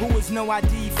brother, who was no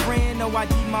ID friend, no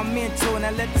ID my mentor.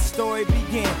 Now let the story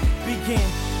begin, begin.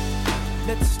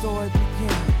 Let the story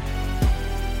begin.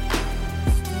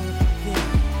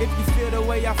 If you feel the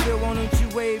way I feel, why don't you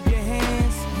wave your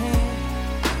hands?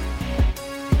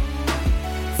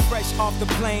 Fresh off the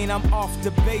plane, I'm off the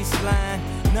baseline.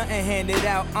 Nothing handed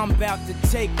out, I'm about to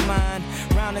take mine.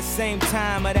 Round the same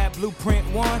time of that Blueprint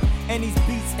 1. And these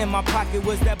beats in my pocket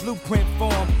was that Blueprint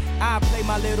form. I play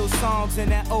my little songs in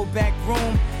that old back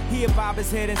room. He'll bob his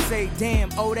head and say, damn,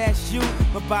 oh, that's you.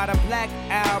 But by the Black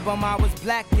Album, I was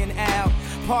blacking out.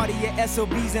 Party at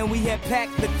SOBs and we had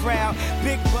packed the crowd.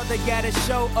 Big brother got a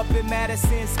show up in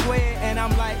Madison Square. And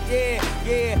I'm like,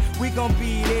 yeah, we gon'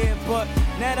 be there. But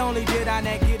not only did I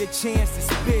not get a chance to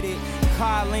spit it,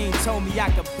 Carlene told me I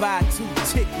could buy 2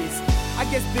 tickets. I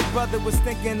guess Big Brother was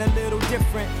thinking a little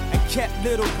different and kept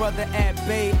little brother at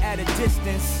bay at a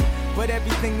distance. But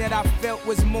everything that I felt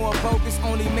was more bogus,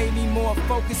 only made me more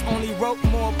focused, only wrote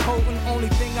more potent. Only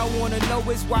thing I wanna know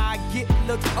is why I get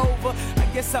looked over. I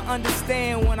guess I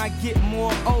understand when I get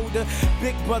more older.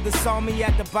 Big brother saw me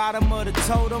at the bottom of the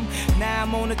totem. Now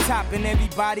I'm on the top and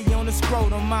everybody on the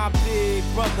scrotum. My big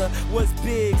brother was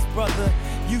Big's brother.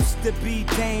 Used to be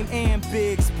Dame and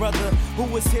Big's brother, who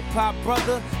was hip-hop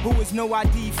brother, who was no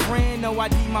ID friend, no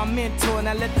ID my mentor.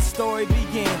 Now let the story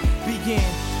begin, begin.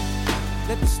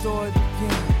 Let the story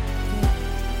begin.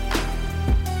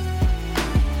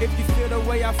 If you feel the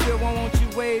way I feel, why won't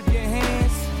you wave your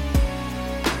hands?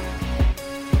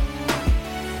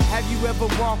 Have you ever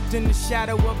walked in the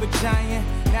shadow of a giant?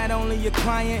 Not only a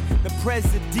client, the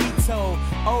presidito.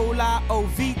 Ola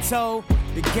Ovito.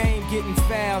 The game getting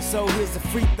foul, so here's a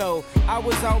free throw. I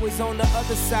was always on the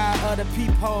other side of the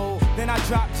peephole. Then I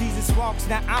dropped Jesus Walks,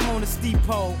 now I'm on the steep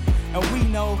pole. And we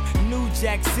know New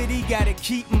Jack City gotta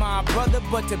keep my brother.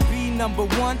 But to be number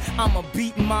 1, I'ma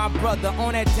beat my brother.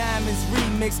 On that Diamonds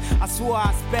remix, I swore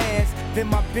I spazzed. Then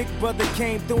my big brother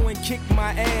came through and kicked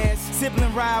my ass.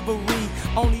 Sibling rivalry,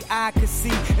 only I could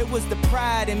see. It was the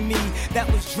pride in me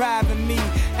that was driving me.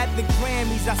 At the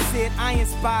Grammys, I said I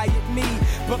inspired me.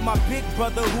 But my big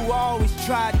brother who always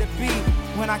tried to be.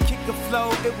 When I kick the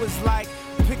flow, it was like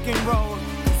pick and roll.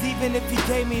 Cause even if he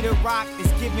gave me the rock,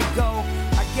 it's give and go.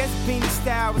 I guess Beanie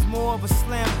style was more of a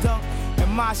slam dunk,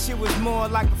 and my shit was more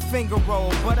like a finger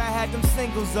roll. But I had them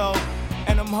singles though,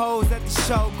 and them hoes at the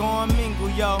show going mingle,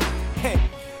 yo. Hey,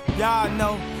 y'all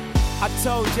know I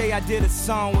told Jay I did a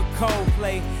song with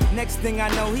Coldplay. Next thing I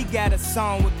know, he got a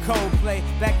song with Coldplay.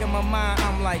 Back in my mind,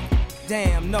 I'm like,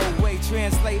 damn, no way.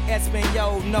 Translate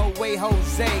Espanol, no way,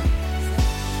 Jose.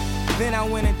 Then I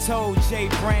went and told Jay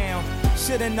Brown.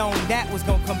 Should've known that was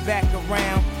gonna come back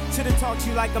around. Should've talked to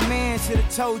you like a man, should've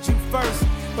told you first.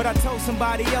 But I told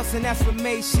somebody else and that's what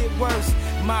made shit worse.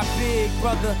 My big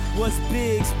brother was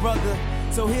Big's brother.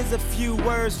 So here's a few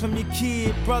words from your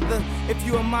kid, brother. If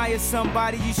you admire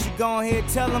somebody, you should go ahead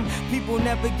tell them. People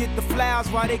never get the flowers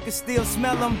while they can still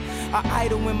smell them. I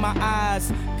idol in my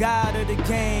eyes, God of the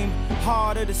game,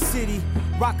 heart of the city,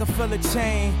 Rockefeller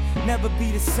chain. Never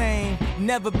be the same,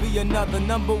 never be another.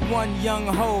 Number 1 young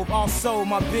Hov, also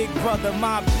my big brother.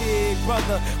 My big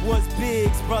brother was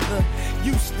Big's brother.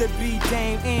 Used to be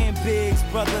Dame and Big's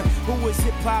brother, who was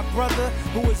hip-hop brother,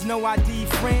 who was no ID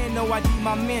friend, no ID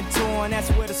my mentor, and that's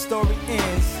where the story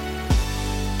ends.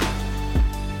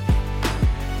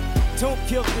 Don't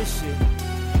kill this shit.